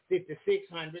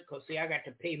 $5,600 because, see, I got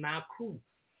to pay my crew.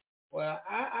 Well,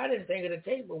 I didn't think it'd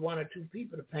take but one or two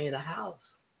people to paint a house.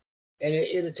 And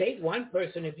it'll take one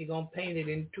person if you're going to paint it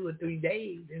in 2 or 3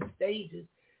 days in stages,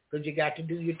 because you got to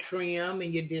do your trim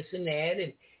and your this and that.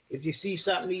 And if you see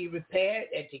something you repaired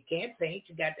that you can't paint,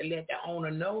 you got to let the owner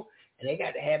know, and they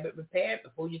got to have it repaired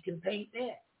before you can paint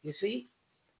that. You see?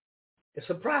 It's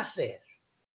a process.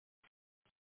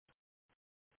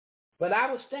 But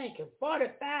I was thinking, $4,500.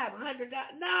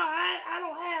 No, I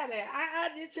don't have that. I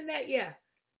this and that, yeah.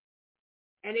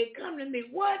 And they come to me,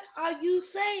 what are you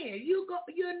saying? You'll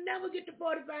never get to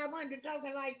 $4,500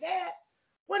 talking like that.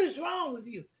 What is wrong with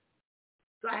you?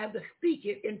 So I have to speak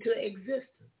it into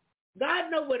existence. God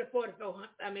knows where the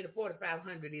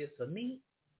 $4,500 is for me.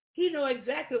 He know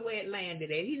exactly where it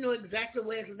landed at. He know exactly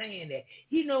where it's landed at.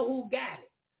 He know who got it,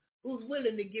 who's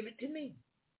willing to give it to me.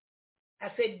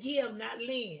 I said, give, not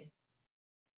lend.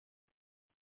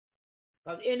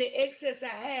 Because any excess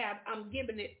I have, I'm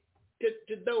giving it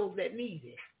to those that need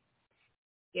it.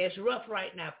 Yeah, it's rough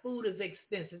right now. Food is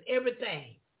expensive,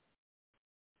 everything.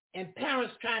 And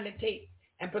parents trying to take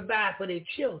and provide for their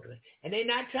children. And they're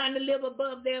not trying to live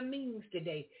above their means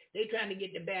today. They're trying to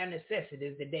get the bare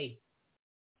necessities today.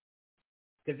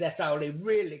 Because that's all they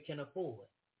really can afford.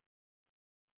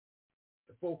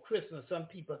 Before Christmas, some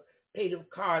people paid their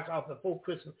cars off before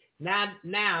Christmas.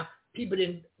 Now people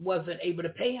wasn't able to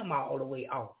pay them all the way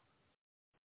off.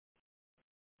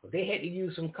 They had to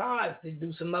use some cards to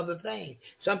do some other things.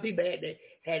 Some people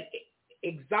had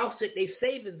exhausted their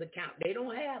savings account. They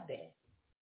don't have that.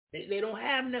 They don't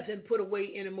have nothing put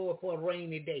away anymore for a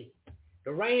rainy day.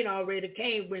 The rain already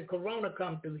came when Corona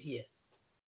come through here.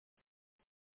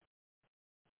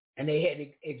 And they had to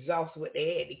exhaust what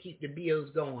they had to keep the bills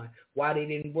going while they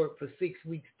didn't work for 6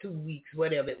 weeks, 2 weeks,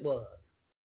 whatever it was.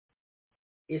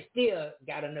 It still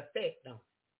got an effect on it.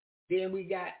 Then we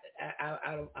got,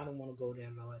 I don't want to go there,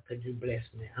 Lord, because you bless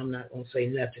me. I'm not going to say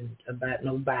nothing about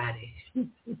nobody.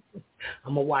 I'm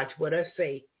going to watch what I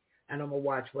say, and I'm going to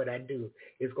watch what I do.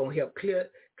 It's going to help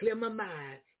clear my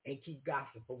mind and keep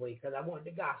gossip away, because I want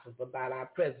to gossip about our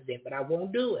president, but I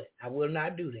won't do it. I will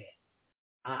not do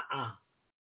that.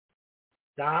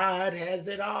 God has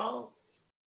it all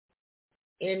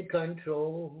in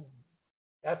control.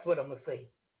 That's what I'm going to say.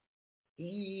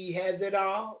 He has it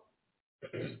all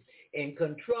in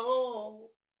control.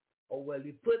 Oh, well,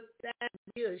 he put that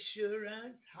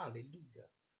reassurance, hallelujah,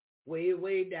 way,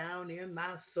 way down in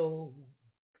my soul.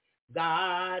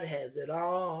 God has it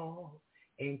all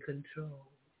in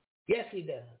control. Yes, he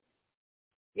does.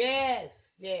 Yes.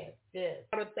 A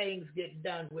lot of things get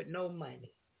done with no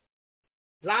money.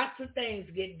 Lots of things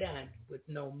get done with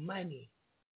no money.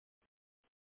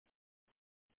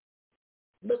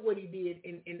 Look what he did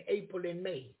in April and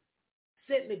May.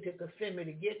 Sent me to Kissimmee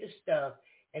to get the stuff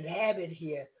and have it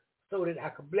here so that I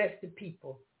could bless the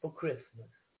people for Christmas.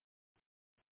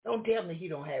 Don't tell me he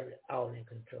don't have it all in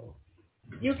control.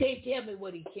 You can't tell me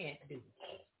what he can't do.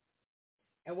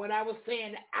 And when I was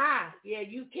saying,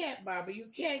 you can't, Barbara, you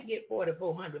can't get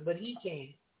 $4,400, but he can.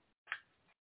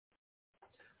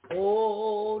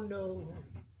 Oh, no.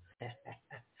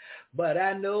 But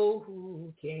I know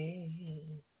who can.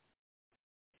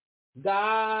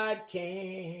 God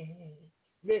can.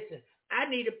 Listen, I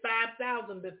needed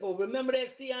 5,000 before. Remember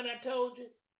that Sion I told you?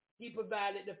 He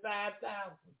provided the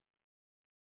 5,000.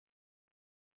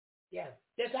 Yeah,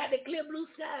 just like the clear blue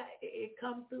sky. It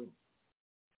come through.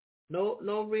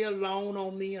 No real loan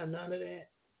on me or none of that.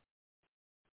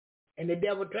 And the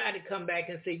devil tried to come back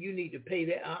and say, you need to pay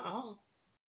that. I'm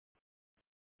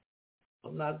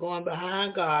not going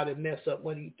behind God and mess up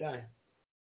what he's done.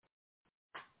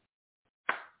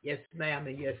 Yes, ma'am,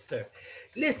 and yes, sir.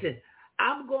 Listen,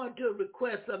 I'm going to a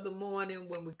request of the morning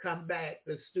when we come back.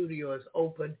 The studio is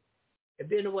open.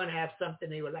 If anyone has something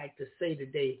they would like to say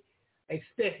today,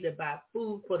 especially about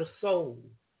food for the soul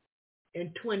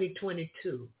in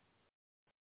 2022,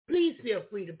 please feel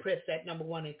free to press that number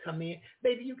 1 and come in.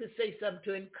 Maybe you can say something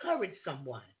to encourage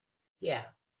someone. Yeah,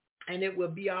 and it will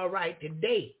be all right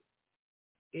today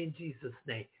in Jesus'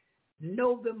 name.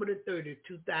 November the 30th,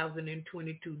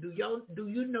 2022. Do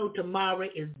you know tomorrow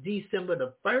is December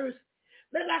the 1st?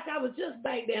 But like I was just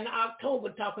back there in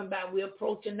October talking about we're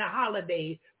approaching the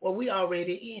holidays. Well, we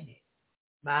already in it.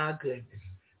 My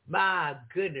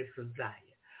goodness from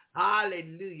Zion.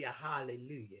 Hallelujah,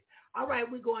 hallelujah. All right,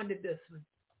 we're going to this one.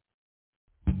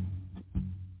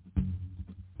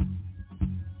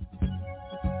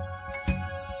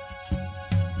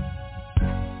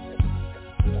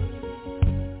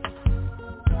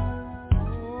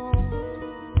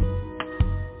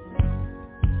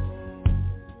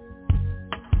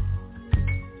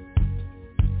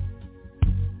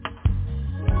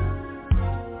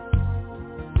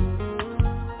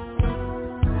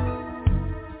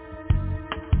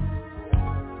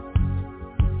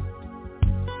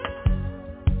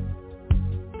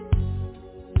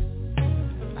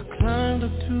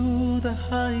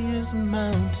 Highest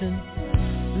mountain,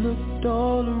 looked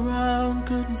all around,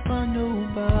 couldn't find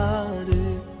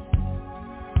nobody.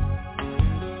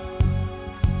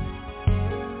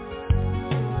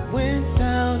 Went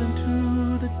down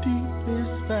into the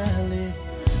deepest valley,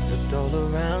 looked all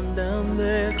around down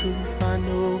there, couldn't find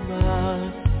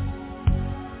nobody.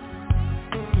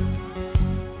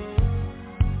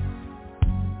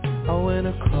 I went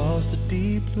across the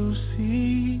deep blue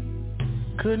sea,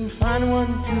 couldn't find one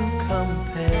to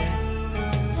compare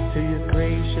to your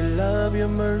grace, your love, your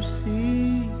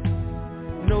mercy.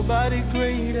 Nobody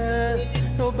greater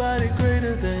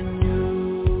than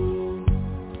you.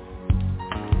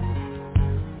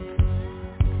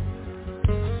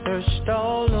 Searched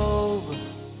all over,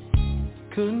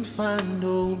 couldn't find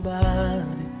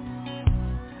nobody.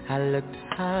 I looked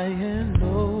high and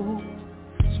low,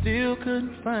 still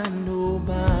couldn't find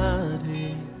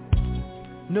nobody.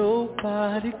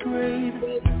 Nobody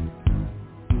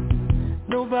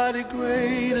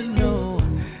greater, no,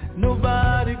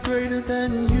 nobody greater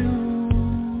than you.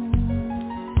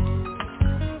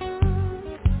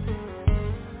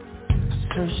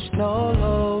 Searched all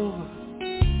over,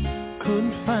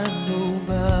 couldn't find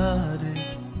nobody.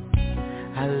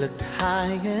 I looked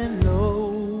high and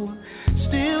low,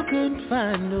 still couldn't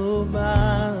find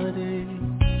nobody.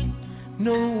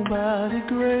 Nobody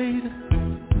greater.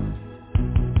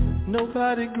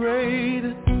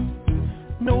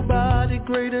 Nobody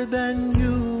greater than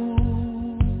you.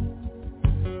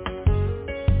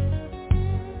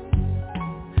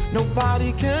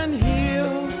 Nobody can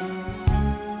heal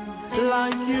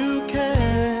like you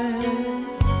can.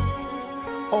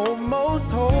 Oh, most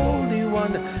holy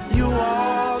one, you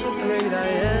are the great I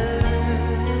am.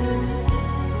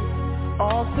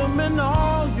 Awesome in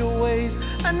all your ways,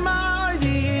 and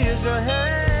mighty is your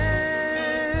hand.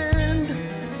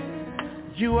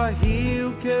 You are he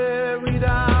who carried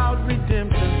out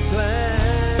redemption's plan.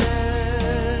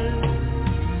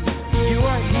 You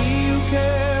are he who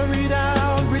carried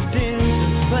out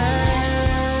redemption's plan.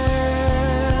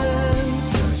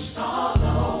 Searched all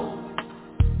over,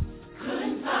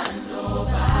 couldn't find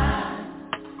nobody.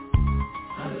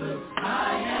 I looked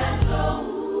high and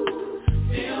low,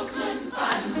 still couldn't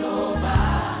find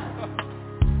nobody.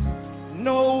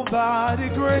 Nobody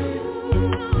great.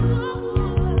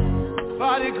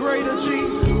 Nobody greater,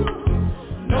 Jesus.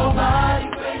 Nobody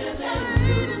greater than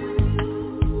you.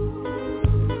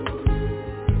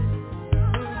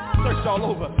 Searched all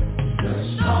over.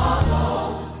 Couldn't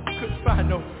find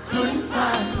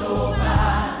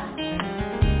nobody.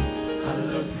 I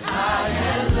looked high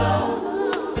and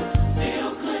low,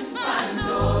 still couldn't find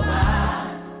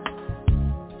nobody.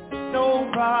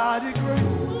 Nobody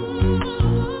greater.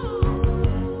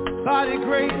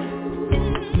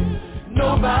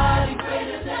 Nobody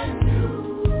greater than you.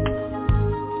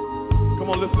 Come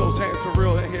on, lift those hands for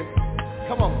real in here.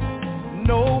 Come on.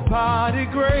 Nobody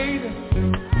greater.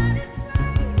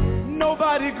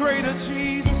 Nobody greater,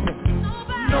 Jesus.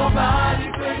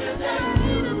 Nobody greater than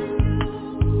you.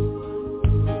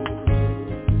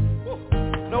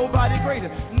 Nobody greater.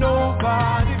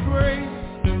 Nobody greater.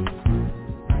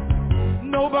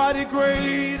 Nobody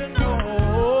greater. No.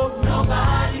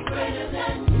 Nobody greater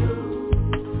than you.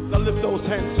 Now lift those hands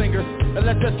hands, singers, and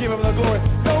let's just give him the glory.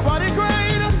 Nobody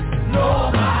greater.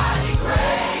 Nobody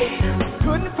greater.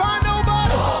 Couldn't find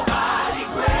nobody. Nobody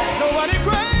greater. Nobody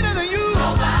greater than you.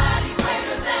 Nobody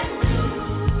greater than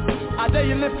you. I dare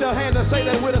you lift your hand and say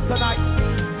that with us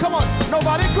tonight. Come on.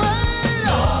 Nobody greater.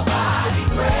 Nobody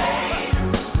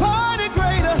greater. Nobody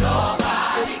greater.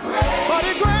 Nobody greater.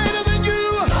 Nobody greater than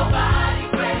you.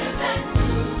 Nobody greater than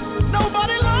you.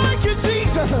 Nobody like you,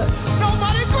 Jesus.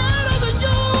 Nobody greater than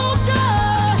you,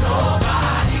 God.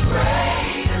 Nobody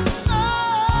greater. No.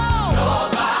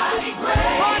 Nobody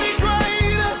greater. Nobody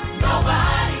greater.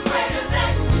 Nobody greater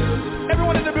than you.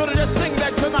 Everyone in the building, just sing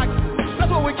that tonight. That's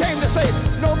what we came to say.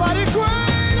 Nobody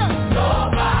greater.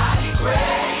 Nobody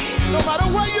greater. No matter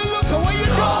where you look or where you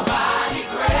go. Nobody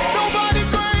greater. Nobody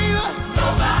greater.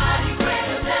 Nobody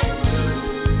greater than you.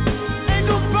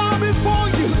 Angels bow before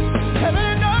you. Heaven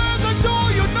and earth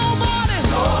adore you. Nobody.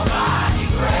 Nobody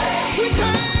greater. We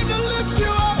came to lift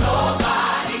you up.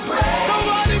 Nobody greater.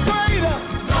 Nobody greater.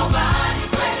 Nobody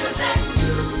greater than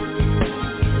you.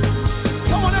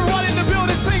 Come on, everyone in the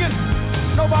building singing.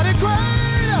 Nobody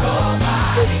greater.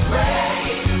 Nobody greater.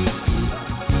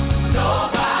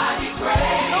 Nobody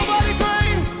greater. Nobody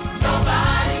greater.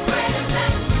 Nobody greater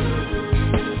than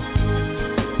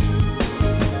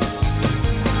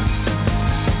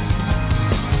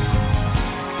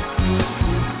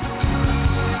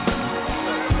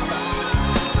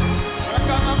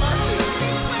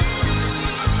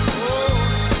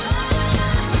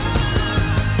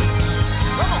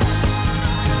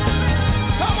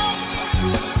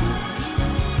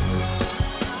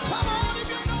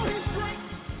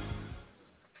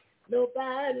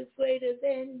Nobody's greater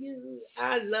than you.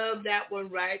 I love that one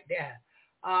right there.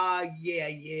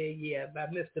 Yeah, by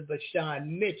Mr.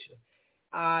 Bashan Mitchell.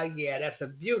 Yeah, that's a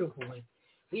beautiful one.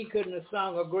 He couldn't have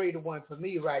sung a greater one for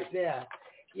me right there.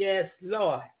 Yes,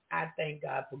 Lord. I thank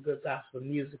God for good gospel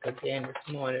music again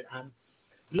this morning. I'm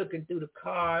looking through the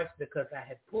cards because I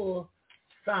had pulled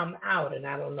some out, and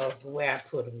I don't know where I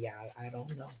put them, y'all. I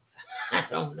don't know. I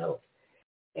don't know.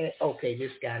 Okay,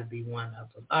 this got to be one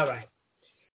of them. All right.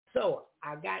 So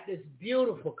I got this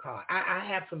beautiful card. I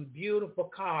have some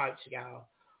beautiful cards, y'all.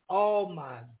 Oh,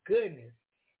 my goodness.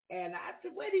 And I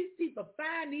said, where these people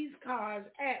find these cards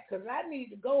at? Because I need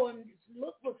to go and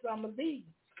look for some of these.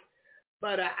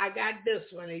 But I got this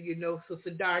one, and you know, Sister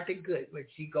Dorothy Goodman,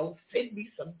 she go send me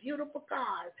some beautiful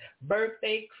cards.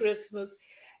 Birthday, Christmas.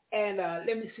 And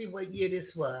let me see what year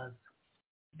this was.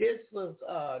 This was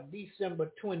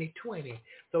December 2020.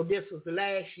 So this was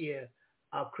last year.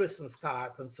 A Christmas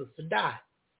card from Sister Dot.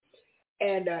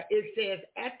 And it says,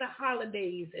 at the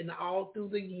holidays and all through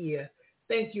the year,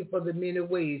 thank you for the many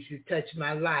ways you touch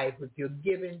my life with your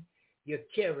giving, your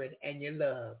caring, and your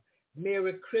love.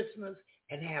 Merry Christmas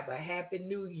and have a happy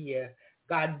new year.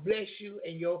 God bless you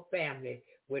and your family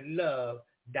with love,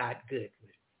 Dot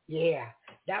Goodman. Yeah,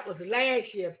 that was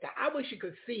last year. I wish you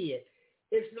could see it.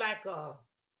 It's like a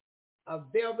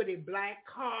velvety black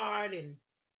card, and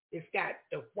it's got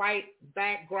the white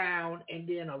background and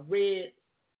then a red,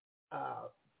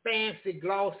 fancy,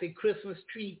 glossy Christmas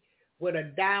tree with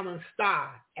a diamond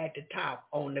star at the top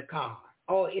on the card.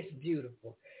 Oh, it's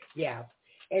beautiful. Yeah.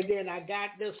 And then I got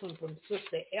this one from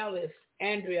Sister Ellis,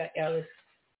 Andrea Ellis.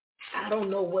 I don't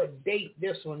know what date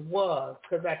this one was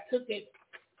because I took it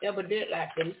evidently like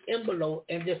an envelope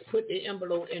and just put the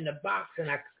envelope in the box, and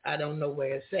I don't know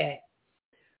where it's at.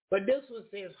 But this one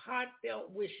says,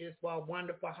 heartfelt wishes for a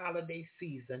wonderful holiday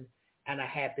season and a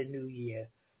happy new year.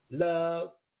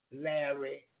 Love,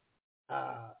 Larry.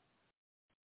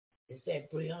 Is that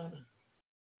Brianna?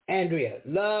 Andrea.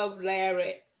 Love,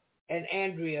 Larry, and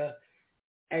Andrea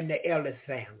and the Ellis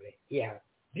family. Yeah.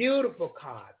 Beautiful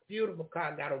card. Beautiful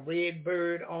card. Got a red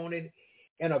bird on it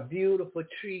and a beautiful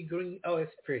tree green. Oh,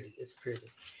 it's pretty. It's pretty.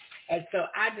 And so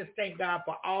I just thank God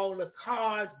for all the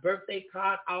cards, birthday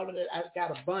cards, all of it. I've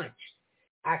got a bunch.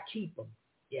 I keep them.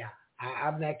 Yeah,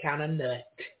 I'm that kind of nut.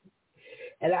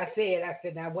 And I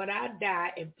said, now when I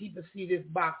die and people see this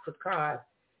box of cards,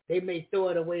 they may throw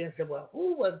it away and say, well,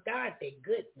 who was Dorothy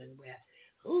Goodman? Well,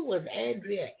 who was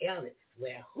Andrea Ellis?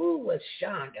 Well, who was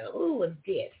Shonda? Who was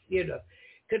this? You know,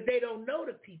 because they don't know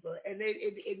the people, and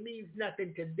it means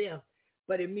nothing to them,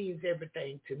 but it means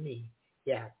everything to me.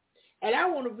 Yeah. And I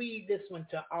want to read this one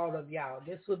to all of y'all.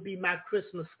 This will be my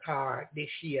Christmas card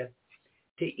this year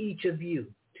to each of you,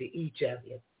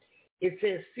 It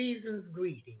says, season's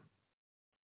greeting.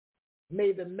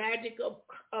 May the magic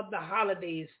of the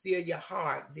holidays fill your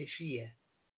heart this year.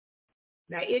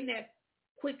 Now, isn't that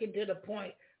quick and to the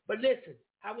point? But listen,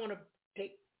 I want to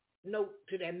take note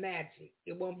to that magic.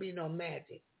 It won't be no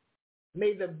magic.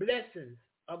 May the blessings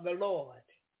of the Lord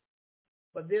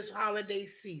for this holiday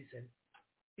season,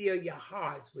 fill your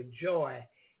hearts with joy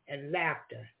and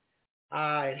laughter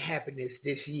and happiness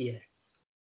this year,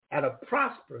 and a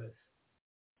prosperous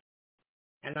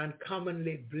and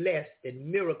uncommonly blessed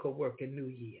and miracle-working new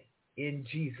year. In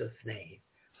Jesus' name.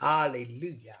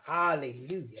 Hallelujah.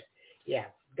 Hallelujah. Yeah,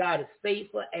 God is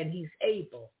faithful and he's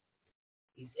able.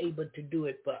 He's able to do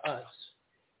it for us.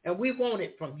 And we want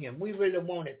it from him. We really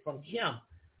want it from him.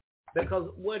 Because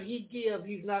what he gives,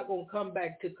 he's not going to come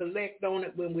back to collect on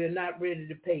it when we're not ready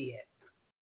to pay it.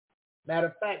 Matter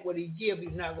of fact, what he gives,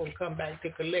 he's not going to come back to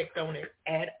collect on it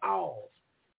at all.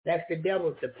 That's the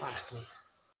devil's department.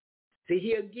 See,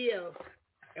 he'll give,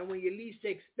 and when you least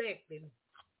expect him,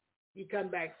 he come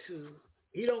back to,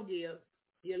 he don't give,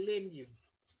 he'll lend you.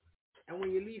 And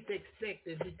when you least expect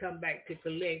it, he come back to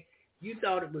collect. You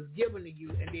thought it was given to you,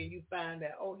 and then you find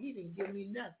out, oh, he didn't give me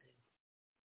nothing.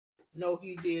 No,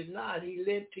 he did not. He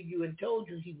lent to you and told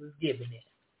you he was giving it.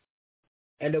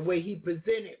 And the way he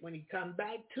presented, when he come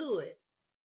back to it,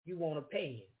 you want to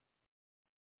pay him.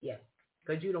 Yeah,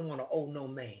 because you don't want to owe no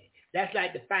man. That's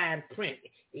like the fine print.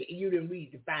 You didn't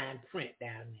read the fine print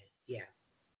down there. Yeah.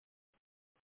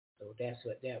 So that's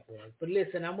what that was. But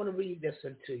listen, I'm going to read this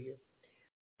one to you.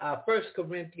 1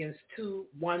 Corinthians 2,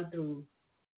 1 through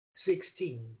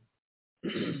 16.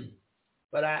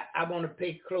 But I want to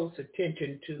pay close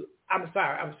attention to, I'm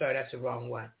sorry, that's the wrong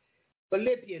one.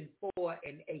 Philippians 4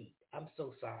 and 8. I'm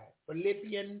so sorry.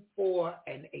 Philippians 4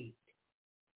 and 8.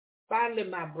 Finally,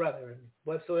 my brethren,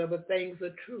 whatsoever things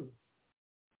are true,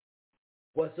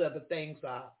 whatsoever things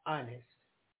are honest,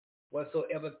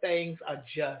 whatsoever things are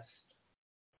just,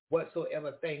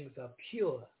 whatsoever things are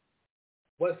pure,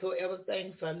 whatsoever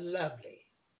things are lovely,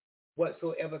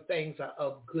 whatsoever things are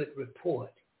of good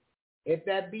report, if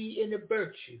there be any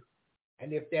virtue,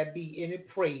 and if there be any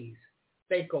praise,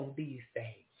 think on these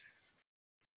things.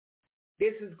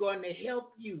 This is going to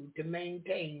help you to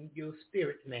maintain your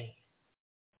spirit man.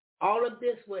 All of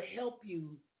this will help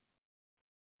you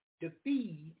to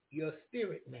feed your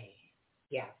spirit man.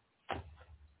 Yeah.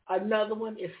 Another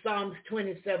one is Psalms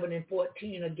 27 and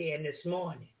 14 again this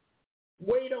morning.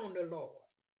 Wait on the Lord.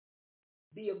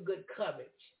 Be of good courage,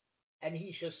 and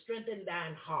he shall strengthen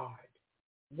thine heart.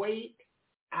 Wait,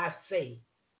 I say,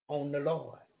 on the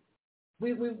Lord.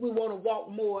 We want to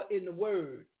walk more in the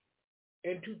word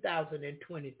in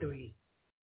 2023.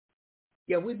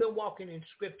 Yeah, we've been walking in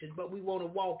scriptures, but we want to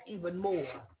walk even more.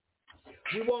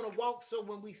 We want to walk so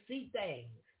when we see things,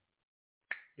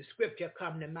 the scripture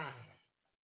come to mind.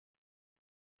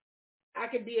 I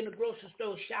could be in the grocery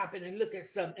store shopping and look at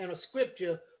something, and a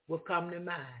scripture will come to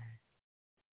mind.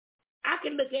 I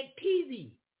can look at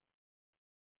TV,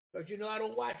 because you know I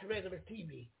don't watch regular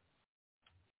TV.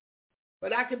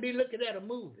 But I can be looking at a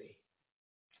movie,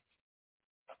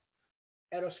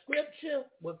 and a scripture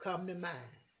will come to mind.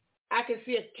 I can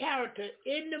see a character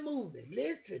in the movie,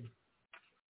 listen,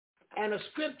 and a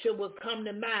scripture will come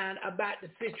to mind about the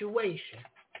situation.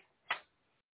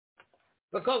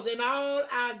 Because in all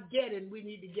our getting, we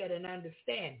need to get an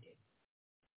understanding.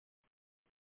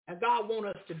 And God wants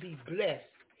us to be blessed,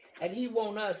 and he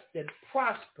wants us to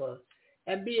prosper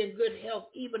and be in good health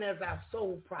even as our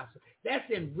soul prospers. That's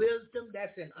in wisdom,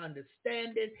 that's in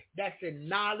understanding, that's in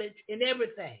knowledge, in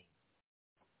everything.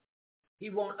 He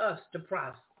wants us to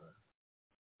prosper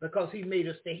because he made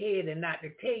us the head and not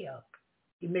the tail.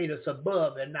 He made us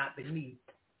above and not beneath.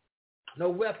 No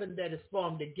weapon that is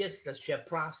formed against us shall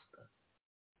prosper.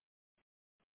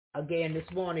 Again, this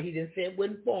morning, he didn't say it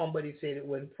wouldn't form, but he said it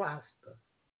wouldn't prosper.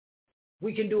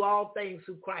 We can do all things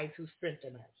through Christ who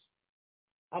strengthens us.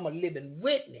 I'm a living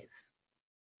witness.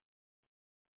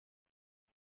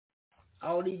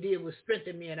 All he did was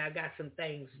strengthen me, and I got some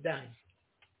things done.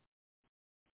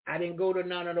 I didn't go to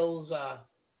none of those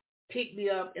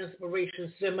pick-me-up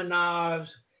inspiration seminars.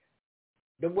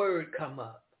 The word come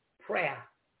up, prayer.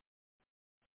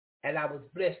 And I was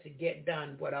blessed to get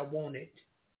done what I wanted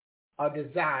or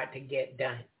desired to get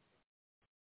done.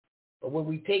 But when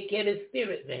we take care of the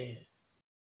spirit, man,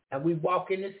 and we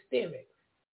walk in the spirit,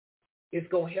 it's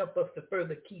going to help us to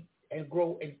further keep and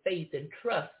grow in faith and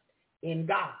trust in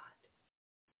God.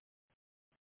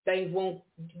 Things won't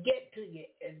get to you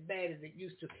as bad as it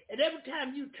used to. And every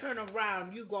time you turn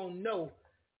around, you're going to know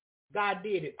God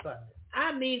did it for me.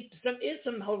 I mean, it's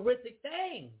some horrific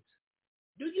things.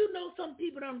 Do you know some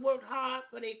people done worked hard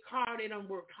for their car? They done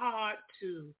worked hard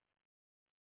to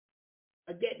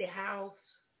get their house,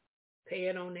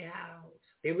 paying on their house.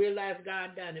 They realized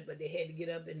God done it, but they had to get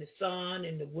up in the sun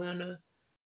in the winter.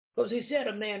 Because he said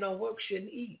a man don't work,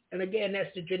 shouldn't eat. And again,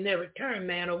 that's the generic term,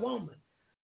 man or woman.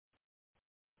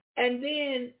 And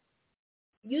then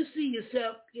you see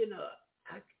yourself,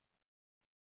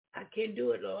 I can't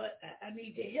do it, Lord. I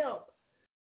need your help.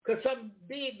 Because something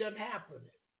big done happened.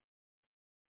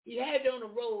 He had you on the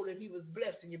road and he was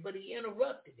blessing you, but he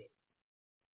interrupted it.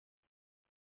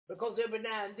 Because every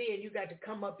now and then you got to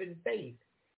come up in faith.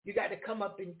 You got to come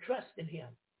up in trust in him.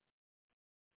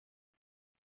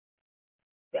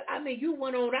 I mean, you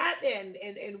went on out there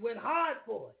and went hard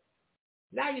for it.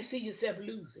 Now you see yourself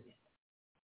losing it.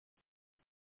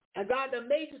 And God done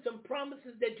made you some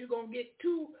promises that you're going to get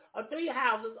 2 or 3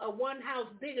 houses, or one house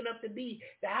big enough to be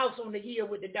the house on the hill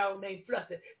with the dog named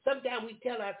Fluffy. Sometimes we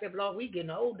tell ourselves, Lord, we getting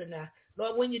older now.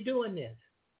 Lord, when you doing this?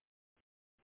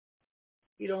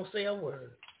 You don't say a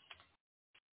word.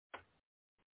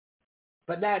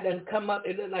 But now it doesn't come up,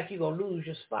 it looks like you're going to lose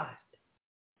your spot.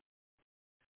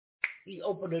 He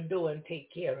opened the door and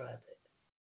take care of it.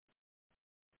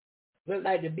 Look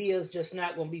like the bill's just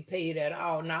not going to be paid at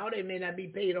all. Now, they may not be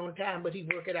paid on time, but he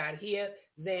work it out here,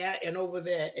 there, and over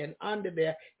there, and under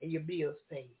there, and your bill's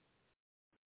paid.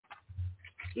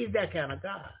 He's that kind of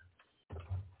God.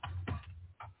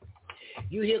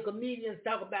 You hear comedians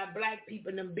talk about black people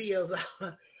and them bills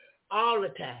all the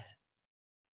time.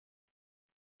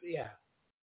 Yeah.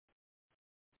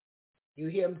 You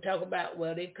hear them talk about,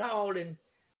 well, they called and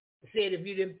said if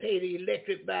you didn't pay the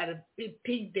electric by the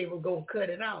 15th, they were going to cut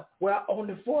it off. Well, on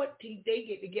the 14th, they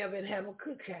get together and have a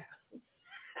cookout.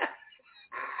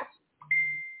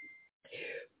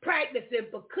 Practicing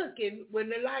for cooking when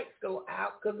the lights go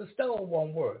out because the stove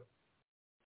won't work.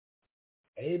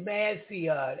 Amen,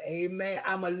 Sion. Amen.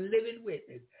 I'm a living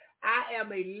witness.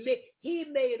 He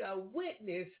made a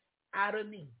witness out of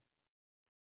me.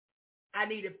 I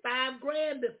needed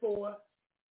 $5,000 before.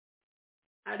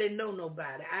 I didn't know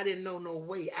nobody. I didn't know no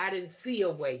way. I didn't see a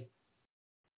way.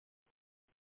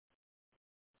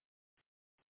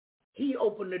 He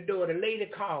opened the door. The lady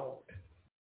called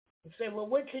and said, well,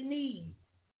 what you need?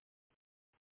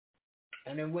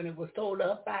 And then when it was told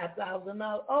her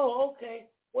 $5,000, oh, okay.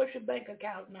 What's your bank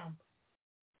account number?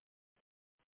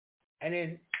 And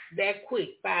then that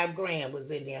quick, $5,000 was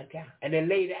in the account. And the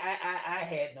lady, I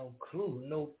had no clue,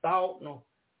 no thought,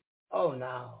 oh,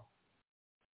 no.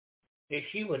 That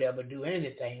she would ever do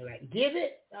anything like give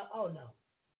it? Oh, no.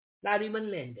 Not even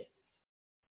lend it.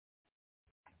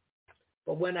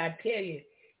 But when I tell you,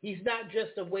 he's not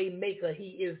just a way maker,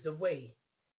 he is the way.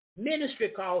 Ministry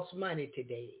costs money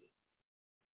today.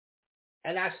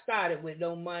 And I started with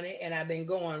no money, and I've been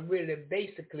going really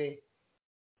basically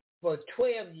for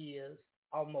 12 years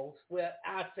almost. Well,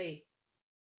 I'll say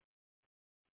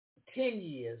 10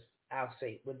 years, I'll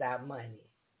say, without money.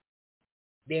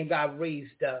 Then God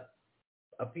raised up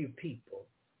a few people.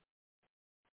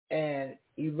 And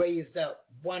he raised up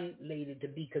one lady to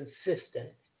be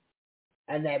consistent.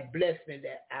 And that blessed me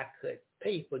that I could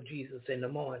pay for Jesus in the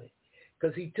morning.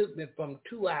 Because he took me from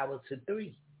 2 hours to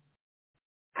 3.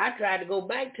 I tried to go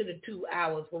back to the 2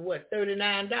 hours for what,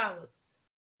 $39?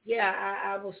 Yeah,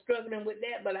 I was struggling with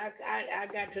that, but I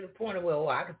got to the point of, well,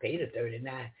 I could pay the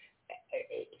 $39.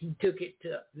 He took it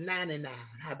to $99.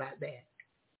 How about that?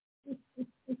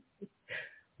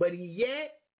 But he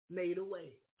yet made a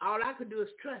way. All I could do is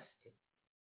trust him.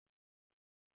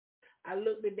 I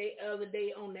looked the other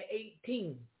day on the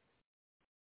 18th,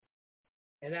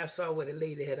 and I saw where the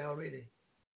lady had already.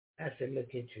 I said, look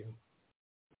at you.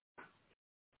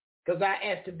 Because I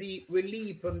asked to be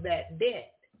relieved from that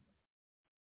debt.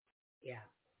 Yeah.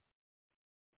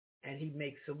 And he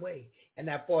makes a way. And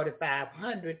that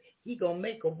 $4,500, he going to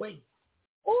make a way.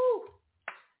 Ooh,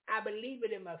 I believe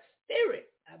it in my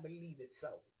spirit. I believe it so.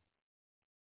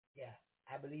 Yeah,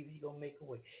 I believe he's going to make a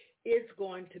way. It's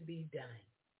going to be done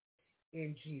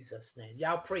in Jesus' name.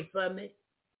 Y'all pray for me.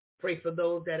 Pray for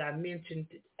those that I mentioned,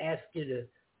 ask you to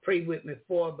pray with me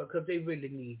for, because they really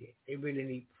need it. They really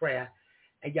need prayer.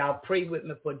 And y'all pray with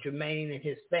me for Jermaine and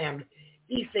his family.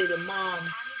 He said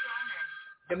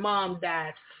the mom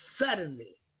died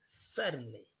suddenly.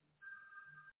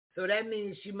 So that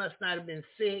means she must not have been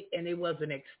sick and they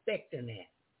wasn't expecting that.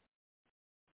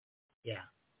 Yeah.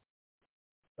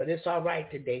 But it's all right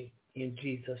today in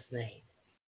Jesus' name.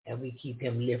 And we keep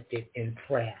him lifted in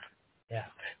prayer. Yeah.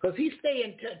 Because he stay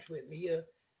in touch with me. He'll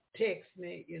text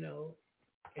me,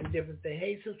 and different things.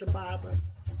 Hey, Sister Barbara,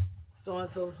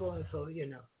 so-and-so,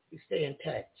 we stay in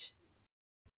touch.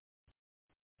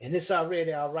 And it's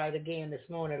already all right again this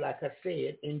morning, like I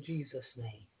said, in Jesus'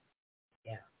 name.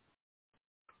 Yeah.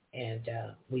 And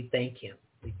we thank him.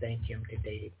 We thank him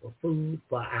today for food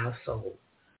for our soul.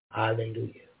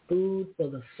 Hallelujah. Food for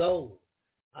the soul.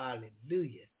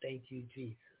 Hallelujah. Thank you,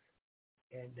 Jesus.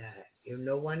 And if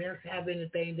no one else have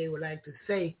anything they would like to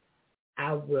say,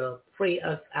 I will pray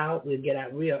us out. We'll get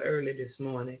out real early this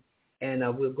morning. And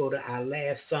we'll go to our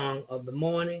last song of the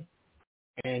morning.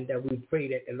 And we pray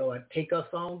that the Lord take us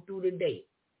on through the day,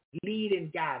 lead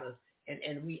and guide us.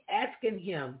 And we asking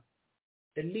him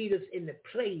to lead us in the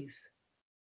place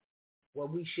where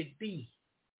we should be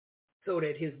so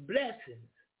that his blessings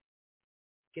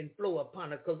can flow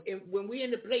upon us. Because when we're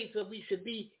in the place where we should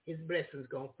be, his blessings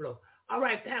going to flow. All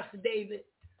right, Pastor David,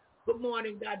 good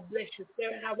morning. God bless you,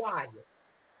 sir. How are you?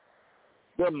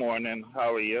 Good morning.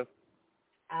 How are you?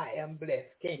 I am blessed.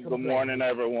 Can't complain. Good morning,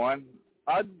 everyone.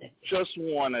 I just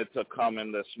wanted to come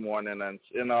in this morning, and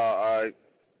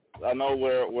I know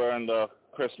we're in the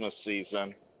Christmas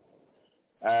season,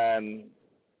 and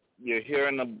you're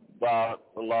hearing about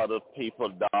a lot of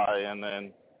people dying,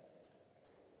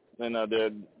 and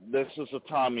this is a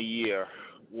time of year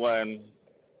when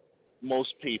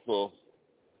most people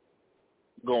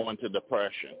go into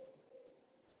depression.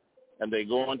 And they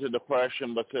go into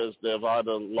depression because they've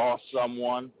either lost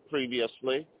someone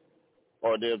previously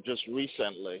or they've just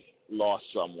recently lost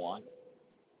someone.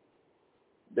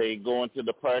 They go into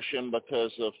depression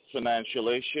because of financial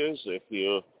issues. If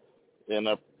you're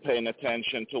paying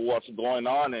attention to what's going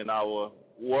on in our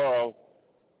world,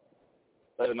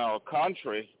 in our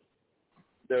country,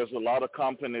 there's a lot of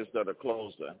companies that are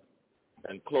closing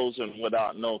and closing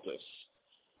without notice.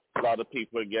 A lot of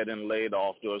people are getting laid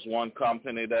off. There was one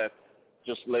company that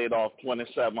just laid off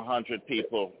 2,700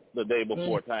 people the day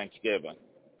before Thanksgiving.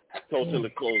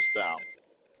 Totally closed down.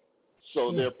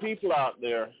 So there are people out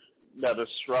there that are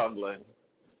struggling,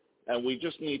 and we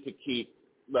just need to keep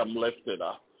them lifted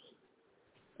up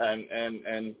and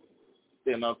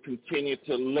continue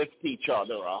to lift each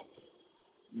other up,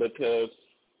 because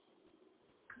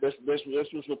this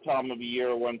was the time of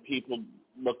year when people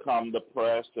become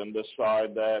depressed and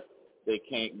decide that they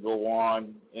can't go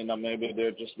on. Maybe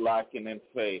they're just lacking in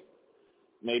faith.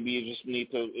 Maybe you just need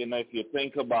to, if you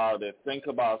think about it, think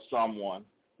about someone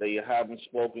that you haven't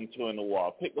spoken to in a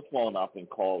while. Pick the phone up and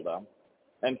call them.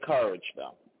 Encourage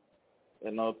them.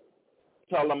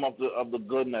 Tell them of the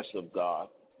goodness of God.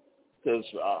 Because,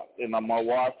 my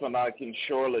wife and I can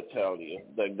surely tell you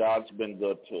that God's been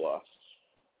good to us.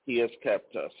 He has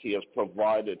kept us. He has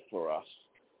provided for us.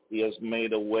 He has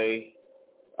made a way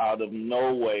out of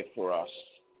no way for us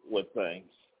with things.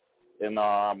 And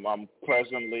I'm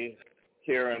presently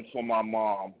caring for my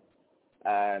mom.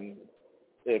 And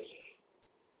if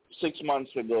 6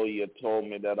 months ago you had told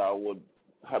me that I would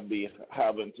be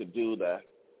having to do that,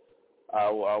 I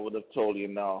would have told you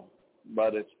no.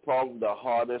 But it's probably the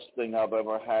hardest thing I've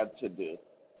ever had to do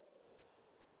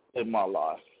in my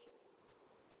life.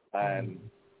 And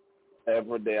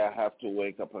every day I have to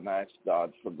wake up and ask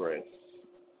God for grace.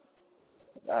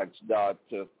 Ask God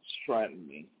to strengthen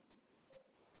me.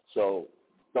 So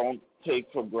don't take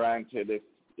for granted if,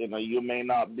 you may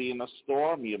not be in a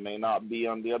storm, you may not be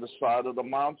on the other side of the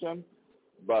mountain,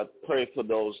 but pray for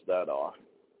those that are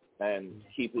and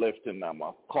keep lifting them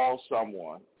up. Call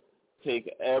someone.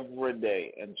 Take every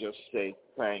day and just say,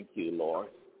 thank you, Lord,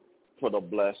 for the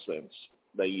blessings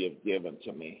that you've given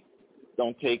to me.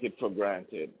 Don't take it for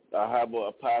granted. I have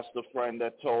a pastor friend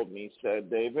that told me, said,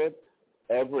 David,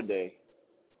 every day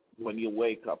when you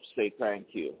wake up, say thank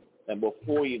you. And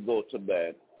before you go to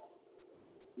bed,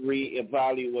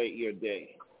 reevaluate your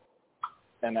day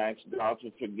and ask God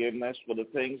for forgiveness for the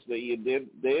things that you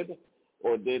did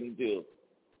or didn't do,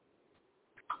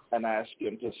 and ask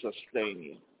him to sustain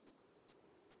you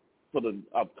for the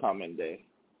upcoming day.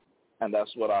 And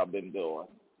that's what I've been doing.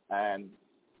 And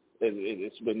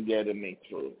it's been getting me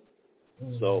through.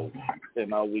 So,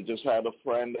 we just had a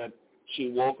friend that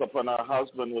she woke up and her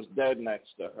husband was dead next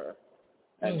to her.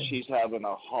 And she's having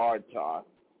a hard time.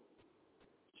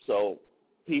 So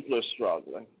people are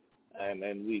struggling. And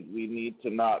we need to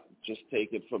not just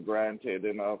take it for granted.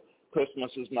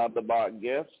 Christmas is not about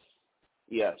gifts.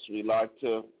 Yes, we like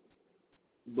to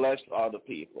bless other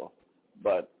people.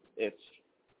 But it's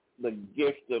the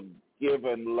gift of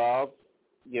giving love,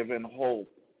 giving hope,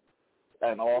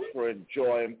 and offering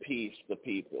joy and peace to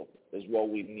people is what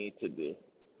we need to do.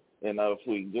 If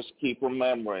we just keep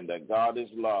remembering that God is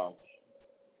love,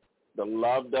 the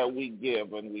love that we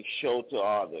give and we show to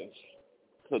others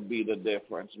could be the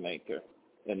difference maker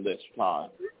in this time.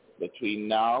 Between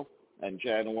now and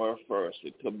January 1st,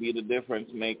 it could be the difference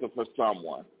maker for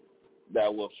someone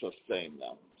that will sustain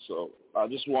them. So I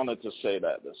just wanted to say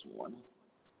that this morning.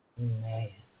 Amen.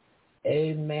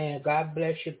 Amen. God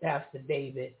bless you, Pastor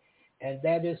David. And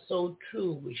that is so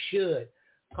true. We should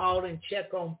call and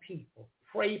check on people.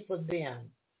 Pray for them.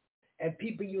 And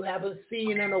people you haven't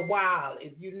seen in a while,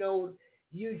 if you know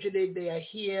usually they are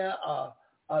here or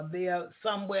they are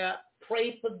somewhere,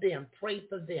 pray for them. Pray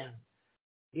for them.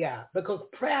 Yeah, because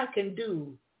prayer can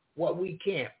do what we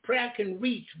can't. Prayer can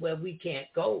reach where we can't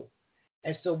go.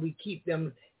 And so we keep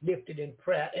them lifted in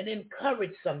prayer and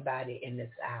encourage somebody in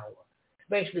this hour,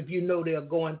 especially if you know they're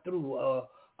going through or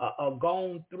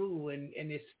gone through and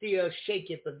it's still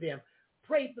shaky for them.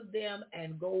 Pray for them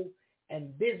and go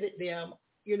and visit them,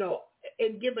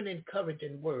 and give an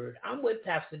encouraging word. I'm with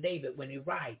Pastor David when he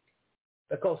writes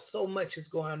because so much is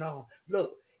going on.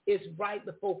 Look, it's right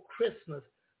before Christmas.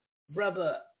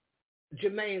 Brother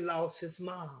Jermaine lost his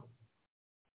mom.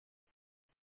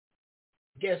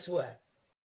 Guess what?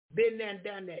 Been there and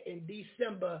done that. In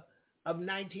December of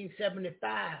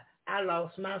 1975, I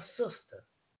lost my sister.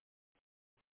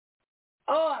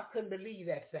 Oh, I couldn't believe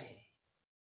that thing.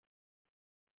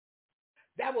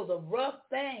 That was a rough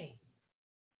thing.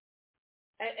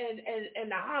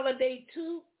 And the holiday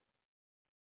too.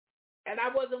 And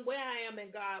I wasn't where I am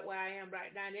in God, where I am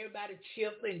right now. And everybody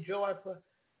cheerful and joyful.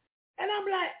 And I'm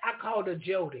like, I called her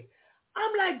Jody.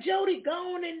 I'm like, Jody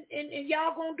gone and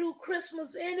y'all gonna do Christmas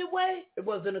anyway? It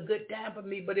wasn't a good time for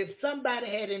me, but if somebody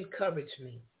had encouraged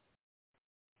me,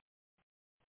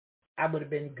 I would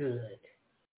have been good.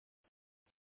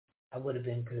 I would have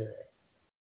been good.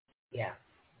 Yeah.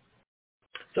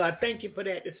 So I thank you for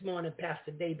that this morning,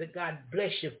 Pastor David. God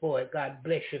bless you for it. God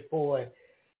bless you for it.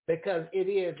 Because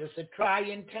it's a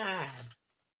trying time.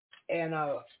 And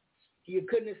you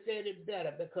couldn't have said it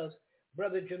better because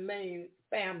Brother Jermaine's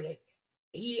family,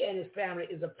 he and his family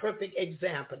is a perfect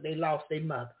example. They lost their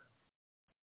mother.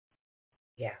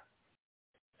 Yeah.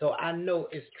 So I know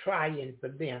it's trying for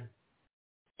them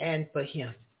and for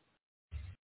him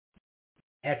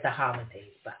at the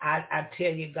holidays. But I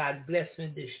tell you, God bless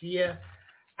me this year.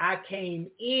 I came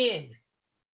in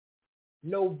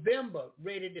November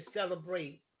ready to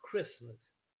celebrate Christmas.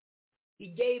 He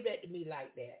gave that to me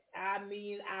like that. I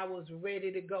mean, I was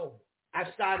ready to go.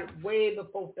 I started way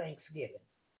before Thanksgiving.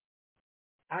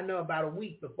 I know about a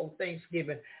week before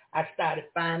Thanksgiving, I started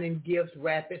finding gifts,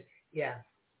 wrapping,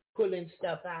 pulling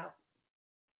stuff out.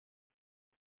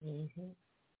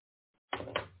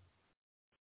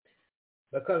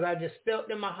 Because I just felt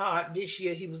in my heart this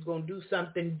year he was going to do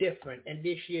something different. And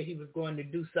this year he was going to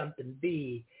do something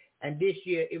big. And this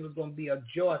year it was going to be a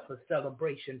joyful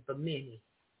celebration for many.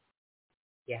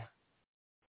 Yeah.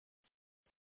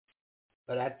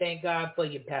 But I thank God for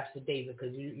you, Pastor David,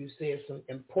 because you said some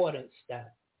important stuff.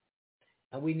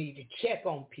 And we need to check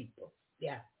on people.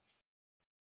 Yeah.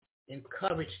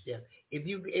 Encourage them.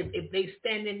 If they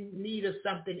stand in need of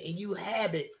something and you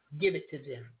have it, give it to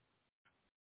them.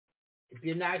 If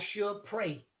you're not sure,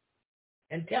 pray.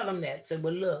 And tell them that. Say,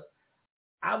 well, look,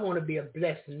 I want to be a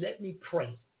blessing. Let me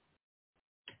pray.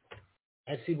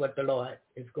 And see what the Lord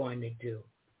is going to do.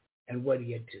 And what do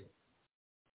you do?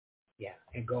 Yeah,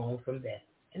 and go on from there.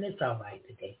 And it's all right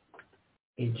today.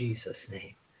 In Jesus'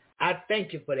 name. I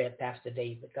thank you for that, Pastor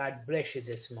David. God bless you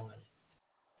this morning.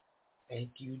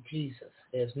 Thank you, Jesus.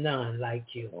 There's none like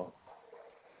you.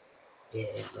 Yeah,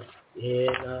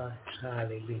 Lord.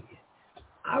 Hallelujah.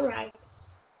 All right.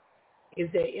 Is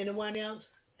there anyone else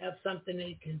have something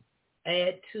they can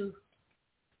add to?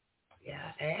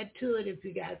 Yeah, add to it if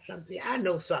you got something. I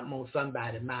know something on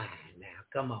somebody's mind now.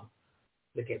 Come on.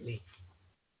 Look at me.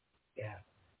 Yeah.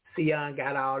 Sion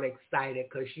got all excited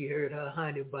because she heard her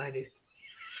honey bunnies.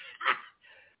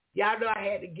 Y'all know I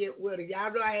had to get with her.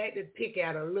 Y'all know I had to pick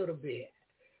at her a little bit.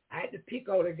 I had to pick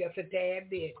on her just a tad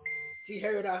bit. She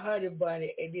heard her honey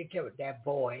bunny and then tell her that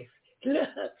voice. Look.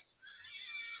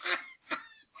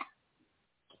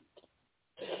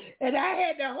 And I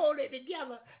had to hold it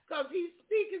together because he's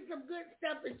speaking some good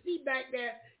stuff and she back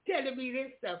there telling me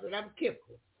this stuff and I'm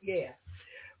tickled. Yeah.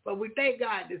 But we thank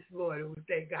God this morning. We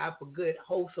thank God for good,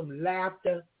 wholesome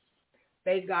laughter.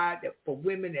 Thank God that for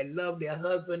women that love their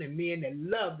husband and men that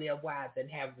love their wives and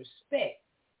have respect.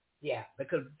 Yeah,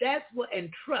 because that's what,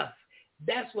 and trust,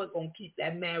 that's what's going to keep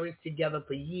that marriage together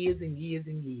for years and years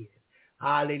and years.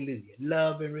 Hallelujah.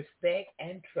 Love and respect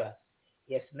and trust.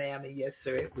 Yes, ma'am, and yes,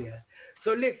 sir, it will.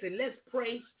 So listen, let's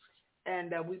pray.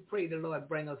 And we pray the Lord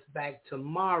bring us back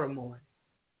tomorrow morning,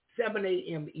 7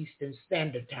 a.m. Eastern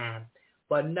Standard Time,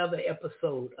 for another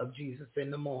episode of Jesus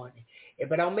in the Morning.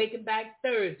 If I don't make it back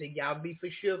Thursday, y'all be for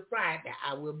sure Friday.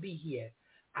 I will be here.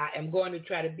 I am going to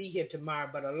try to be here tomorrow,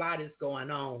 but a lot is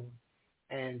going on.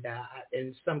 And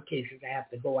in some cases, I have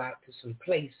to go out to some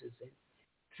places and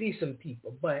see some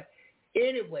people. But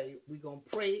anyway, we're going to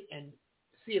pray and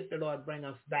see if the Lord bring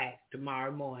us back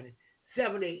tomorrow morning,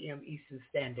 7 a.m. Eastern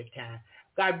Standard Time.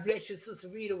 God bless you, Sister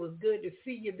Rita. It was good to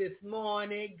see you this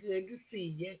morning. Good to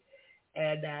see you.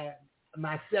 And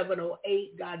my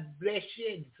 708, God bless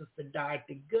you, and Sister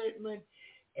Dorothy Goodman,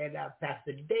 and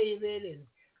Pastor David, and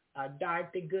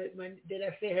Dorothy Goodman. Did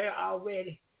I say her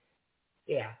already?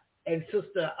 Yeah. And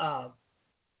Sister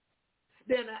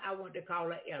Stinner, I want to call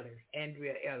her Ellis,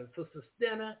 Andrea Ellis. Sister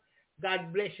Stinner,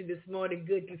 God bless you this morning.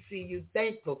 Good to see you.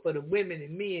 Thankful for the women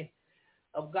and men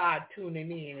of God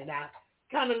tuning in. And I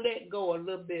kind of let go a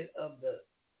little bit of the,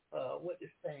 what this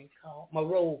thing called, my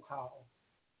roll call.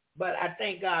 But I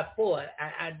thank God for it.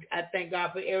 I thank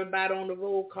God for everybody on the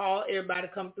roll call, everybody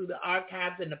come through the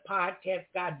archives and the podcast.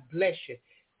 God bless you.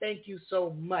 Thank you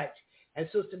so much. And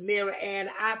Sister Mary Ann,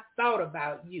 I thought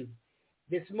about you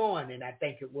this morning, I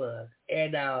think it was.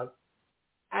 And I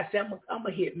said, I'm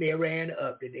going to hit Mary Ann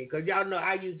up today because y'all know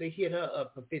I usually hit her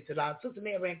up for $50. Sister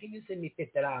Mary Ann, can you send me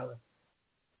 $50?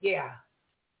 Yeah.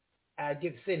 I'll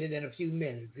just send it in a few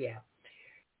minutes, yeah.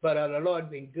 But the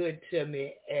Lord's been good to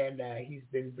me, and he's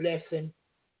been blessing.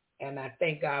 And I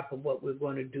thank God for what we're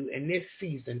going to do in this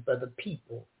season for the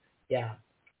people, yeah,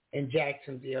 in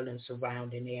Jacksonville and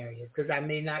surrounding areas. Because I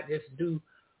may not just do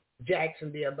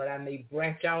Jacksonville, but I may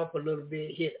branch off a little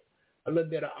bit, hit a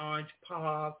little bit of Orange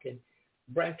Park, and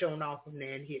branch on off from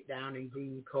there and hit down in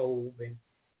Green Cove and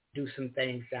do some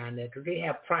things down there. Because they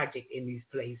have projects in these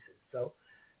places. So,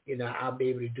 you know, I'll be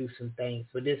able to do some things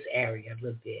for this area a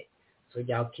little bit. So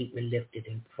y'all keep me lifted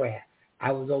in prayer.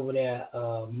 I was over there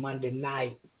Monday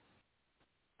night.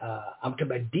 I'm talking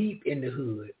about deep in the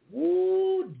hood.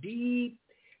 Woo, deep.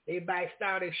 Everybody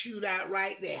started a shootout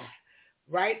right there.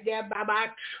 Right there by my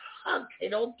truck. They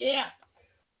don't care.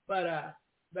 But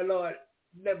the Lord,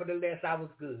 nevertheless, I was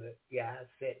good. Yeah, I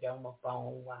sat down on my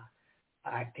phone while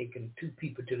I had taken 2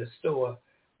 people to the store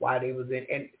while they was in.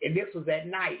 And this was at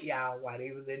night, y'all. While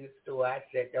they was in the store, I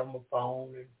sat down on my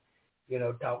phone and, you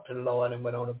know, talked to the Lord and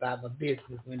went on about my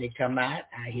business. When they come out,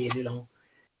 I hit it on,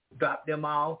 dropped them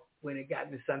off when it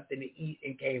got me something to eat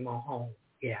and came on home.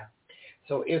 Yeah.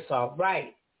 So it's all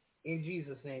right in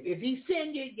Jesus' name. If he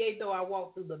send you, yea, though I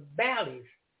walk through the valleys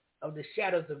of the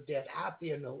shadows of death, I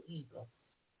fear no evil,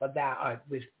 for thou art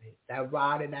with me. Thy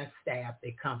rod and thy staff,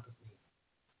 they comfort me.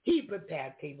 He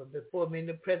prepared a table before me in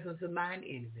the presence of mine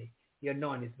enemy. Your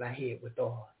anointing is my head with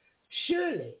oil.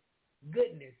 Surely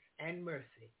goodness and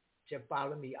mercy shall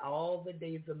follow me all the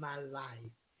days of my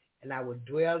life, and I will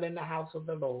dwell in the house of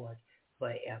the Lord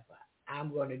forever.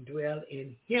 I'm going to dwell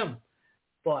in him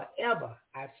forever.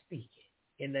 I speak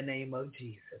it in the name of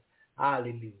Jesus.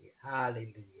 Hallelujah.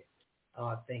 Hallelujah.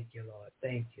 Oh, thank you, Lord.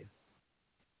 Thank you.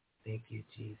 Thank you,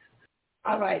 Jesus.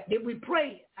 All right. Did we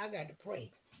pray? I got to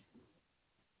pray.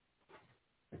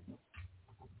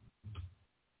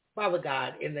 Father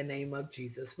God, in the name of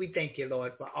Jesus, we thank you,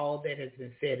 Lord, for all that has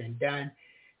been said and done.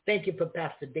 Thank you for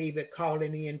Pastor David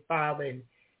calling in, Father, and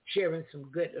sharing some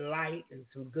good light and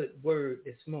some good word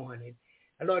this morning.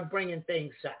 And Lord, bringing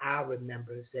things to our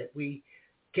remembrance that we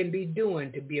can be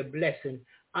doing to be a blessing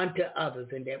unto others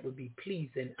and that would be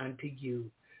pleasing unto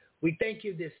you. We thank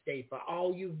you this day for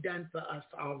all you've done for us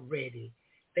already.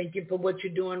 Thank you for what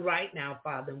you're doing right now,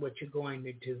 Father, and what you're going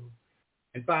to do.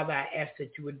 And Father, I ask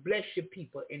that you would bless your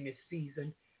people in this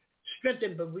season,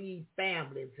 strengthen bereaved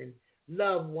families and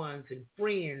loved ones and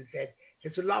friends that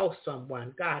has lost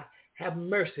someone. God, have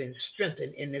mercy and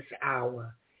strengthen in this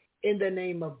hour in the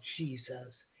name of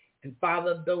Jesus. And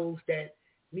Father, those that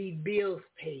need bills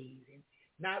paid and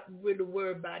not really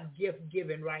worried about gift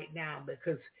giving right now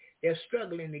because they're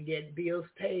struggling to get bills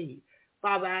paid.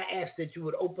 Father, I ask that you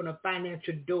would open a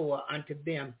financial door unto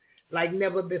them like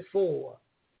never before.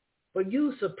 For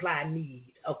you supply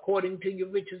need according to your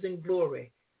riches and glory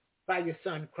by your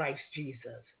Son, Christ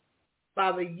Jesus.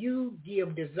 Father, you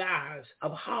give desires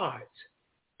of hearts,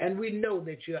 and we know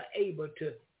that you're able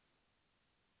to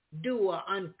do an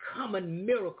uncommon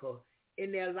miracle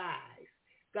in their lives.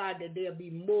 God, that they'll be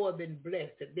more than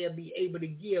blessed, that they'll be able to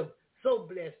give, so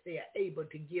blessed they are able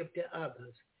to give to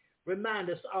others. Remind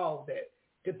us all that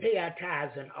to pay our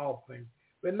tithes and offerings.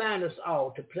 Remind us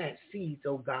all to plant seeds,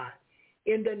 oh God,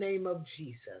 in the name of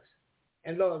Jesus.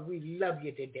 And Lord, we love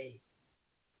you today,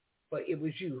 for it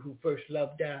was you who first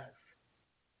loved us.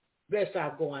 Bless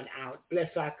our going out. Bless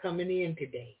our coming in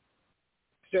today.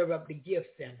 Stir up the gift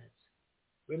centers.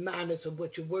 Remind us of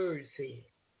what your word said.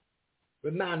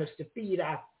 Remind us to feed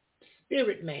our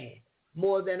spirit man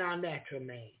more than our natural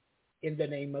man in the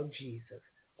name of Jesus.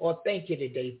 Oh, thank you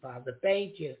today, Father.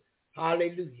 Thank you.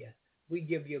 Hallelujah. We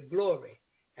give you glory,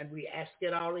 and we ask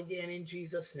it all again in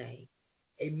Jesus' name.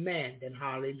 Amen and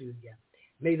hallelujah.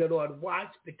 May the Lord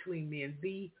watch between me and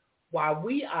thee while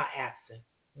we are absent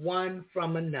one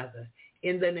from another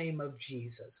in the name of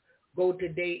Jesus. Go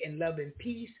today in love and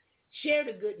peace. Share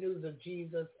the good news of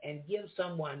Jesus and give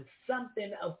someone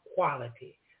something of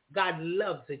quality. God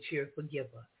loves a cheerful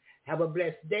giver. Have a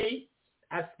blessed day.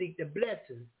 I speak the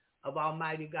blessings of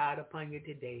Almighty God upon you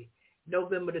today,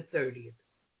 November the 30th,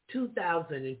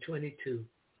 2022,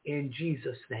 in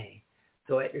Jesus' name.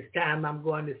 So at this time, I'm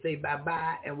going to say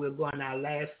bye-bye, and we're going to our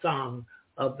last song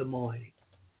of the morning.